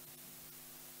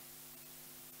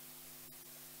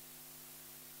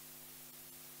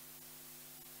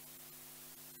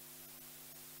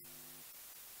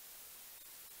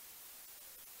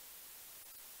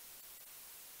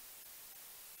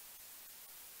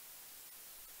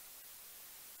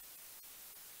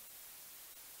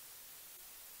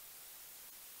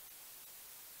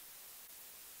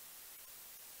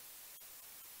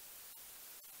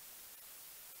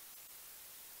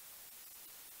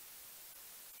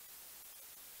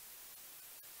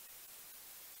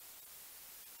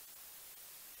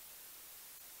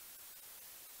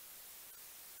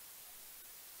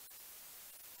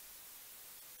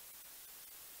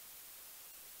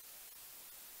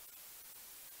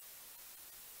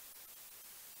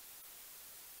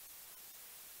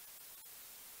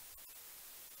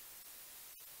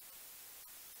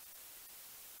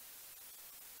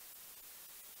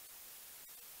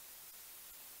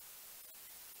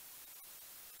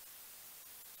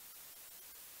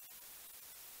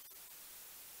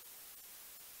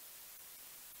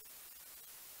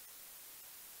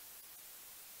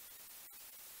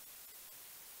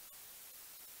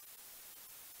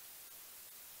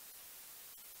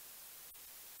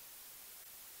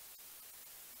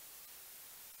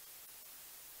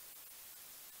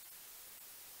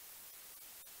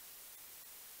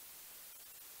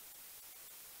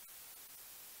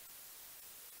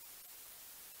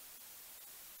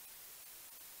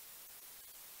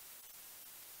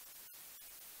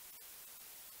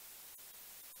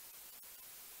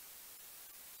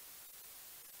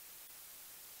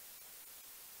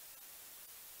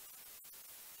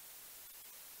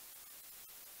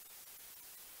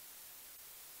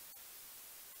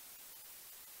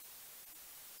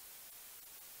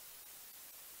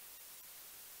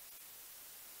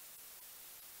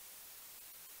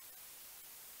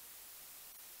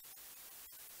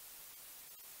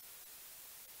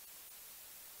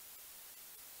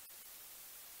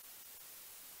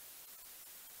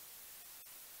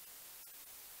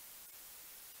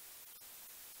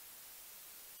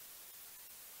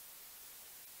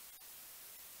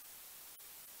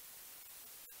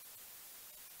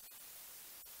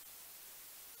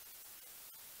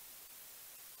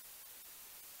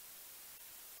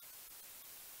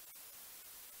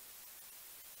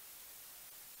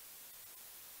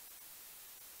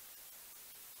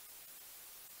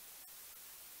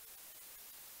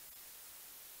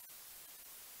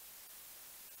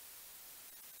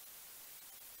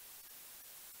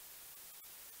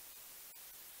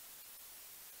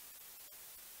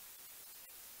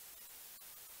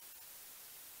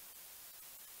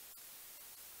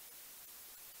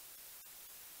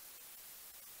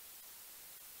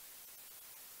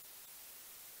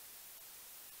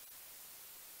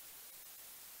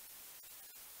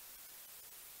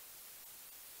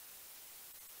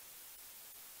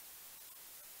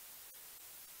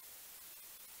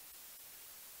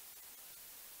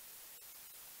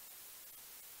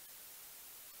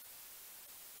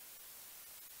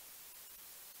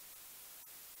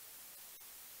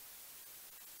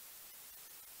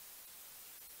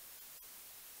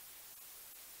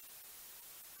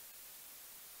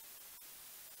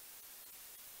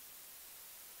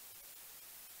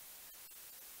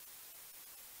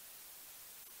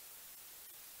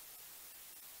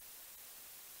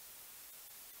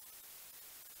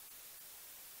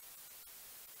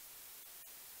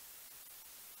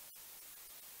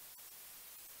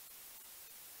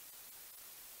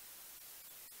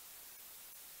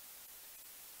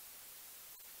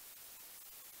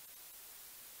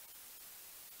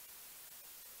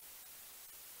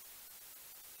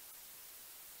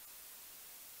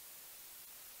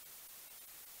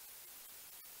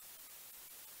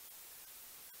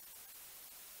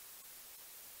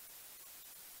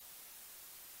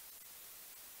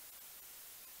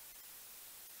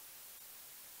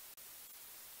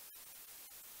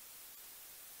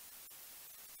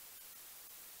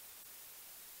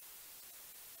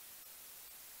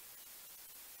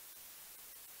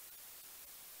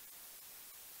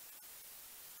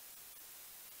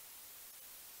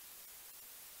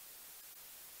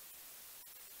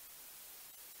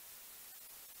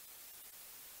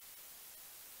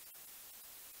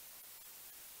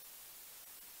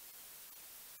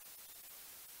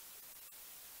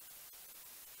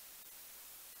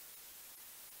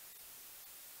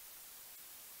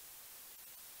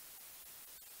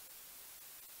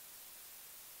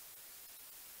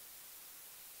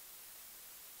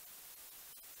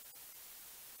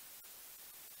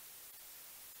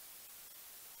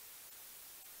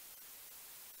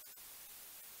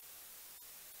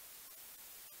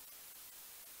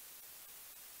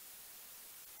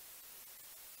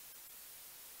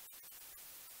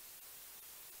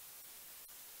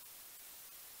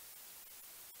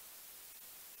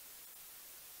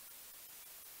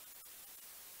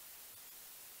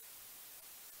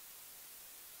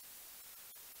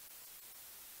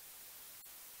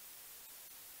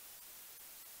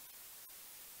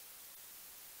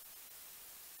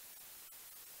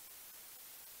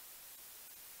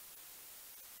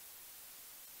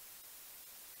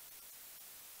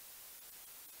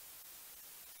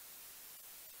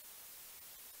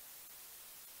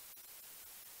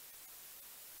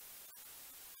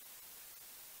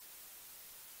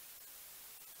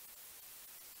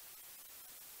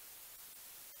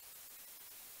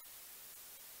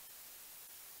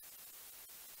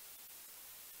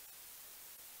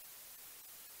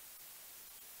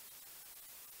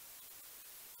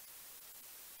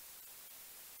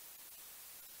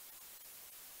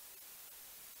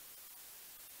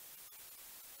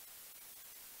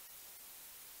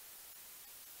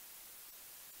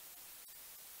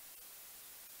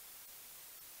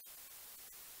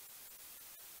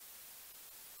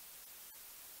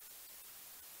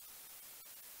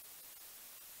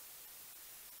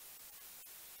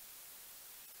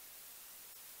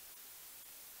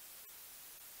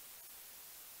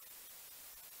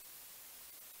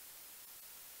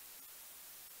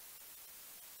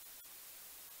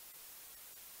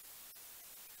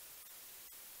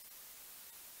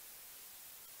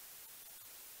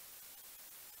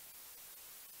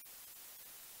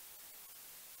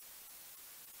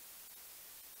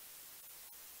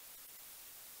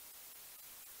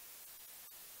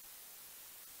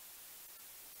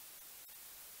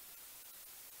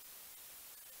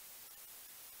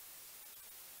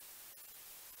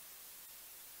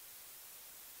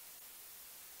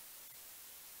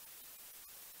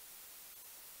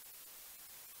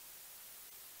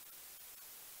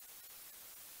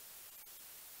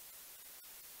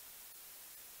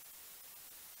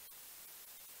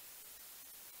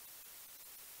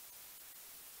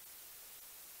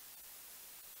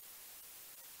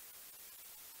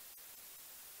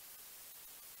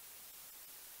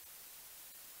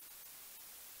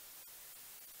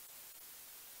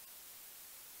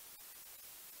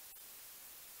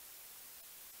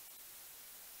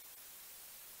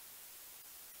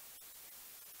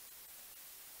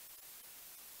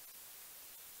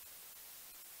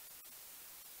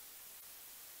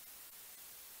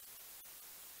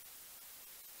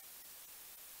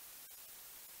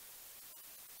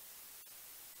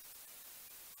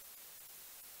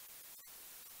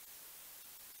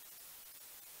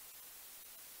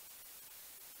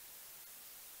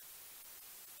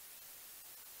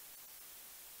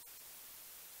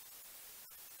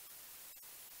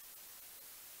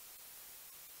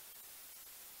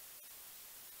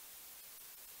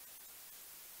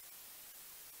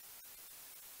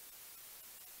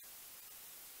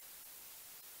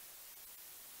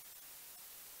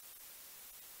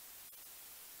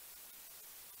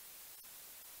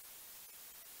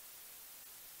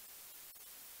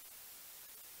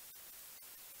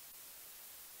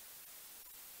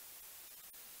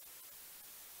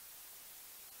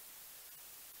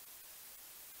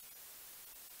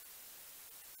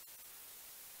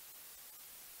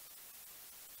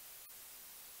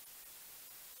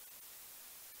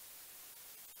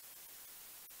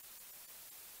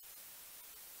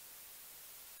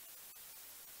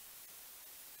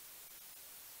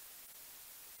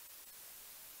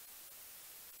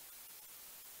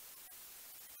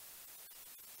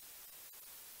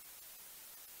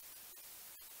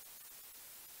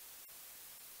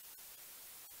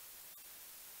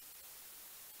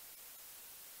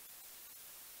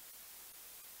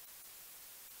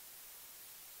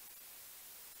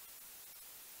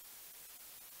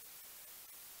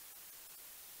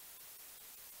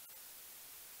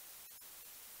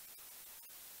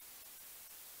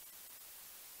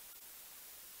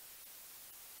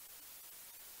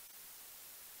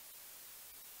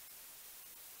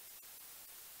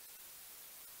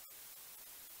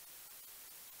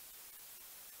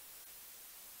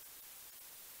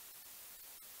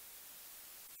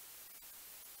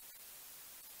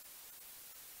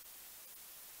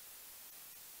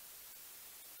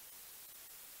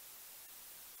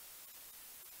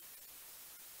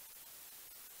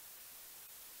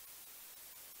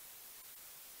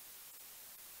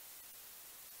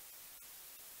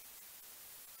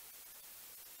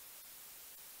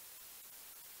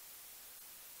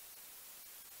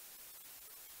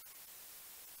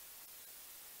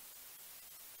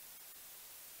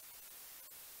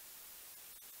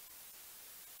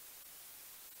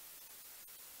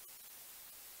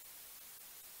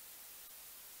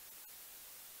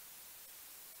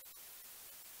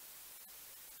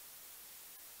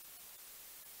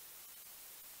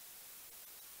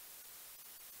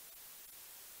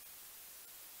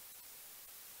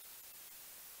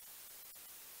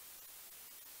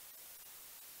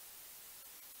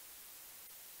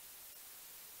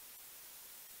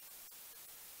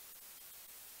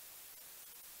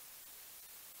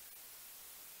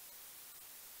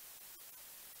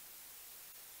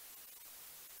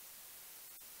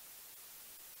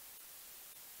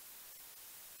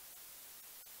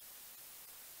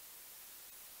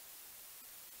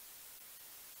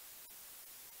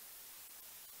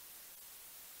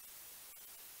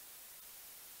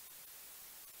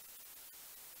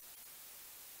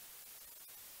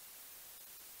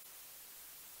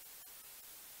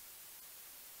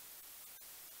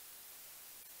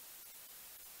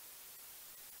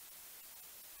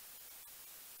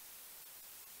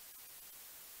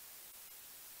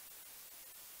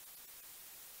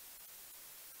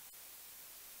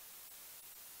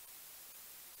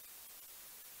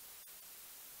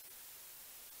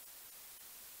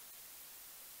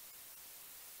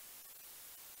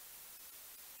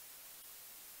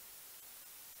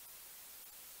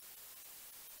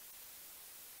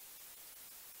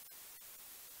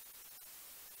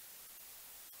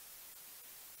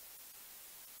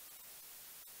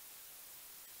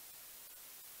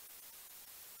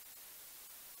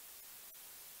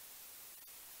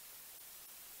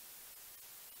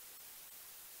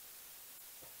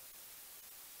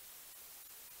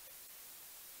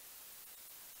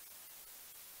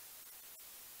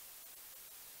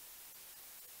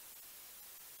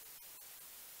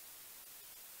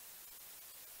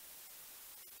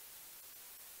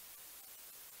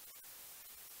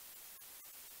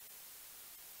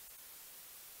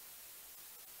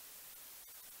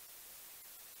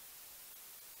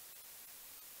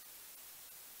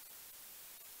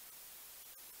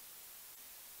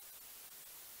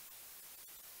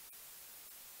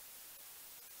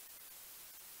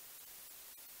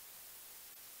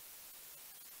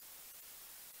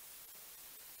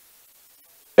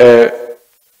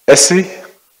 SC?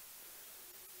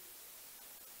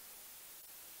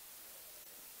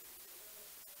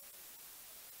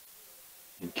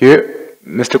 Thank you.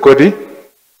 Mr. Godi?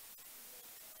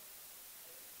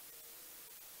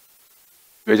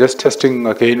 We're just testing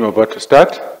again. We're about to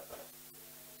start.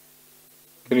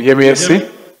 Can you hear me, SC?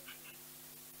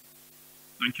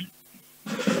 Thank you.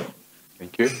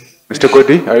 Thank you. Mr.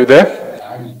 Godi, are you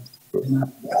there?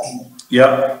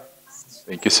 Yeah.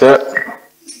 Thank you, sir.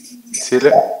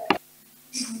 Sile.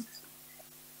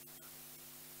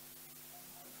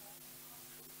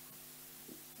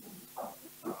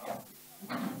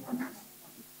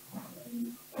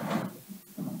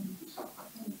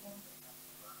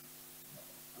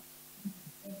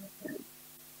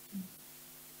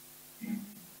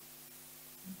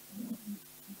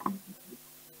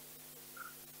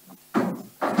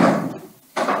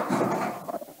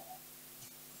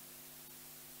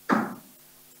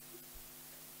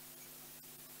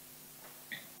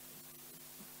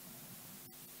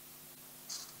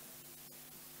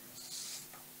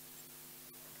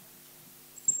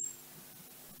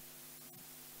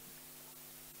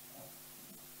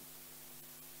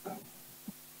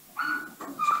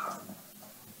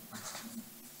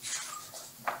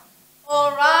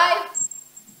 All right.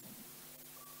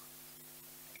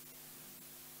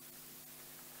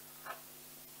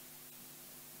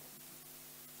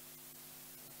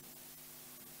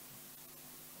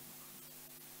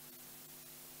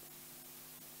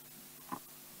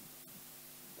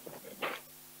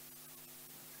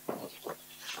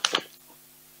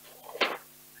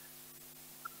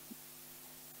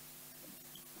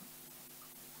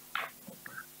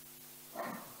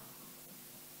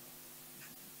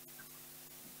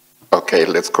 Okay,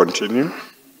 let's continue.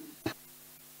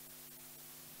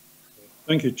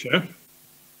 Thank you, Chair.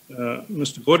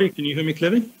 Mr. Godi, can you hear me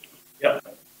clearly? Yeah.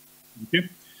 Thank you.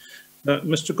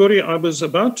 Mr. Godi, I was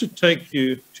about to take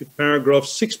you to paragraph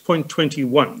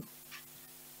 6.21,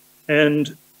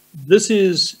 and this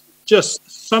is just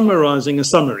summarizing a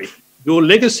summary. Your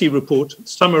legacy report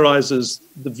summarizes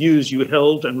the views you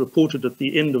held and reported at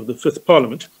the end of the Fifth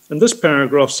Parliament, and this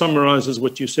paragraph summarizes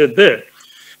what you said there.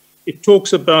 It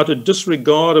talks about a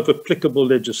disregard of applicable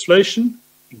legislation,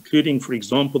 including, for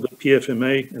example, the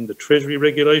PFMA and the Treasury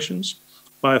regulations,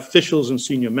 by officials and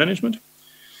senior management.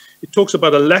 It talks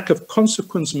about a lack of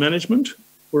consequence management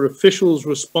for officials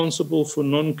responsible for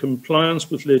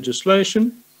non-compliance with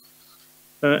legislation.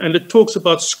 And it talks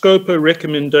about SCOPA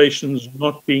recommendations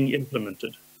not being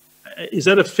implemented. Is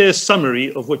that a fair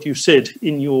summary of what you said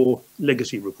in your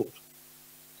legacy report?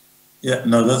 Yeah,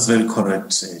 no, that's very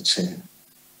correct, Chair.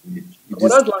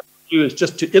 What I'd like to do is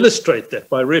just to illustrate that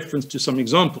by reference to some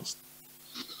examples.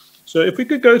 So if we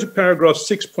could go to paragraph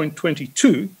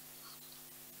 6.22,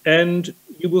 and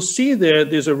you will see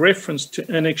there's a reference to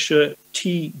annexure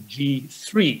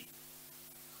TG3.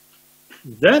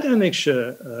 That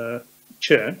annexure,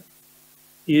 Chair,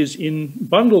 is in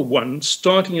bundle 1,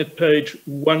 starting at page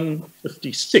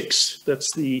 156.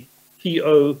 That's the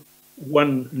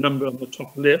PO1 number on the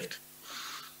top left.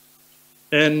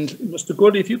 And Mr.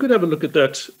 Godi, if you could have a look at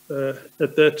that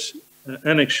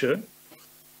annexure,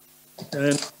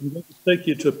 and I'm going to take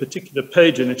you to a particular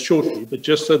page in it shortly, but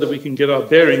just so that we can get our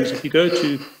bearings, if you go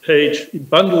to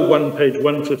bundle 1, page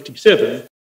 157,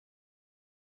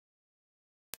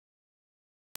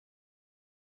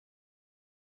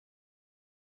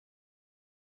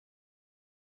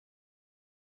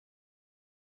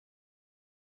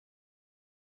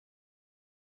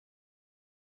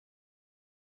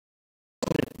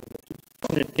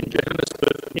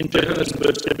 in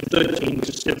Johannesburg 13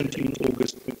 to 17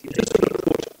 August 20.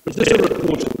 Is this a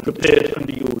report prepared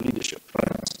under your leadership?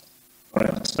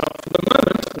 Right.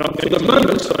 Now, for the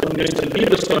moment, I'm going to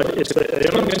leave aside SAA,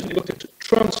 and I'm going to look at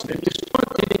Transnet.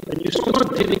 And you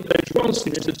start hitting page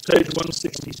Transnet at page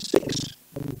 166,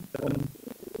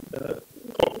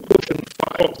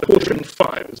 portion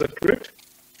 5. Is that correct?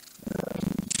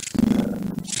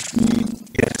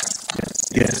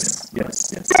 Yes.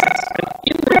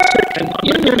 And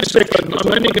in that section, I'm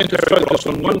only going to focus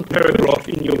on one paragraph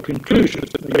in your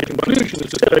conclusions. And the conclusion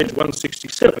is at page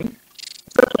 167.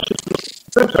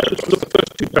 Perhaps I should look at the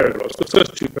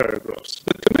first two paragraphs.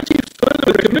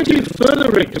 The committee further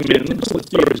recommends that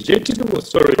the executive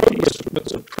authority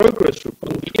submits a progress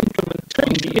report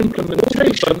on the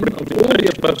implementation of all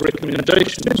the above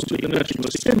recommendations to the National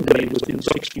Assembly within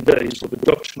 60 days of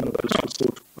adoption of this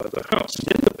report by the House.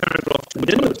 And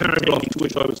then the paragraph to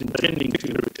which I was intending to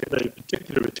pay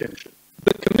particular attention.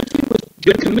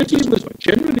 The committee was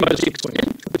generally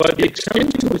by the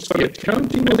extent to which the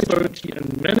accounting authority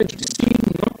and management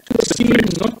seem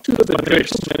not to have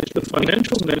addressed the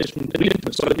financial management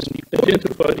weaknesses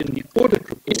identified in the audit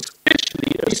report,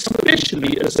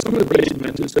 especially as some of these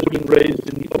matters have been raised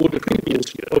in the audit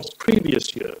of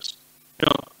previous years.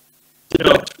 Now,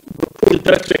 did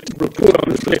that report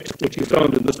reflect what you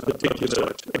found in this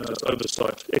particular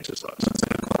oversight exercise?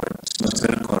 That's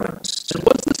very correct.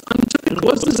 And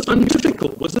was this untypical?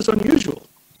 Was this unusual?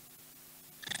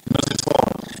 Not at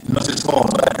all. Not at all.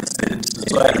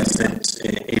 That's why I said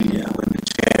earlier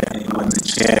when the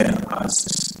chair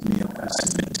asked me a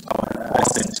question, I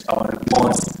said our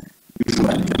reports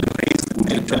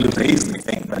would actually raise the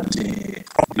fact that the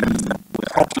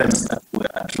problems that were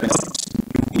addressed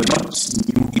were not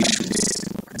new issues,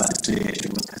 but they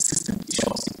were persistent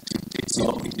issues.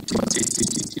 So it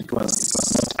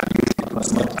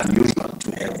was not unusual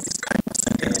to have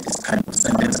this kind of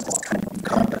sentence or to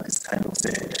encounter this kind of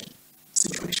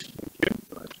situation.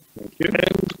 Thank you.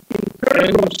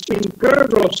 And in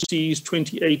paragraph C's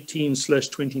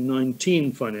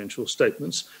 2018/2019 financial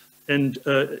statements, and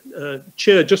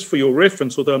Chair, just for your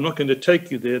reference, although I'm not going to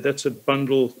take you there, that's at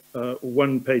bundle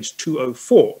 1, page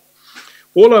 204.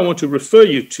 All I want to refer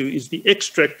you to is the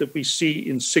extract that we see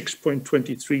in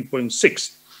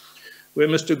 6.23.6, where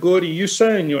Mr. Godi, you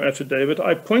say in your affidavit,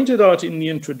 I pointed out in the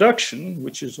introduction,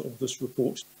 which is of this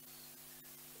report,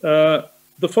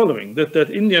 the following, that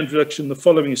in the introduction, the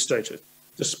following is stated.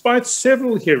 Despite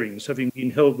several hearings having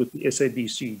been held with the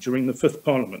SABC during the 5th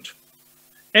Parliament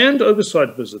and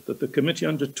oversight visit that the committee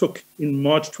undertook in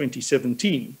March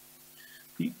 2017,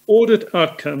 the audit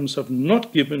outcomes have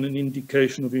not given an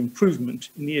indication of improvement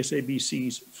in the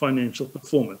SABC's financial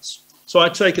performance. So I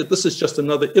take it this is just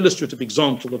another illustrative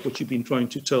example of what you've been trying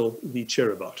to tell the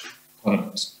chair about.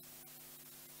 Correct.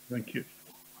 Thank you.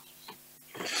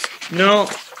 Now,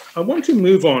 I want to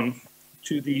move on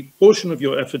to the portion of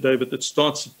your affidavit that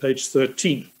starts at page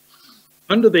 13,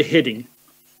 under the heading,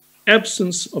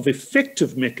 absence of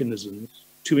effective mechanisms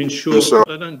to ensure,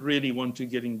 I don't really want to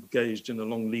get engaged in a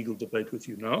long legal debate with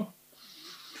you now.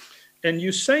 And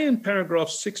you say in paragraph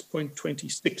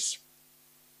 6.26,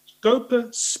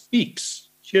 SCOPA speaks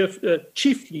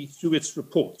chiefly through its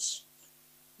reports,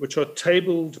 which are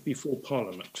tabled before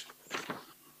Parliament.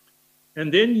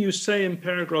 And then you say in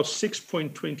paragraph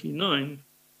 6.29,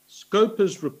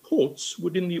 SCOPA's reports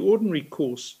would in the ordinary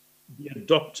course be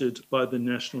adopted by the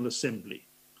National Assembly.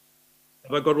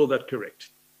 Have I got all that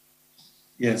correct?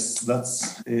 Yes,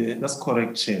 that's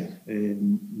correct, Chair.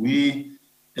 We,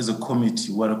 as a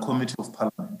committee, we're a committee of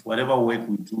Parliament. Whatever work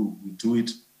we do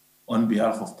it on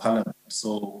behalf of Parliament.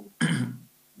 So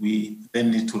we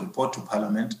then need to report to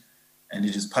Parliament, and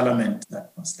it is Parliament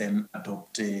that must then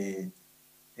adopt the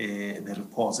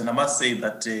reports. And I must say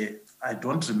that I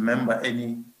don't remember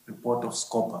any report of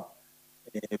SCOPA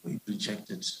being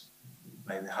rejected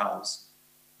by the House.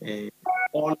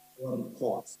 All our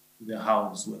reports to the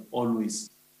House were always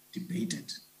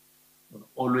debated.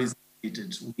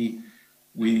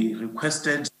 We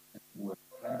requested, were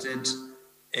granted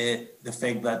the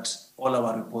fact that all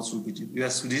our reports will be debated.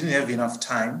 Yes, we didn't have enough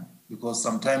time because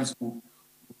sometimes we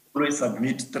always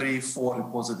submit 3-4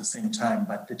 reports at the same time,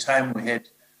 but the time we had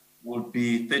would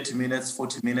be 30 minutes,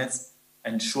 40 minutes,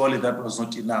 and surely that was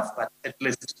not enough, but at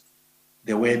least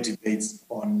there were debates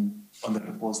on the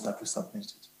reports that we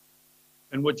submitted.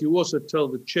 And what you also tell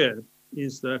the chair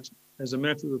is that as a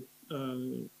matter of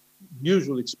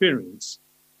usual experience,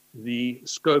 the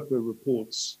SCOPA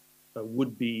reports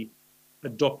would be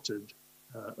adopted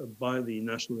by the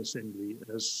National Assembly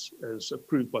as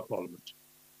approved by Parliament.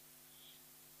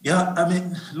 Yeah, I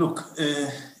mean, look,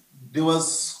 there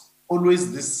was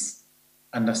always this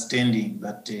understanding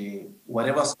that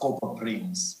whatever SCOPA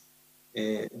brings,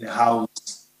 the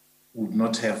House would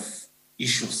not have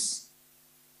issues,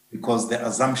 because the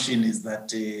assumption is that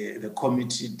the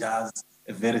committee does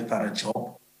a very thorough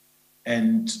job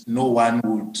and no one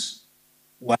would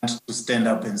want to stand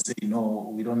up and say,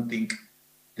 no, we don't think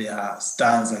their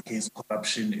stance against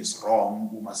corruption is wrong,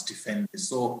 we must defend this.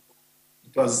 So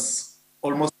it was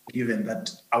almost given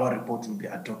that our report will be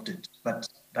adopted. But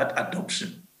that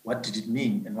adoption, what did it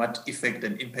mean and what effect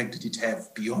and impact did it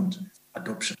have beyond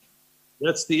adoption?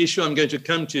 That's the issue I'm going to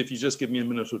come to if you just give me a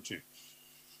minute or two.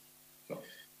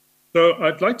 So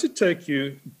I'd like to take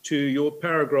you to your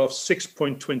paragraph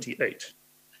 6.28.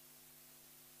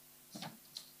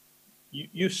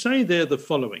 You say there the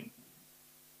following.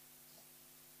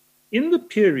 In the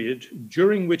period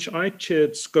during which I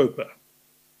chaired SCOPA,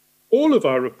 all of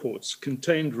our reports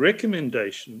contained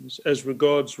recommendations as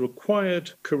regards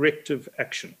required corrective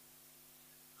action.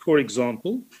 For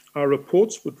example, our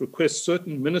reports would request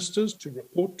certain ministers to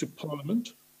report to Parliament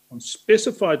on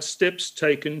specified steps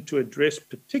taken to address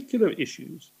particular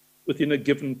issues within a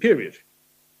given period.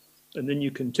 And then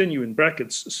you continue in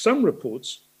brackets, some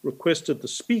reports requested the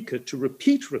Speaker to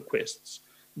repeat requests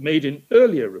made in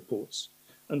earlier reports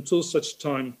until such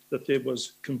time that there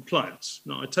was compliance.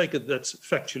 Now, I take it that's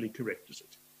factually correct, is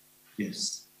it?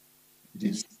 Yes, it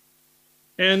is.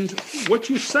 And what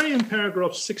you say in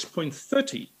paragraph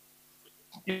 6.30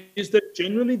 is that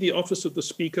generally the Office of the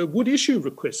Speaker would issue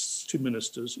requests to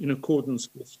ministers in accordance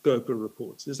with SCOPA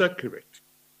reports. Is that correct?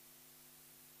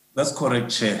 That's correct,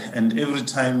 Chair. And every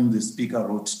time the Speaker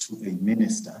wrote to a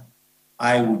minister,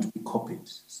 I would be copied.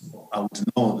 So I would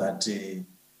know that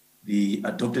the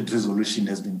adopted resolution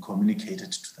has been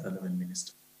communicated to the relevant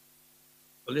minister.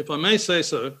 Well, if I may say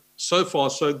so, so far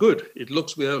so good. It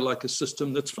looks we have like a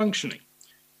system that's functioning.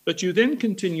 But you then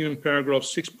continue in paragraph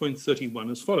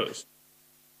 6.31 as follows.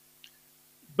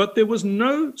 But there was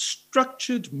no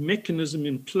structured mechanism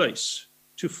in place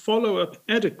to follow up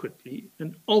adequately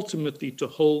and ultimately to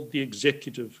hold the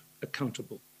executive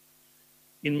accountable.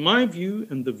 In my view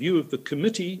and the view of the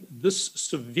committee, this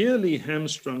severely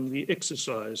hamstrung the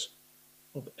exercise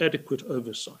of adequate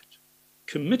oversight.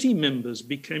 Committee members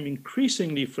became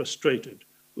increasingly frustrated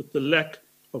with the lack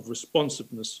of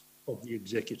responsiveness of the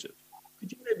executive.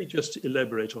 Could you maybe just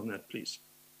elaborate on that, please?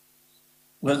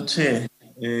 Well, Chair,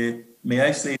 may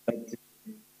I say that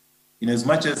in as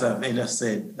much as I've earlier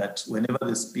said that whenever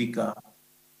the Speaker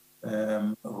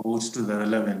wrote to the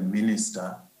relevant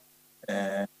minister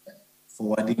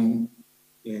forwarding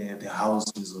the House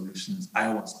resolutions,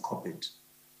 I was copied.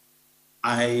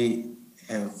 I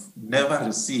have never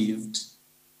received,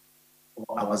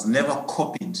 or I was never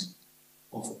copied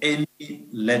of any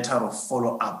letter of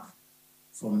follow-up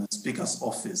from the Speaker's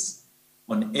office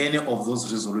on any of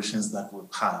those resolutions that were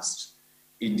passed,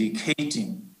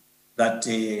 indicating that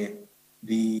the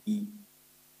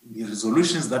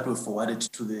resolutions that were forwarded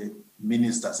to the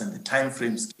ministers and the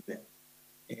timeframes given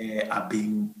are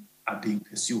being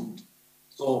pursued.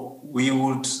 So we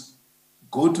would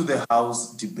go to the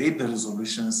House, debate the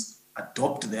resolutions,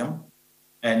 adopt them,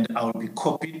 and I will be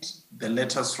copied the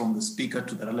letters from the Speaker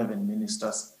to the relevant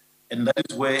ministers, and that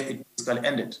is where it basically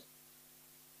ended.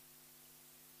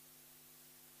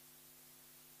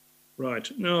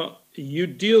 Right. Now, you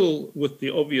deal with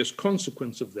the obvious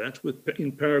consequence of that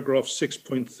in paragraph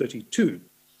 6.32.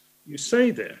 You say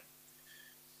there,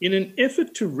 in an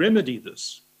effort to remedy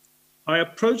this, I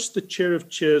approached the Chair of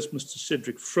Chairs, Mr.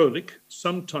 Cedric Froelich,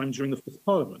 sometime during the Fifth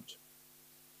Parliament.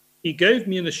 He gave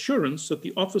me an assurance that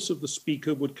the Office of the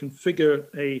Speaker would configure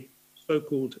a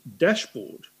so-called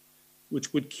dashboard,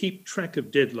 which would keep track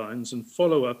of deadlines and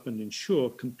follow up and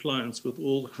ensure compliance with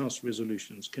all House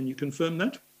resolutions. Can you confirm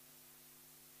that?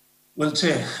 Well,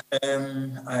 Chair,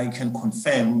 I can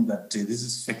confirm that this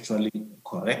is factually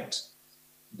correct,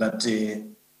 that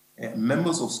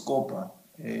members of SCOPA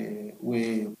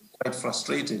were quite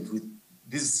frustrated with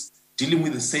this, dealing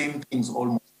with the same things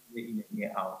almost year in and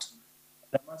year out.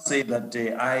 I must say that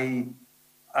I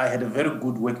had a very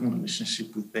good working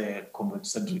relationship with Comrade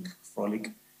Cedric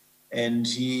Froelich, and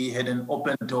he had an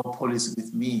open door policy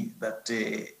with me that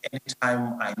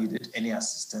anytime I needed any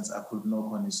assistance, I could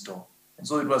knock on his door. And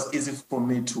so it was easy for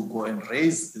me to go and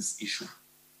raise this issue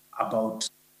about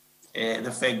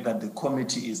the fact that the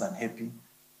committee is unhappy.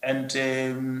 And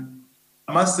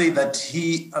I must say that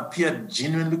he appeared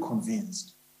genuinely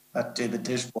convinced that the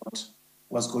dashboard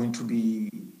was going to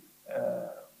be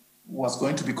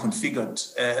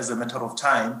configured as a matter of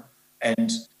time,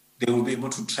 and they will be able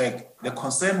to track. The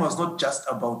concern was not just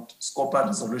about SCOPA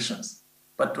resolutions,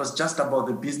 but it was just about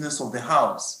the business of the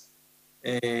House.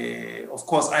 Of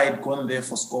course, I had gone there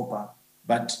for SCOPA,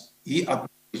 but he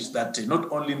acknowledged that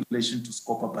not only in relation to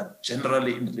SCOPA, but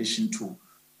generally in relation to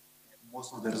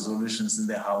most of the resolutions in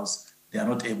the House, they are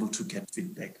not able to get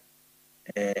feedback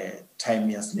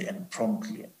timeously and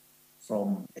promptly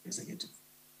from the executive.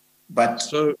 But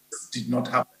so it did not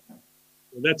happen.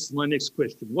 Well, that's my next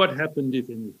question. What happened, if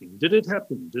anything? Did it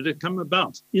happen? Did it come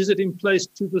about? Is it in place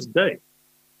to this day?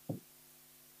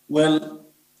 Well,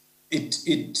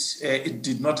 it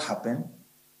did not happen.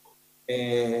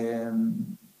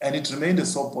 And it remained a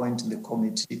sore point in the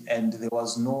committee, and there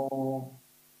was no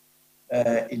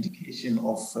indication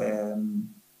of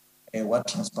what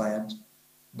transpired.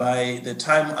 By the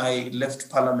time I left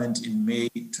Parliament in May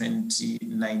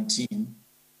 2019,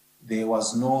 there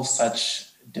was no such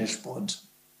dashboard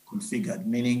configured,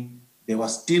 meaning there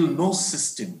was still no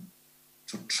system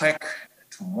to track,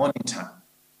 to monitor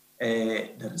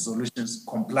the resolutions,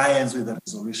 compliance with the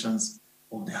resolutions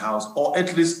of the House, or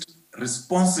at least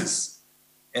responses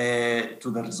to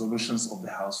the resolutions of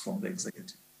the House from the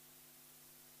executive.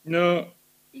 Now,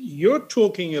 you're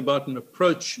talking about an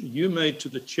approach you made to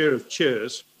the Chair of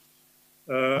Chairs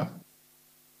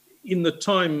in the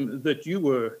time that you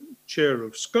were Chair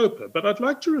of SCOPA, but I'd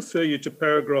like to refer you to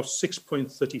paragraph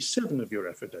 6.37 of your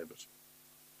affidavit.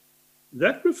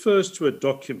 That refers to a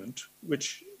document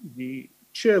which the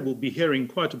Chair will be hearing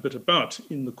quite a bit about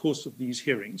in the course of these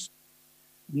hearings,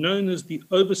 known as the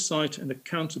Oversight and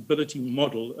Accountability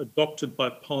Model adopted by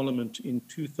Parliament in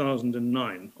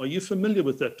 2009. Are you familiar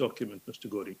with that document, Mr.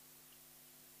 Godi?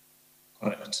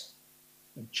 Correct.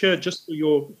 And Chair, just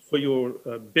for your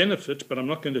benefit, but I'm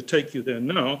not going to take you there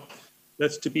now,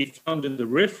 that's to be found in the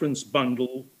reference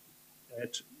bundle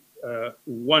at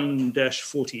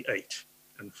 1-48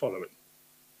 and following.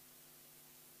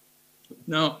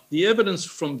 Now, the evidence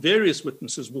from various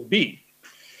witnesses will be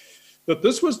that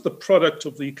this was the product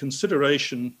of the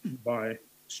consideration by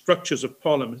structures of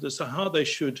Parliament as to how they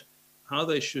should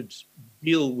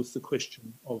deal with the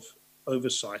question of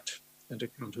oversight and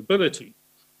accountability.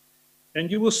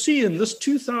 And you will see in this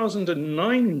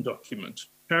 2009 document,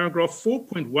 paragraph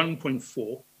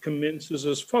 4.1.4 commences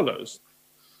as follows.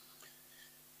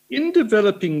 In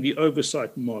developing the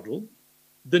oversight model,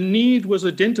 the need was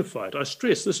identified. I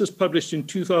stress this is published in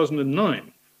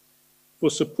 2009 for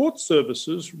support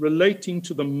services relating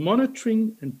to the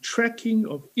monitoring and tracking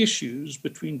of issues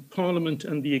between Parliament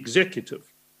and the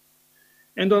executive,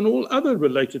 and on all other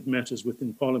related matters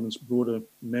within Parliament's broader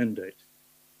mandate.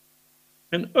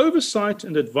 An oversight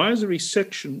and advisory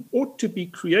section ought to be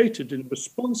created in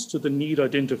response to the need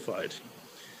identified.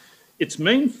 Its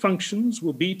main functions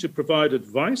will be to provide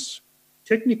advice,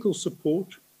 technical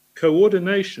support,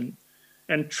 coordination,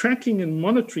 and tracking and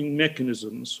monitoring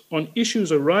mechanisms on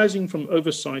issues arising from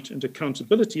oversight and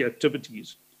accountability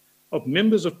activities of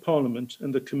members of Parliament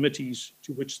and the committees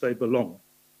to which they belong.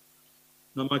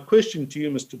 Now, my question to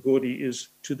you, Mr. Godi, is,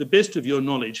 to the best of your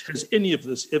knowledge, has any of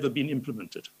this ever been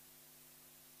implemented?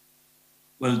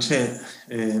 Well, Chair,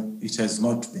 it has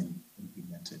not been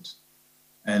implemented.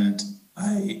 And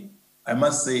I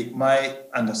must say, my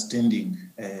understanding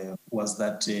was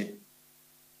that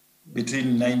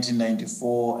between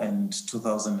 1994 and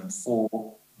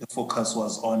 2004, the focus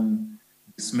was on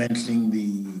dismantling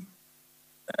the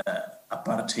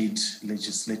apartheid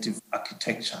legislative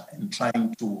architecture and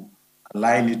trying to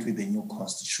align it with the new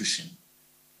constitution.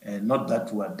 Not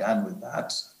that we are done with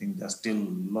that. I think there's still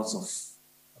lots of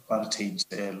apartheid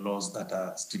laws that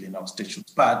are still in our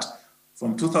statutes. But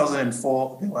from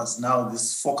 2004, there was now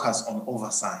this focus on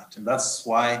oversight. And that's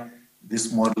why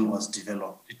this model was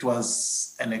developed. It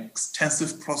was an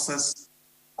extensive process,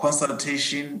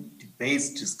 consultation,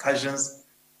 debates, discussions,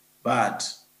 but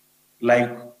like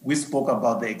we spoke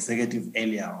about the executive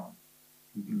earlier on,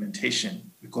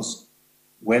 implementation, because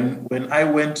when I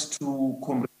went to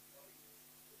Congress,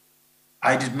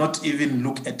 I did not even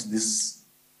look at this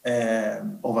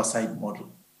oversight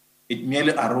model. It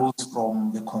merely arose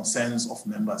from the concerns of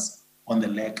members on the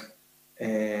lack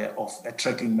of a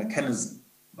tracking mechanism.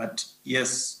 But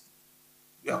yes,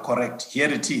 you are correct. Here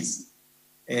it is.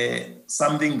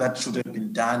 Something that should have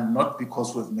been done, not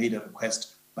because we've made a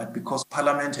request, but because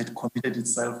Parliament had committed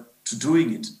itself to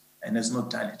doing it and has not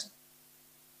done it.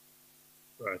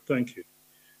 Right, thank you.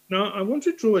 Now, I want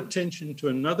to draw attention to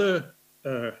another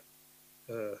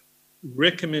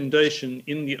recommendation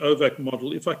in the OVAC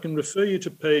model. If I can refer you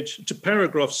to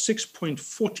paragraph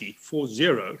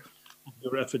 6.40 of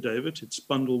your affidavit, it's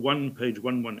bundle 1, page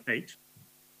 118.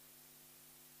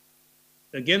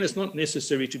 Again, it's not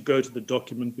necessary to go to the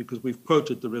document because we've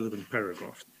quoted the relevant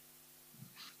paragraph.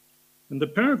 And the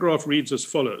paragraph reads as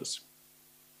follows.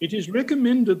 It is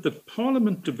recommended that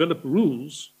Parliament develop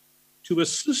rules to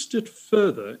assist it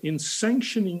further in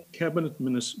sanctioning cabinet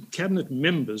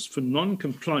members for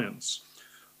non-compliance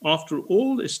after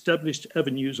all established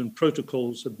avenues and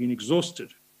protocols have been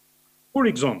exhausted. For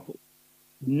example,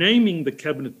 naming the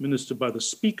cabinet minister by the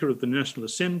Speaker of the National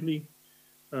Assembly,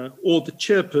 or the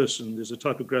chairperson, there's a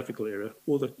typographical error,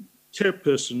 or the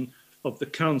chairperson of the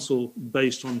council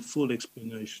based on full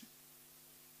explanation.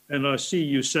 And I see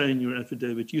you say in your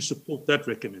affidavit, you support that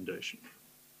recommendation.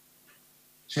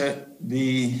 Chair,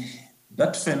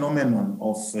 that phenomenon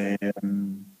of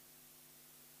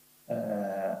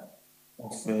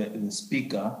the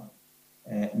Speaker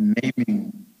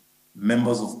naming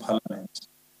members of Parliament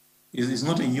is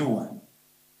not a new one.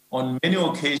 On many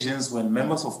occasions, when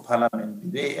members of Parliament,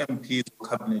 the MPs or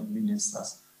cabinet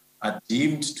ministers, are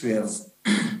deemed to have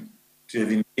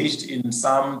engaged in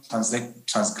some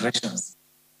transgressions,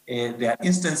 there are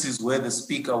instances where the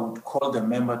Speaker would call the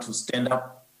member to stand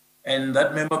up, and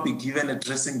that member be given a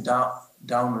dressing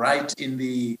down right in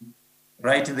the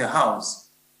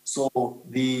House. So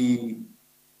the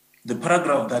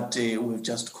paragraph that we've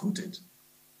just quoted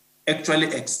actually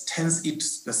extends it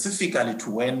specifically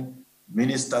to when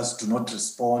ministers do not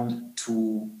respond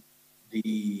to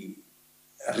the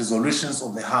resolutions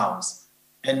of the House.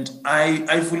 And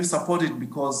I fully support it,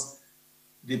 because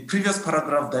the previous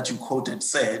paragraph that you quoted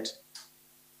said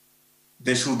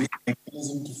there should be a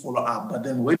mechanism to follow up. But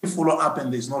then when you follow up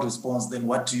and there's no response, then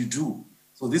what do you do?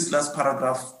 So this last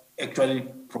paragraph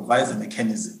actually provides a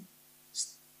mechanism.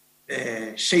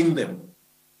 Shame them,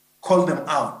 call them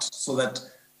out, so that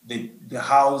the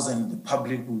House and the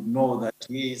public will know that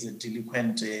he is a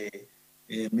delinquent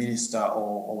minister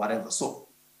or whatever. So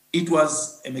it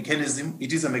was a mechanism,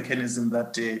 it is a mechanism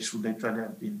that should actually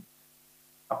have been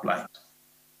applied.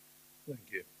 Thank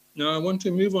you. Now I want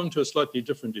to move on to a slightly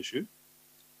different issue.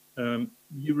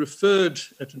 You referred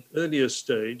at an earlier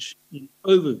stage in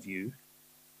overview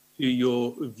to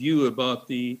your view about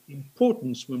the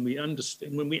importance when we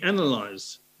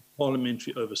analyze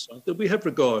parliamentary oversight, that we have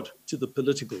regard to the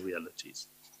political realities.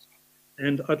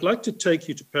 And I'd like to take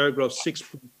you to paragraph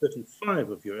 6.35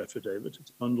 of your affidavit.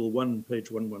 It's bundle 1, page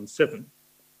 117.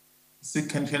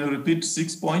 Can you repeat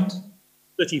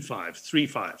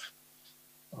 6.35?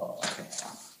 Oh, okay.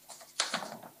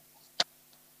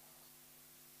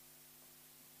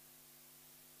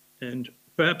 And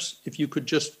perhaps if you could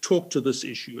just talk to this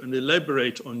issue and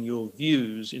elaborate on your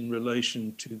views in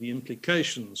relation to the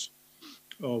implications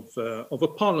of a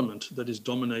parliament that is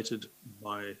dominated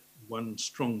by one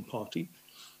strong party,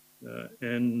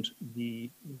 and the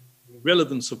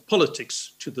relevance of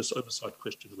politics to this oversight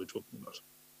question we're talking about.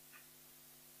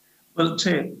 Well,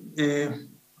 Chair,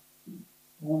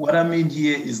 what I mean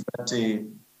here is that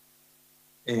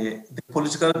the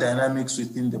political dynamics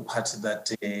within the party that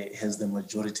has the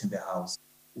majority in the House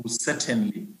will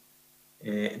certainly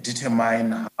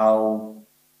determine how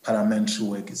parliamentary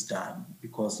work is done.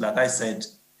 Because, like I said,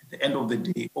 at the end of the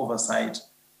day, oversight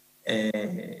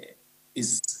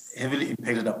is heavily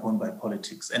impacted upon by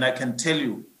politics. And I can tell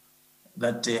you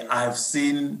that I've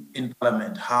seen in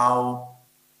Parliament how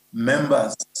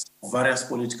members of various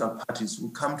political parties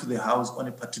will come to the House on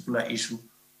a particular issue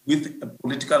with a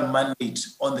political mandate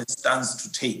on the stance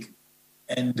to take,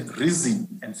 and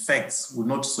reason and facts will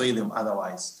not sway them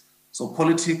otherwise. So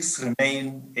politics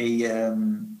remain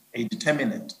a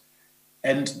determinant.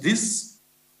 And this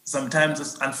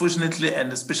sometimes, unfortunately,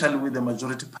 and especially with the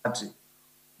majority party,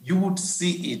 you would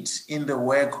see it in the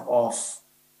work of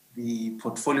the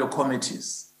portfolio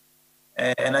committees.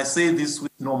 And I say this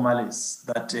with no malice,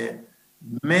 that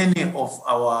many of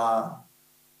our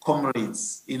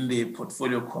comrades in the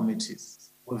portfolio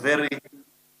committees were very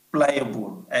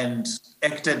pliable and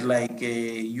acted like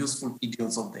useful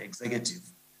idiots of the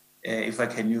executive, if I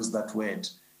can use that word,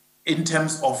 in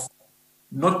terms of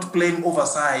not playing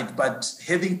oversight, but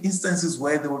having instances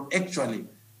where they would actually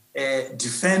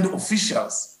defend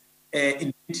officials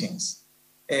in meetings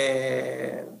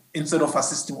instead of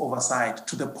assisting oversight,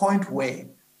 to the point where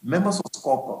members of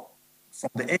SCOPA from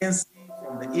the ANC,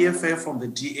 from the EFF, from the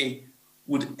DA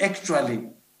would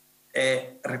actually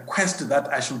request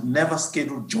that I should never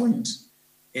schedule joint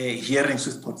hearings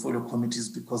with portfolio committees,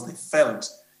 because they felt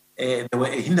they were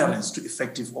a hindrance to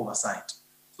effective oversight.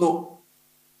 So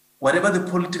whatever the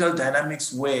political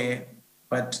dynamics were,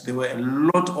 but there were a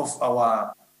lot of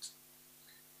our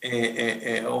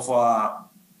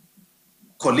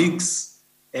colleagues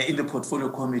in the portfolio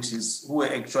committees who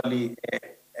were actually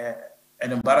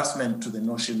an embarrassment to the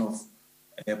notion of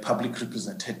public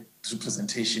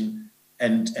representation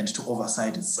and to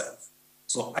oversight itself.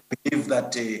 So I believe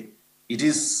that it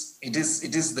is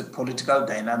the political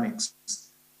dynamics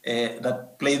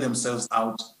that play themselves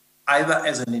out either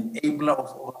as an enabler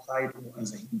of oversight or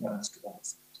as a hindrance to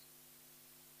oversight.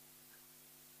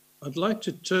 I'd like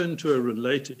to turn to a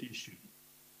related issue,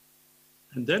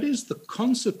 and that is the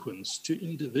consequence to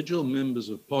individual members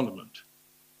of Parliament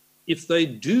if they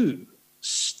do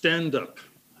stand up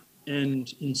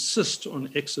and insist on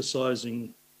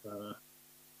exercising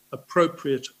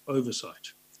appropriate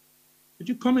oversight. Could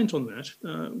you comment on that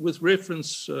with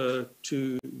reference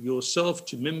to yourself,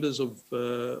 to members of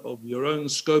your own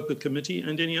SCOPA committee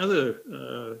and any other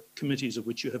committees of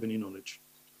which you have any knowledge?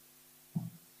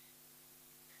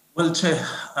 Well, Chair,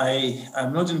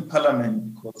 I'm not in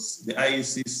Parliament because the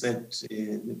IEC said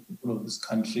the people of this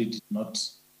country did not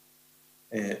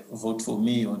vote for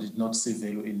me or did not see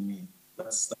value in me.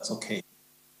 That's okay.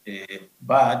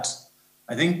 But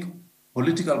I think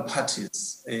political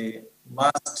parties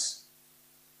must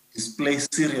display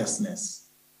seriousness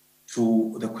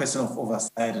to the question of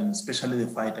oversight, and especially the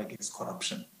fight against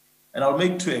corruption. And I'll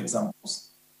make two examples.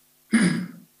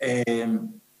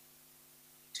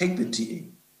 take the DA.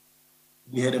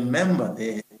 We had a member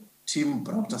there, Tim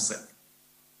Brautasek,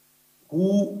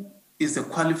 who is a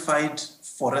qualified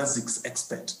forensics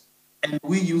expert. And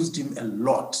we used him a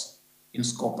lot in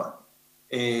SCOPA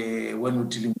when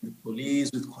we're dealing with the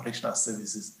police, with correctional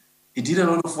services. He did a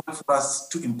lot of work for us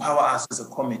to empower us as a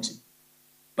committee.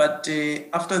 But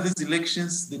after these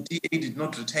elections, the DA did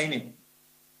not retain him.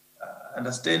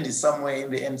 Understand he's somewhere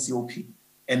in the NCOP,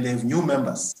 and they have new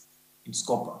members in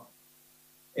SCOPA.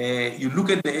 You look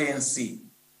at the ANC,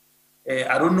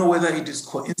 I don't know whether it is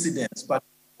coincidence, but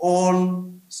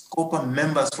all SCOPA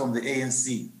members from the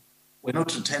ANC were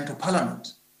not returned to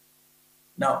Parliament.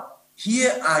 Now,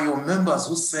 here are your members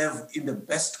who serve in the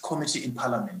best committee in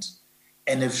Parliament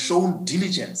and have shown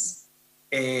diligence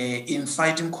in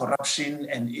fighting corruption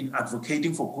and in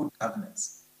advocating for good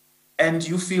governance. And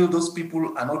you feel those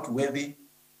people are not worthy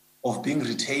of being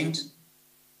retained,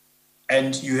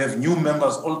 and you have new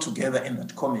members altogether in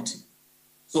that committee.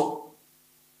 So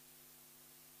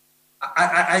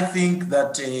I think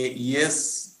that,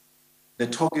 yes, the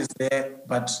talk is there,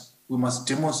 but we must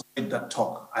demonstrate that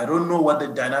talk. I don't know what the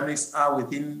dynamics are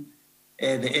within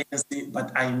the ANC,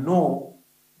 but I know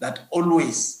that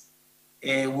always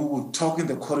we would talk in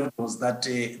the corridors that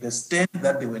the stand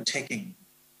that they were taking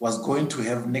was going to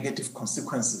have negative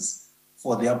consequences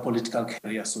for their political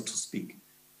career, so to speak.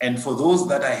 And for those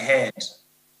that I had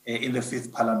in the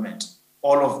 5th Parliament,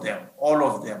 all of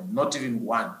them, not even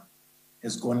one,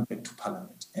 has gone back to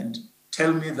Parliament. And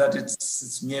tell me that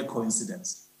it's mere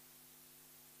coincidence.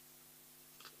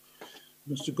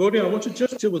 Mr. Godi, I want to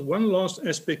just deal with one last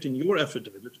aspect in your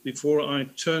affidavit before I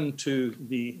turn to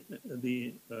the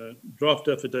draft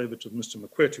affidavit of Mr.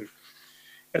 Makwetu.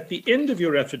 At the end of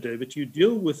your affidavit, you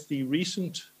deal with the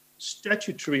recent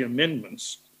statutory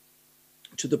amendments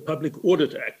to the Public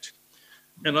Audit Act.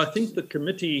 And I think the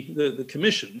committee, the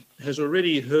commission, has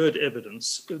already heard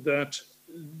evidence that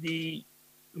the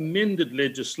amended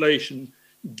legislation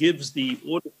gives the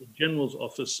Auditor General's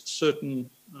Office certain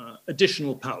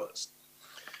additional powers.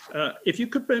 If you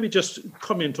could maybe just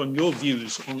comment on your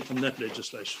views on that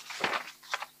legislation.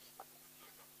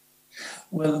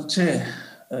 Well, Chair,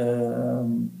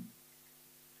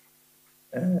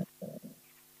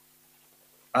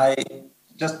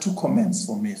 just 2 comments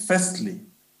for me. Firstly,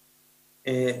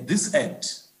 this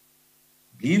act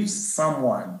gives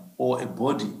someone or a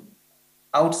body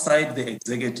outside the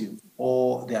executive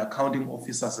or the accounting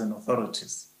officers and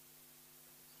authorities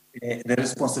the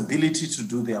responsibility to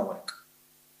do their work.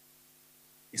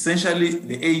 Essentially,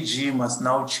 the AG must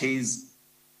now chase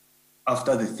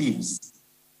after the thieves,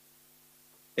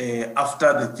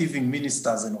 after the thieving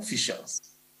ministers and officials,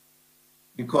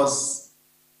 because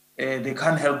they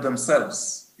can't help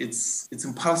themselves. It's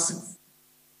impulsive.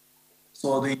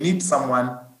 So they need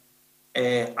someone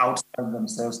outside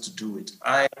themselves to do it.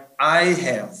 I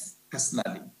have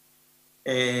personally,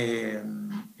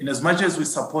 in as much as we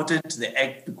supported the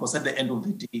act, because at the end of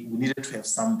the day, we needed to have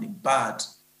something, but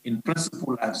in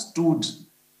principle, I've stood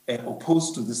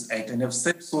opposed to this act and have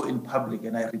said so in public,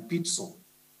 and I repeat so,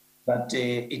 that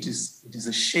it is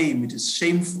a shame, it is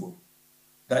shameful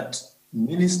that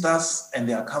ministers and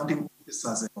the accounting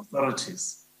officers and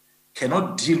authorities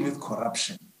cannot deal with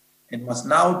corruption and must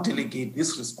now delegate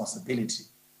this responsibility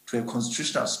to a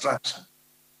constitutional structure.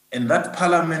 And that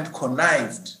Parliament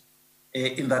connived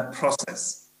in that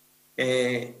process.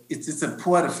 It's a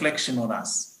poor reflection on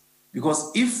us,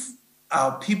 because if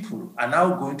our people are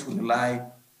now going to rely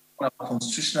on our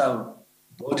constitutional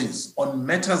bodies on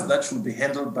matters that should be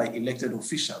handled by elected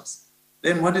officials,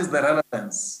 then what is the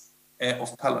relevance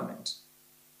of Parliament?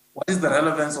 What is the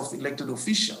relevance of elected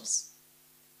officials?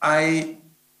 I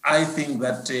think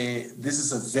that this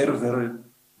is a very, very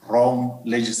wrong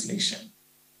legislation,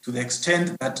 to the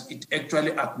extent that it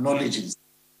actually acknowledges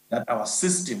that our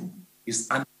system is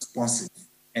unresponsive,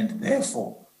 and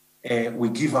therefore we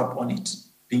give up on it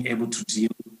being able to deal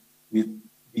with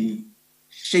the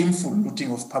shameful looting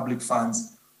of public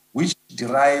funds, which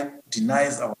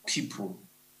denies our people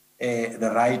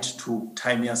the right to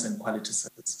timeous and quality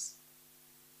services.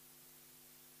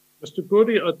 Mr.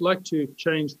 Godi, I'd like to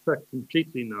change track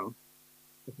completely now.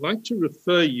 I'd like to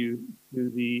refer you to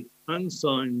the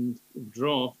unsigned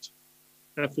draft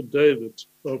affidavit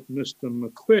of Mr.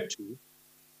 Makwetu,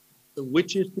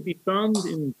 which is to be found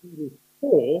in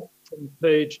 4 from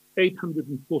page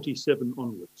 847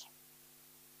 onwards.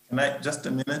 Can I, just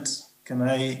a minute, can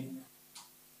I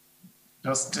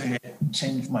just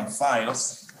change my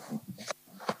files?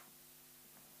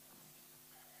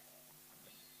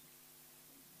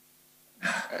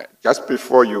 Just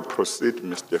before you proceed,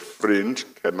 Mr. Friend,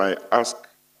 can I ask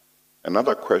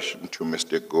Another question to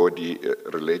Mr. Godi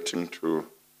relating to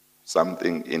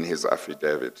something in his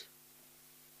affidavit.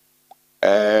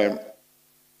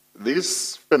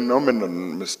 This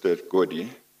phenomenon, Mr. Godi,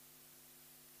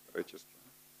 register.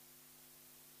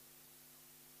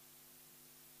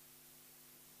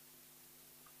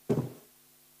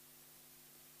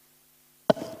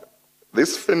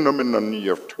 This phenomenon you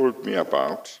have told me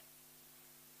about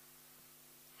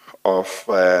of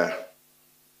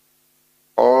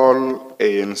all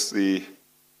ANC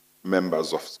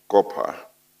members of SCOPA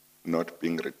not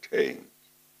being retained,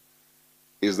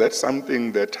 is that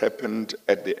something that happened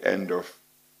at the end of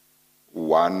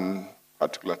one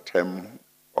particular term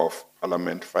of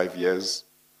Parliament, 5 years,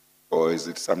 or is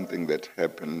it something that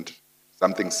happened,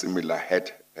 something similar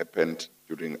had happened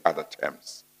during other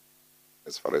terms,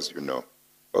 as far as you know?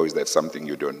 Or is that something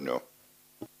you don't know?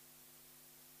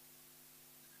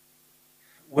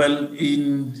 Well,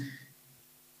 in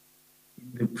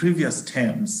the previous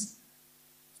terms,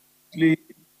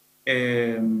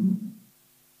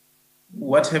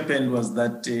 what happened was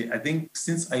that I think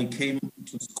since I came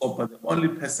to SCOPA, the only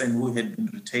person who had been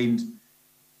retained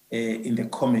in the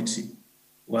committee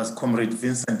was Comrade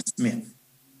Vincent Smith.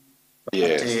 But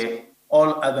yes.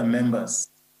 All other members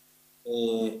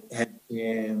had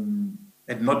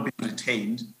not been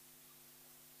retained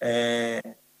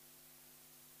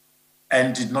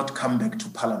and did not come back to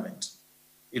Parliament.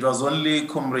 It was only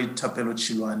Comrade Tapelo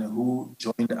Chilwane who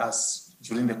joined us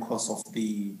during the course of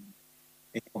the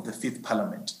 5th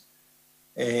Parliament.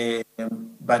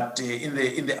 But in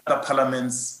the other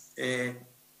parliaments,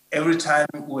 every time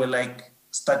we were like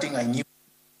starting anew.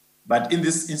 But in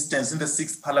this instance, in the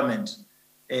 6th Parliament,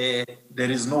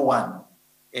 there is no one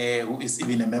who is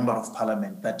even a member of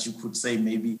Parliament that you could say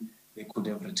maybe they could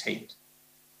have retained.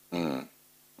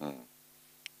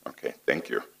 Okay, thank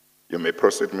you. You may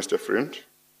proceed, Mr. Friend.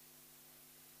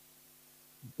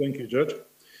 Thank you, Judge.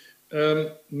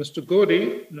 Mr.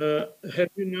 Godi, have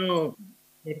you now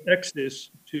got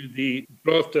access to the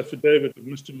draft affidavit of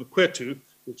Mr. Mokwetu,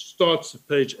 which starts at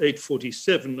page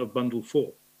 847 of Bundle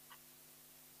 4?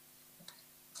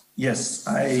 Yes,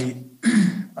 I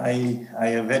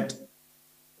have had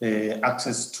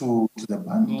access to the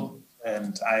bundle,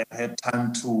 and I had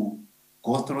time to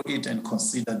go through it and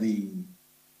consider the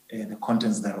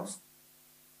contents thereof.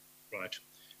 Right.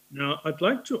 Now, I'd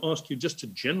like to ask you just a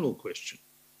general question.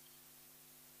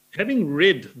 Having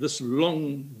read this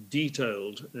long,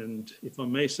 detailed, and if I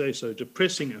may say so,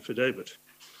 depressing affidavit,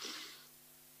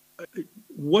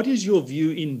 what is your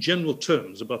view in general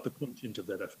terms about the content of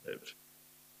that affidavit?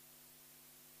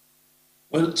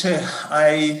 Well, Chair,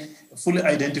 I fully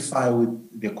identify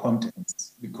with the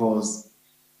contents because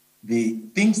the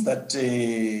things that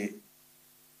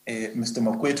Mr.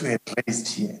 Mokwetu had raised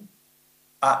here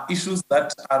are issues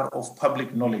that are of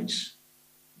public knowledge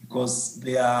because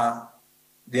they are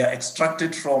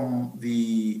extracted from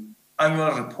the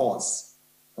annual reports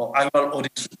or annual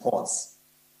audit reports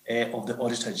of the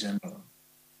Auditor General.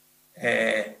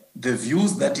 The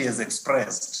views that he has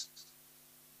expressed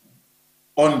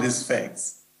on these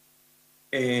facts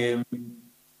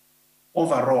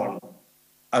overall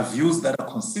are views that are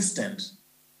consistent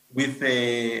with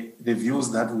the views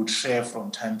that we would share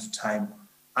from time to time,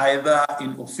 either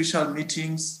in official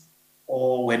meetings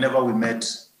or whenever we met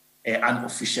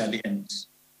unofficially and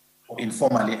or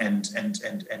informally and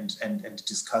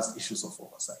discussed issues of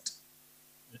oversight.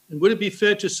 And would it be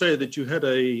fair to say that you had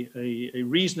a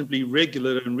reasonably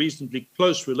regular and reasonably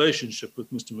close relationship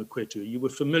with Mr. Mokwetu? You were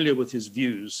familiar with his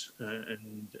views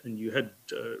and you had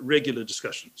regular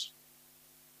discussions?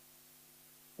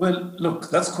 Well, look,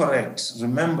 that's correct.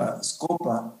 Remember,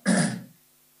 SCOPA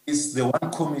is the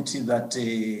one committee that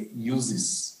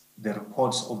uses the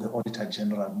reports of the Auditor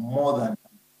General more than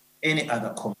any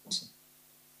other committee.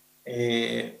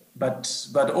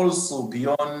 But also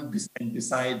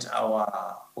beside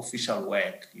our official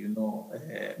work, you know,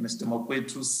 Mr.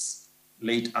 Mokwetu's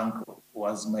late uncle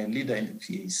was my leader in the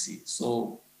PAC.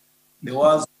 So there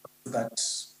was that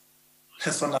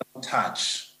personal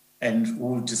touch, and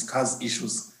we'll discuss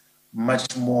issues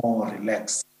much more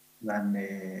relaxed than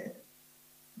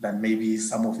maybe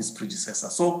some of his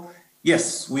predecessors. So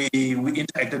yes, we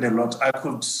interacted a lot. I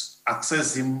could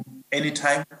access him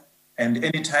anytime, and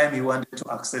anytime he wanted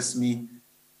to access me,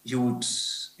 he would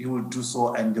do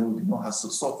so, and there would be no hassle.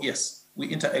 So yes, we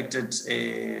interacted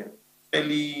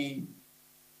fairly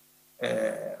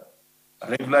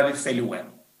regularly, fairly well,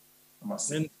 I must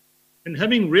say. And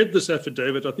having read this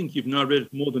affidavit, I think you've now read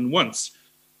it more than once.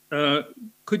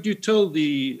 Could you tell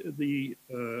the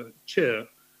chair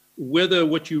whether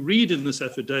what you read in this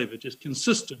affidavit is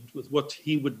consistent with what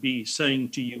he would be saying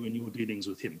to you in your dealings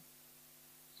with him.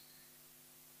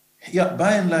 Yeah,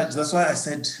 by and large, that's why I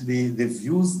said the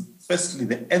views, firstly,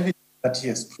 the evidence that he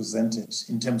has presented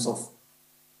in terms of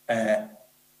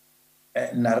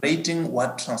narrating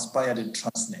what transpired in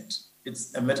Transnet,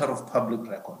 it's a matter of public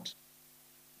record.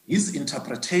 His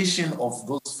interpretation of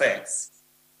those facts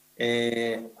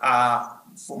are,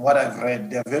 from what I've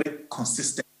read, they're very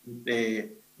consistent with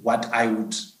what I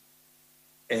would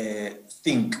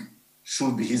think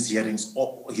should be his hearings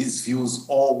or his views,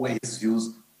 or where his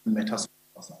views on matters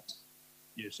of that.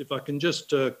 Yes, if I can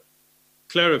just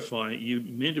clarify, you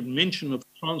made a mention of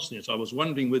Transnet. I was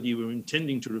wondering whether you were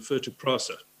intending to refer to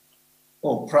PRASA.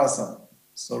 Oh, PRASA.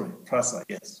 Sorry, PRASA,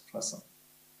 yes, PRASA.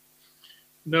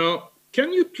 Now,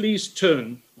 can you please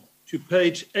turn to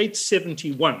page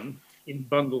 871 in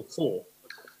bundle 4?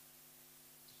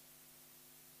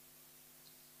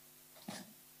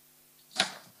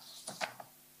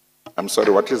 I'm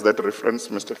sorry, what is that reference,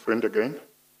 Mr. Friend, again?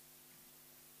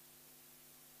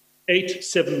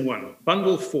 871,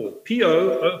 bundle 4,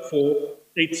 PO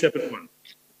 04871.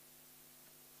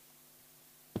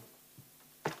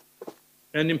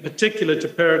 And in particular to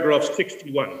paragraph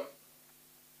 61.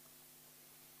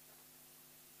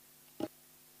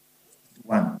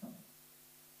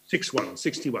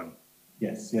 61.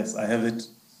 Yes, I have it.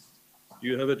 Do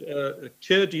you have it?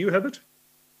 Chair, do you have it?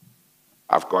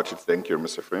 I've got it. Thank you,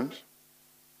 Mr. Friend.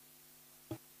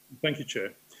 Thank you,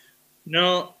 Chair.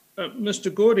 Now,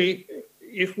 Mr. Godi,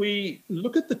 if we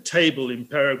look at the table in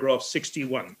paragraph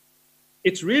 61,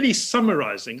 it's really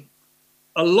summarizing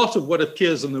a lot of what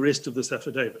appears in the rest of this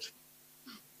affidavit.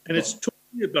 And it's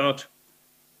talking about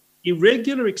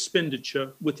irregular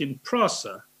expenditure within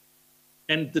PRASA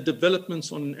and the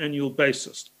developments on an annual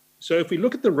basis. So if we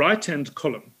look at the right-hand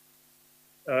column,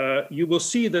 you will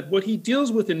see that what he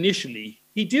deals with initially,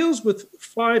 he deals with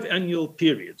 5 annual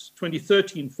periods,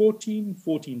 2013-14,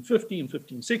 14-15,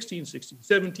 15-16,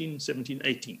 16-17,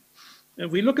 17-18. And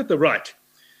if we look at the right,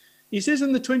 he says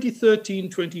in the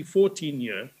 2013-2014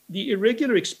 year, the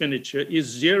irregular expenditure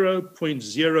is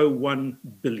 0.01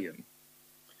 billion.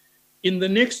 In the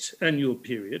next annual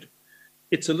period,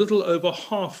 it's a little over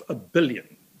 $500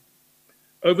 million.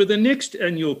 Over the next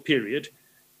annual period,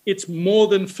 it's more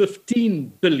than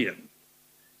 15 billion.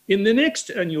 In the next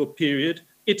annual period,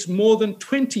 it's more than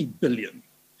 20 billion.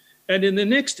 And in the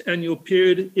next annual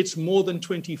period, it's more than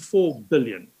 24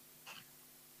 billion.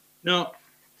 Now,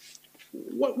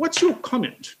 what's your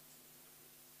comment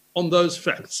on those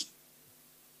facts?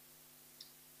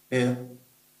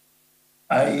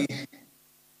 I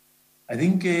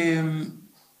think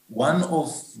one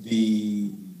of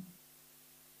the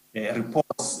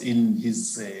reports in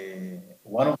his,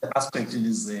 one of the aspects in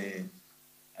his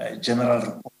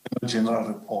general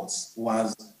reports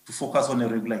was to focus on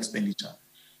irregular expenditure.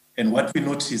 And what we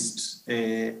noticed,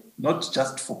 not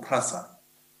just for PRASA,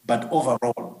 but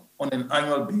overall, on an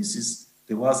annual basis,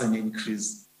 there was an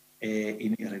increase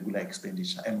in irregular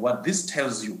expenditure. And what this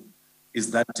tells you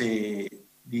is that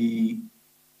the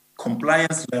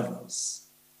compliance levels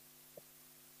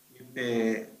with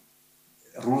the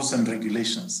rules and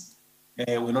regulations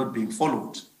were not being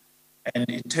followed. And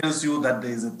it tells you that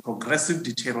there is a progressive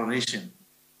deterioration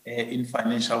in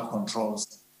financial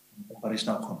controls,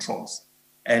 operational controls.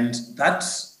 And that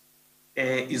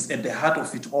is at the heart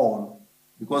of it all,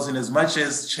 because in as much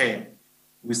as, Chair,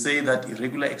 we say that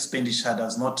irregular expenditure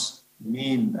does not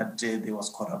mean that there was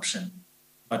corruption.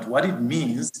 But what it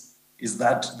means is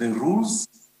that the rules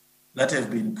that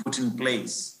have been put in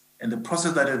place and the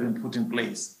process that have been put in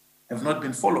place have not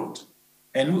been followed.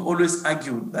 And we always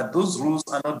argue that those rules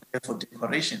are not there for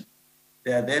decoration.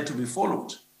 They are there to be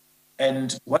followed.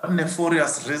 And what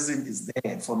nefarious reason is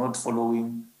there for not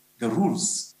following the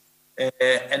rules?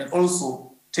 And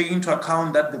also taking into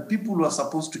account that the people who are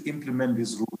supposed to implement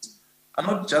these rules are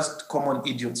not just common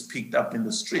idiots picked up in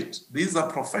the street. These are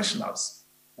professionals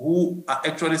who are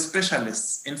actually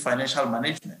specialists in financial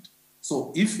management.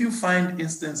 So if you find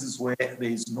instances where there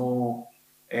is no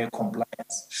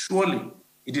compliance, surely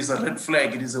it is a red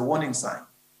flag, it is a warning sign.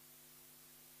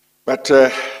 But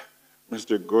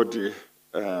Mr. Godi,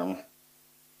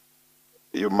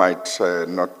 you might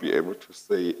not be able to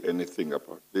say anything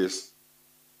about this,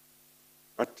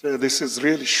 but this is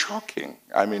really shocking.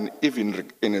 I mean,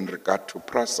 even in regard to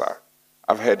PRASA,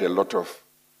 I've had a lot of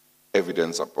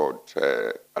evidence about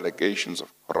allegations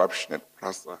of corruption at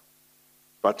PRASA,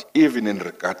 but even in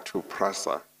regard to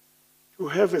PRASA, to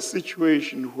have a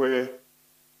situation where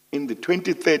in the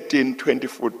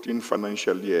 2013-2014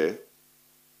 financial year,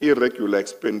 irregular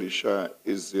expenditure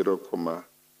is 0.01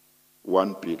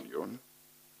 1 billion.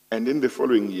 And in the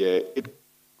following year, it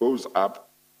goes up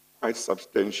quite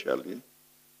substantially,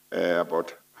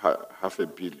 about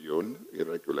 $500 million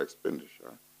irregular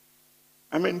expenditure.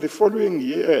 I mean, the following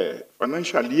year,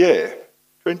 financial year,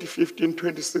 2015,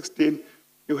 2016,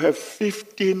 you have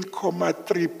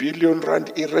 15.3 billion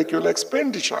rand irregular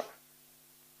expenditure.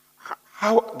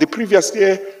 How the previous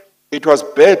year, it was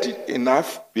bad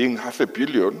enough being $500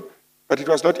 million, but it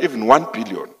was not even 1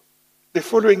 billion. The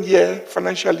following year,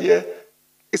 financial year,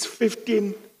 is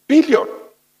 15 billion.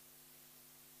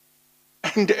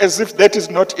 And as if that is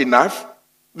not enough,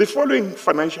 the following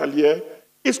financial year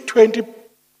is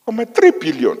 20.3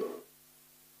 billion.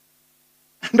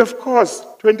 And of course,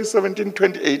 2017,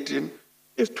 2018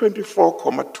 is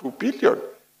 24.2 billion.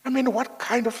 I mean, what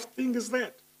kind of thing is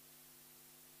that?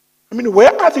 I mean,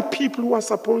 where are the people who are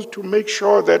supposed to make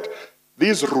sure that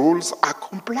these rules are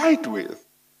complied with?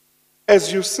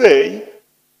 As you say,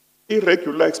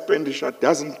 irregular expenditure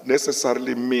doesn't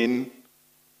necessarily mean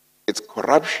it's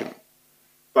corruption.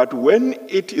 But when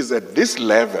it is at this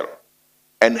level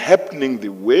and happening the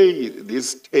way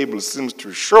this table seems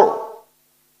to show,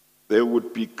 there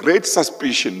would be great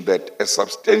suspicion that a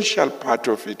substantial part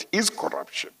of it is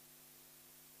corruption,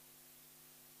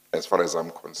 as far as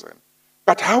I'm concerned.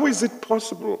 But how is it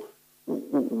possible?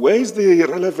 Where is the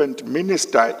relevant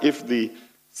minister if the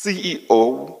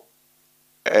CEO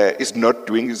is not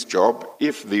doing his job,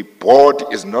 if the board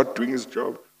is not doing his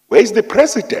job? Where is the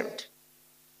president,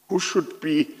 who should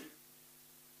be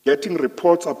getting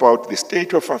reports about the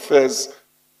state of affairs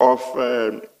of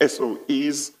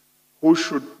SOEs, who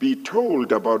should be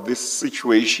told about this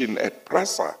situation at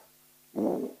PRASA?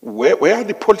 Where are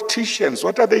the politicians?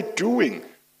 What are they doing?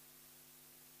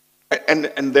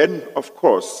 And then, of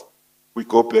course, we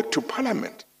go back to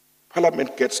Parliament.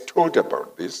 Parliament gets told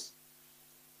about this.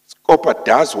 SCOPA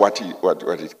does what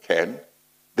it can.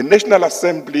 The National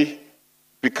Assembly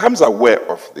becomes aware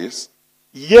of this.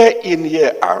 Year in,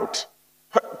 year out,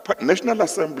 National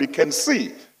Assembly can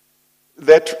see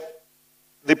that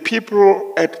the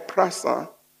people at PRASA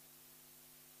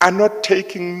are not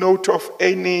taking note of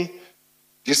any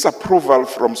disapproval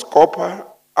from SCOPA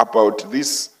about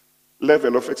this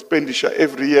level of expenditure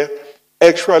every year.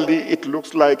 Actually, it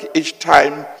looks like each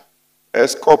time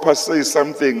SCOPA says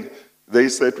something, they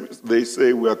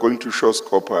say we are going to show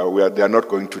SCOPA, they are not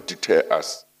going to deter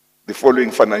us. The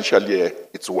following financial year,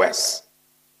 it's worse.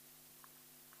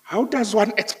 How does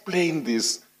one explain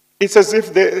this? It's as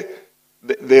if there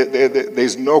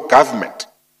is no government.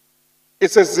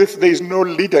 It's as if there is no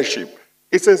leadership.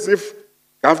 It's as if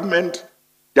government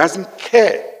doesn't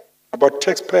care about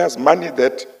taxpayers' money,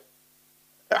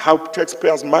 how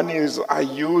taxpayers' monies are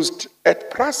used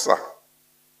at PRASA.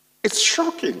 It's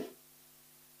shocking.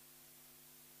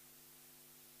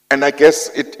 And I guess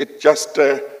it just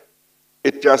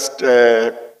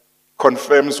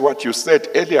confirms what you said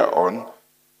earlier on,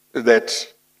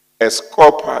 that as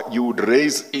SCOPA, you would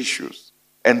raise issues,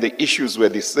 and the issues were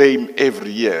the same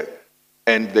every year,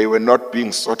 and they were not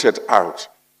being sorted out,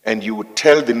 and you would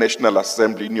tell the National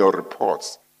Assembly in your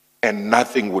reports, and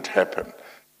nothing would happen.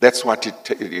 That's what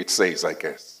it says, I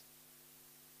guess.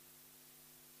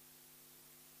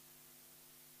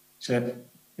 Chair,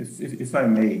 if I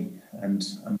may, and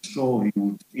I'm sure you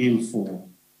would feel for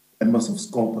members of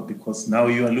SCOPA, because now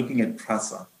you are looking at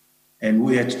PRASA, and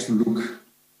we had to look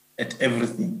at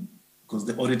everything, because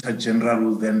the Auditor General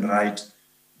will then write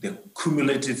the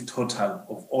cumulative total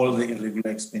of all the irregular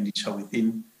expenditure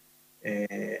within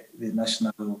the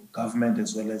national government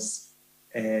as well as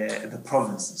the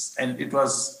provinces. And it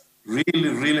was really,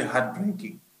 really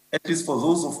heartbreaking, at least for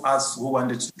those of us who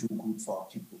wanted to do good for our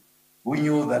people. We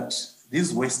knew that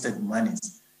these wasted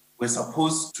monies were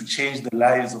supposed to change the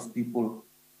lives of people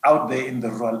out there in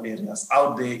the rural areas,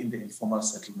 out there in the informal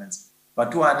settlements,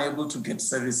 but who are unable to get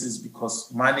services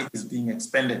because money is being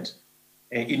expended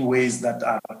in ways that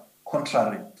are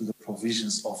contrary to the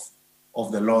provisions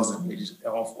of the laws and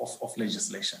of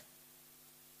legislation.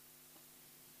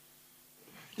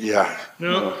 Yeah.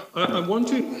 Now, I want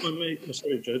to,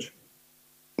 sorry, Judge.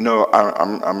 No,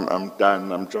 I'm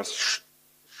done. I'm just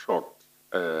shocked.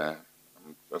 I'm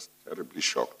just terribly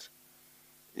shocked.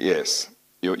 Yes,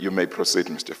 you may proceed,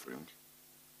 Mr. Friend.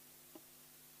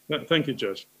 Thank you,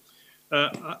 Judge.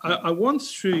 I want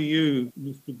through you,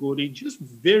 Mr. Godi, just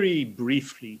very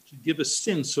briefly to give a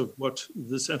sense of what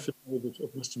this affidavit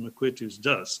of Mr. Makwetu's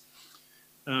does,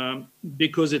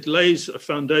 because it lays a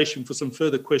foundation for some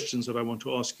further questions that I want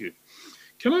to ask you.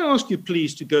 Can I ask you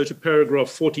please to go to paragraph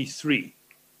 43,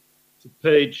 to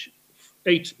page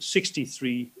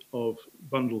 863 of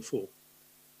bundle 4.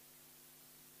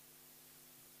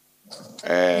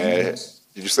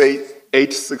 Did you say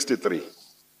 863?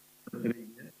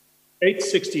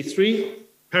 863,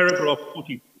 paragraph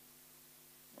 40.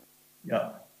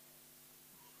 Yeah.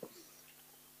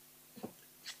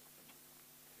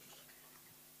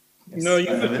 You know,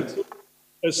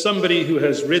 as somebody who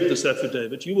has read this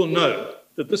affidavit, you will know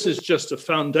that this is just a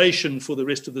foundation for the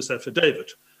rest of this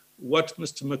affidavit. What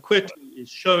Mr. Makwetu is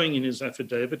showing in his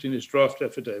affidavit, in his draft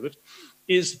affidavit,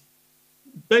 is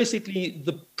basically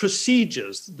the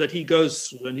procedures that he goes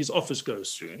through and his office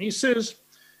goes through. And he says,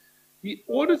 the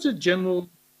Auditor General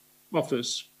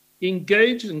Office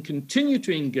engage and continue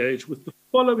to engage with the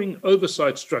following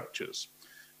oversight structures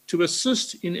to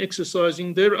assist in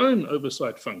exercising their own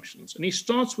oversight functions. And he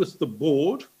starts with the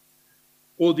board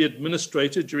or the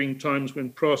administrator during times when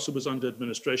PRASA was under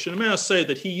administration. And may I say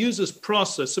that he uses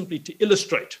PRASA simply to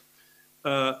illustrate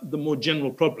the more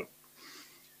general problem.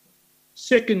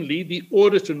 Secondly, the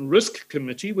Audit and Risk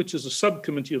Committee, which is a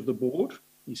subcommittee of the board.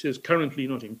 He says currently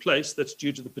not in place. That's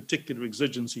due to the particular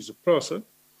exigencies of PRASA.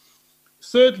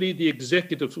 Thirdly, the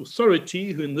Executive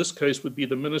Authority, who in this case would be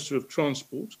the Minister of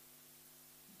Transport.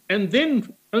 And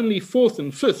then only fourth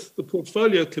and fifth, the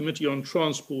Portfolio Committee on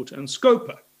Transport and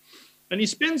SCOPA. And he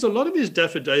spends a lot of his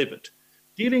affidavit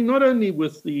dealing not only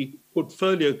with the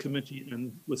Portfolio Committee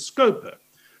and with SCOPA,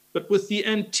 but with the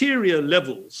anterior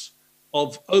levels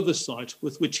of oversight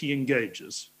with which he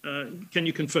engages. Can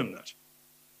you confirm that?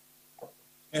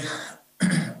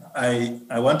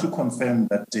 I want to confirm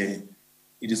that it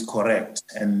is correct.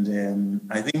 And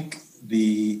I think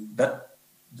the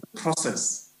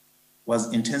process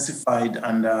was intensified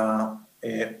under,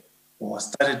 or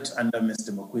started under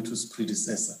Mr. Makwetu's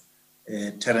predecessor,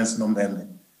 Terence Nombembe,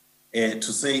 to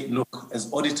say, look,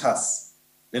 as auditors,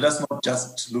 let us not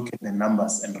just look at the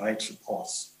numbers and write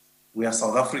reports. We are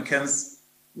South Africans,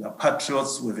 we are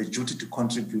patriots, we have a duty to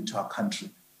contribute to our country.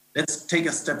 Let's take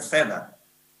a step further.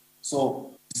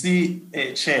 So, see,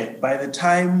 Chair, by the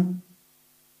time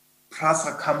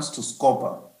PRASA comes to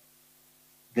SCOPA,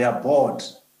 their board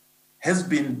has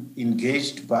been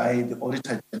engaged by the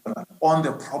Auditor General on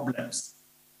the problems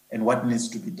and what needs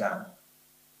to be done.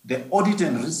 The Audit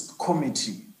and Risk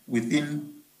Committee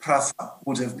within PRASA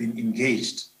would have been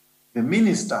engaged. The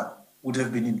Minister would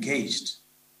have been engaged.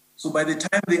 So by the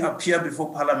time they appear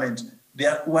before Parliament,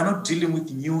 we're not dealing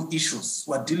with new issues.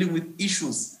 We're dealing with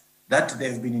issues that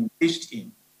they've been engaged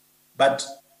in. But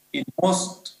in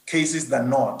most cases than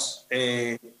not,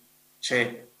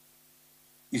 Chair,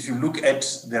 if you look at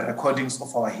the recordings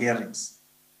of our hearings,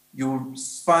 you'll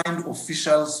find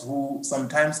officials who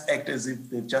sometimes act as if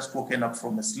they've just woken up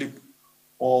from a sleep,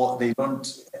 or they don't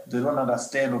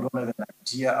understand or don't have an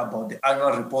idea about the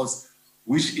annual reports,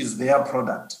 which is their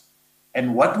product.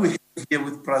 And what we have here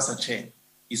with PRASA, Chair,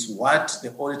 is what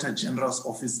the Auditor General's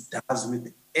Office does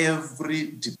with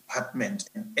every department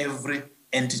and every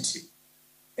entity.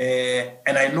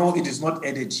 And I know it is not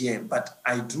added here, but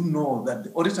I do know that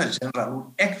the Auditor General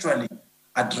will actually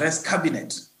address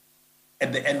Cabinet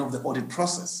at the end of the audit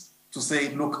process to say,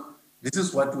 look, this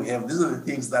is what we have, these are the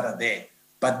things that are there.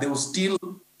 But they will still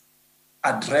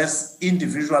address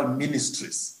individual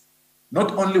ministries,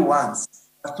 not only once,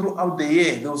 but throughout the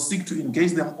year. They will seek to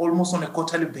engage them almost on a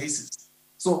quarterly basis.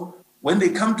 So when they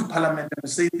come to Parliament and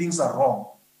say things are wrong,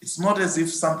 it's not as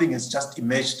if something has just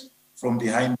emerged from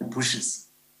behind the bushes.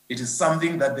 It is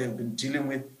something that they've been dealing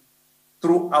with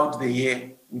throughout the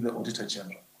year with the Auditor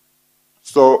General.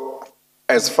 So,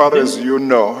 as far as you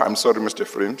know, I'm sorry, Mr.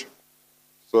 Fringe.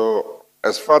 So,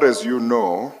 as far as you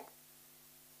know,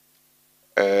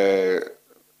 the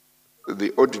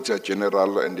Auditor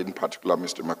General, and in particular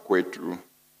Mr. Makwetu,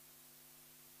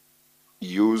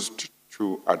 used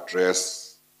to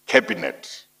address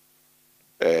Cabinet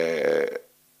at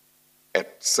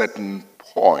certain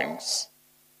points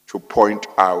to point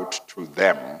out to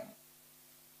them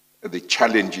the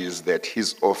challenges that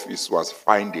his office was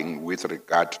finding with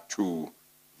regard to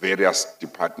various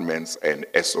departments and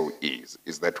SOEs.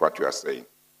 Is that what you are saying?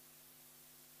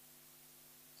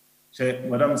 Chair,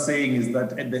 what I'm saying is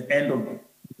that at the end of the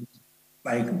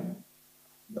cycle,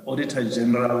 the Auditor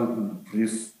General will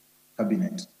brief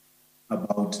Cabinet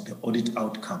about the audit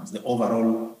outcomes, the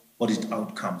overall audit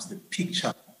outcomes, the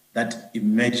picture that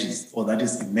emerges or that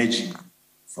is emerging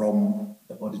from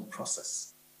the audit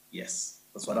process. Yes,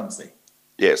 that's what I'm saying.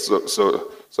 Yes,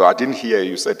 so I didn't hear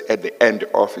you said at the end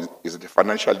of, is it the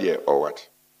financial year or what?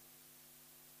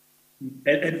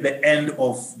 At the end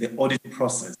of the audit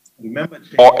process. Remember,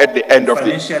 or at the end of the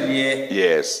financial year.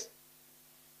 Yes.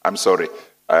 I'm sorry.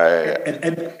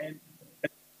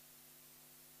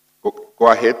 Go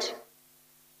ahead.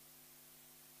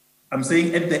 I'm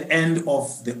saying at the end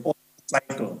of the audit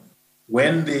cycle,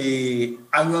 when the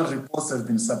annual reports have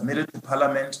been submitted to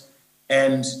Parliament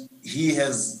and he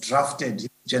has drafted his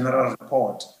general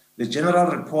report, the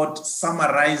general report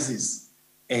summarizes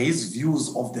his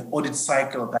views of the audit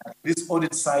cycle, that this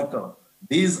audit cycle,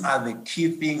 these are the key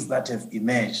things that have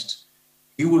emerged.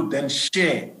 He will then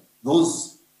share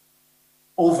those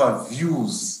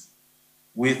overviews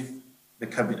with the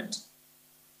cabinet.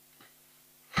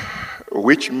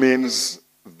 Which means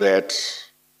that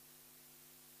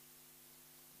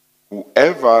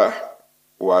whoever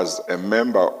was a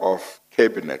member of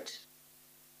cabinet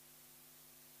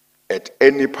at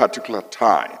any particular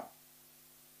time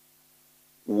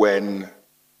when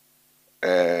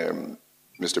Mr.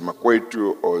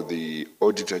 Makwetu or the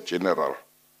Auditor General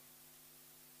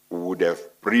would have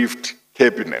briefed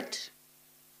cabinet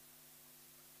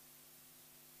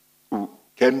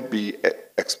can be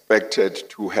expected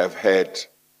to have had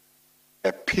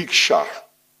a picture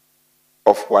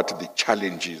of what the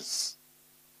challenges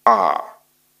are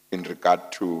in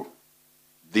regard to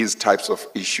these types of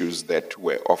issues that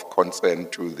were of concern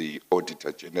to the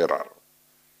Auditor General.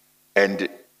 And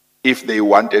if they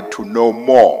wanted to know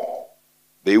more,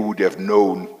 they would have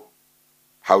known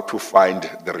how to find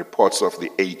the reports of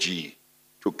the AG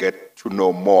to get to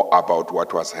know more about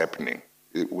what was happening.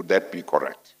 Would that be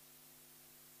correct?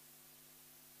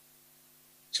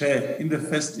 Chair, in the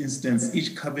first instance,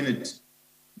 each cabinet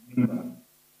member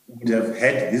would have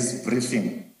had this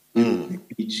briefing with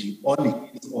the AG on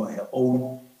his or her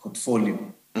own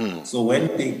portfolio. So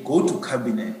when they go to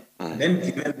cabinet, then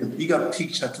given the bigger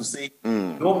picture to say,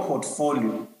 your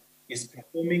portfolio is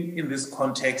performing in this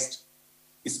context,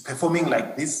 is performing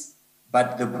like this,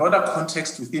 but the broader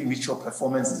context within which your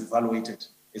performance is evaluated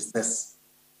is this.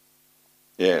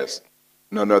 Yes.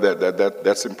 No,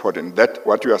 that's important. That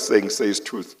what you are saying says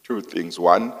two things.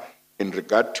 One, in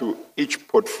regard to each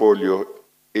portfolio,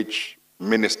 each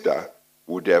minister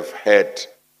would have had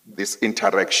this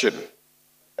interaction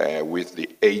with the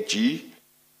AG,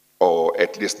 or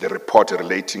at least the report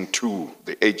relating to,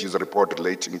 the AG's report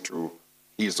relating to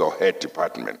his or her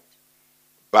department.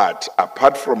 But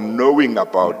apart from knowing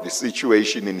about the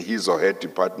situation in his or her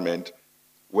department,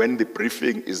 when the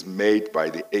briefing is made by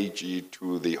the AG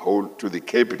to the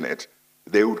cabinet,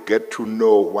 they would get to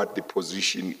know what the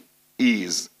position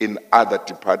is in other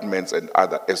departments and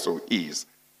other SOEs,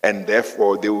 and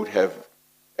therefore they would have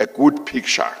a good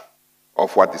picture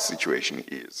of what the situation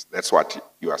is. That's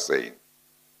what you are saying.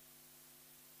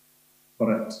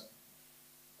 Correct.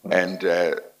 And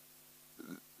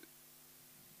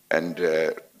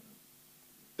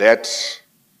that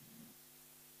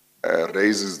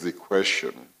raises the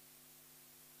question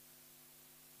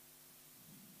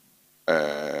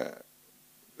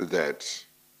that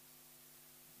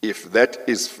if that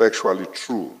is factually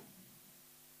true,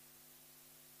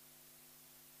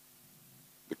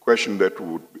 the question that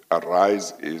would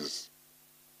arise is,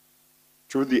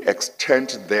 to the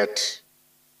extent that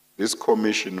this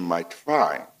commission might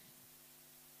find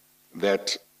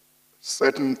that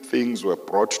certain things were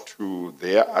brought to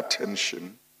their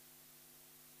attention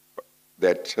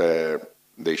that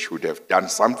they should have done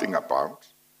something about,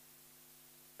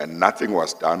 and nothing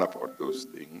was done about those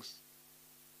things,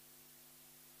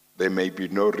 there may be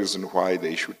no reason why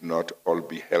they should not all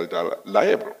be held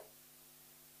liable,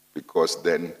 because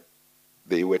then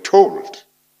they were told.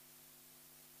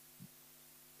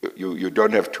 You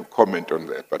don't have to comment on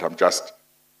that, but I'm just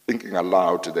thinking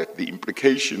aloud that the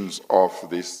implications of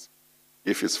this,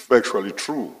 if it's factually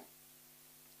true,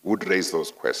 would raise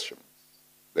those questions.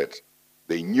 That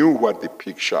they knew what the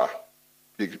picture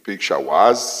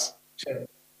was. Chair.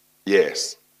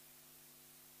 Yes.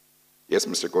 Yes,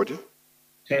 Mr. Godi?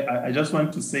 Chair, I just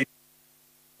want to say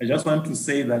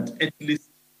that at least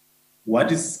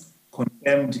what is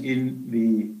confirmed in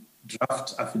the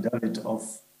draft affidavit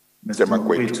of Mr.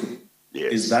 Makwetu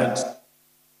is that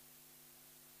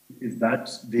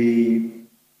the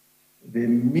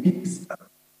minister,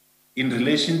 in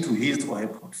relation to his or her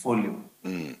portfolio,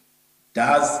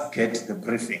 does get the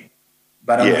briefing.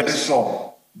 But I'm very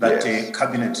sure that the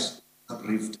cabinet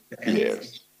briefed the end of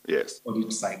the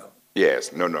audit cycle.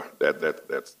 Yes, no,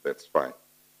 that's fine.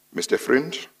 Mr.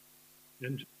 Fringe?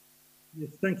 Yes,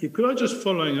 thank you. Could I just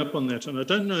following up on that, and I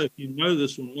don't know if you know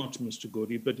this or not, Mr.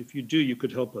 Godi, but if you do, you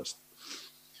could help us.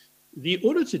 The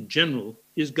Auditor General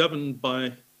is governed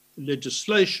by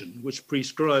legislation which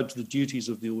prescribes the duties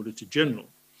of the Auditor General.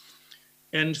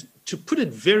 And to put it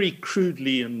very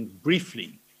crudely and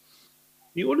briefly,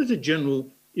 the Auditor General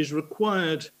is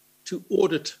required to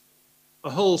audit a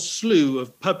whole slew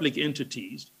of public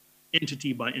entities,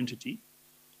 entity by entity,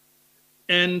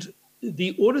 and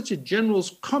the Auditor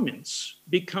General's comments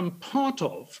become part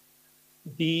of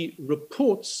the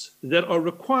reports that are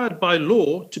required by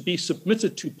law to be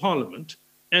submitted to Parliament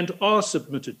and are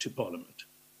submitted to Parliament.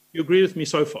 You agree with me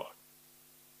so far?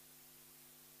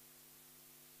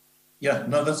 Yeah,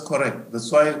 no, that's correct.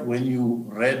 That's why when you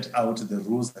read out the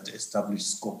rules that establish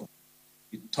SCOPA,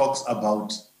 it talks about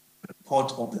the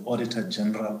report of the Auditor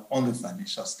General on the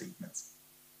financial statements.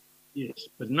 Yes,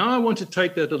 but now I want to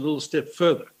take that a little step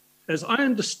further. As I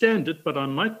understand it, but I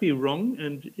might be wrong,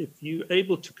 and if you're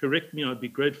able to correct me, I'd be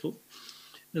grateful.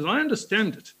 As I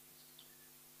understand it,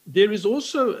 there is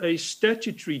also a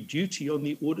statutory duty on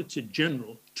the Auditor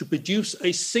General to produce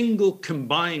a single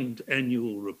combined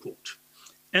annual report.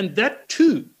 And that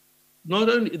too, not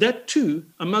only that too,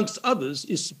 amongst others,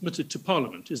 is submitted to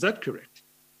Parliament. Is that correct?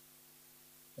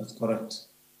 That's correct.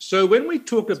 So when we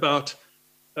talk about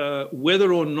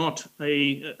whether or not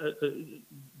a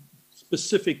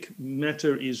specific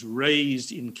matter is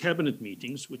raised in cabinet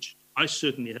meetings, which I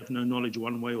certainly have no knowledge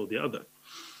one way or the other,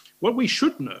 what we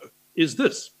should know is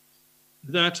this,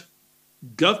 that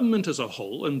government as a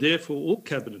whole, and therefore all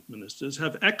cabinet ministers,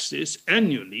 have access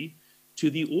annually to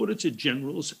the Auditor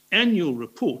General's annual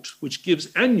report, which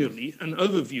gives annually an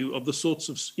overview of the sorts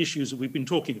of issues that we've been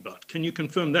talking about. Can you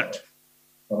confirm that?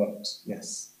 Correct,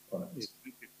 yes, correct. Yes,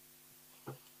 thank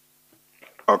you.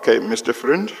 Okay, Mr.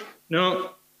 Friend?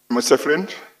 Now, Mr.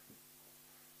 Friend?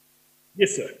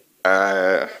 yes,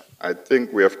 sir. I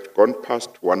think we have gone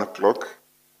past 1 o'clock.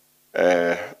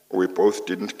 We both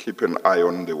didn't keep an eye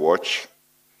on the watch.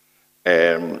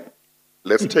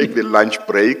 Let's take the lunch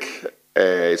break.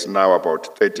 It's now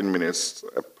about 13 minutes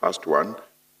past 1.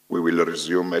 We will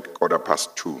resume at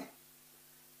 2:15.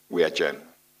 We adjourn.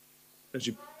 Thank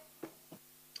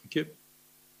you.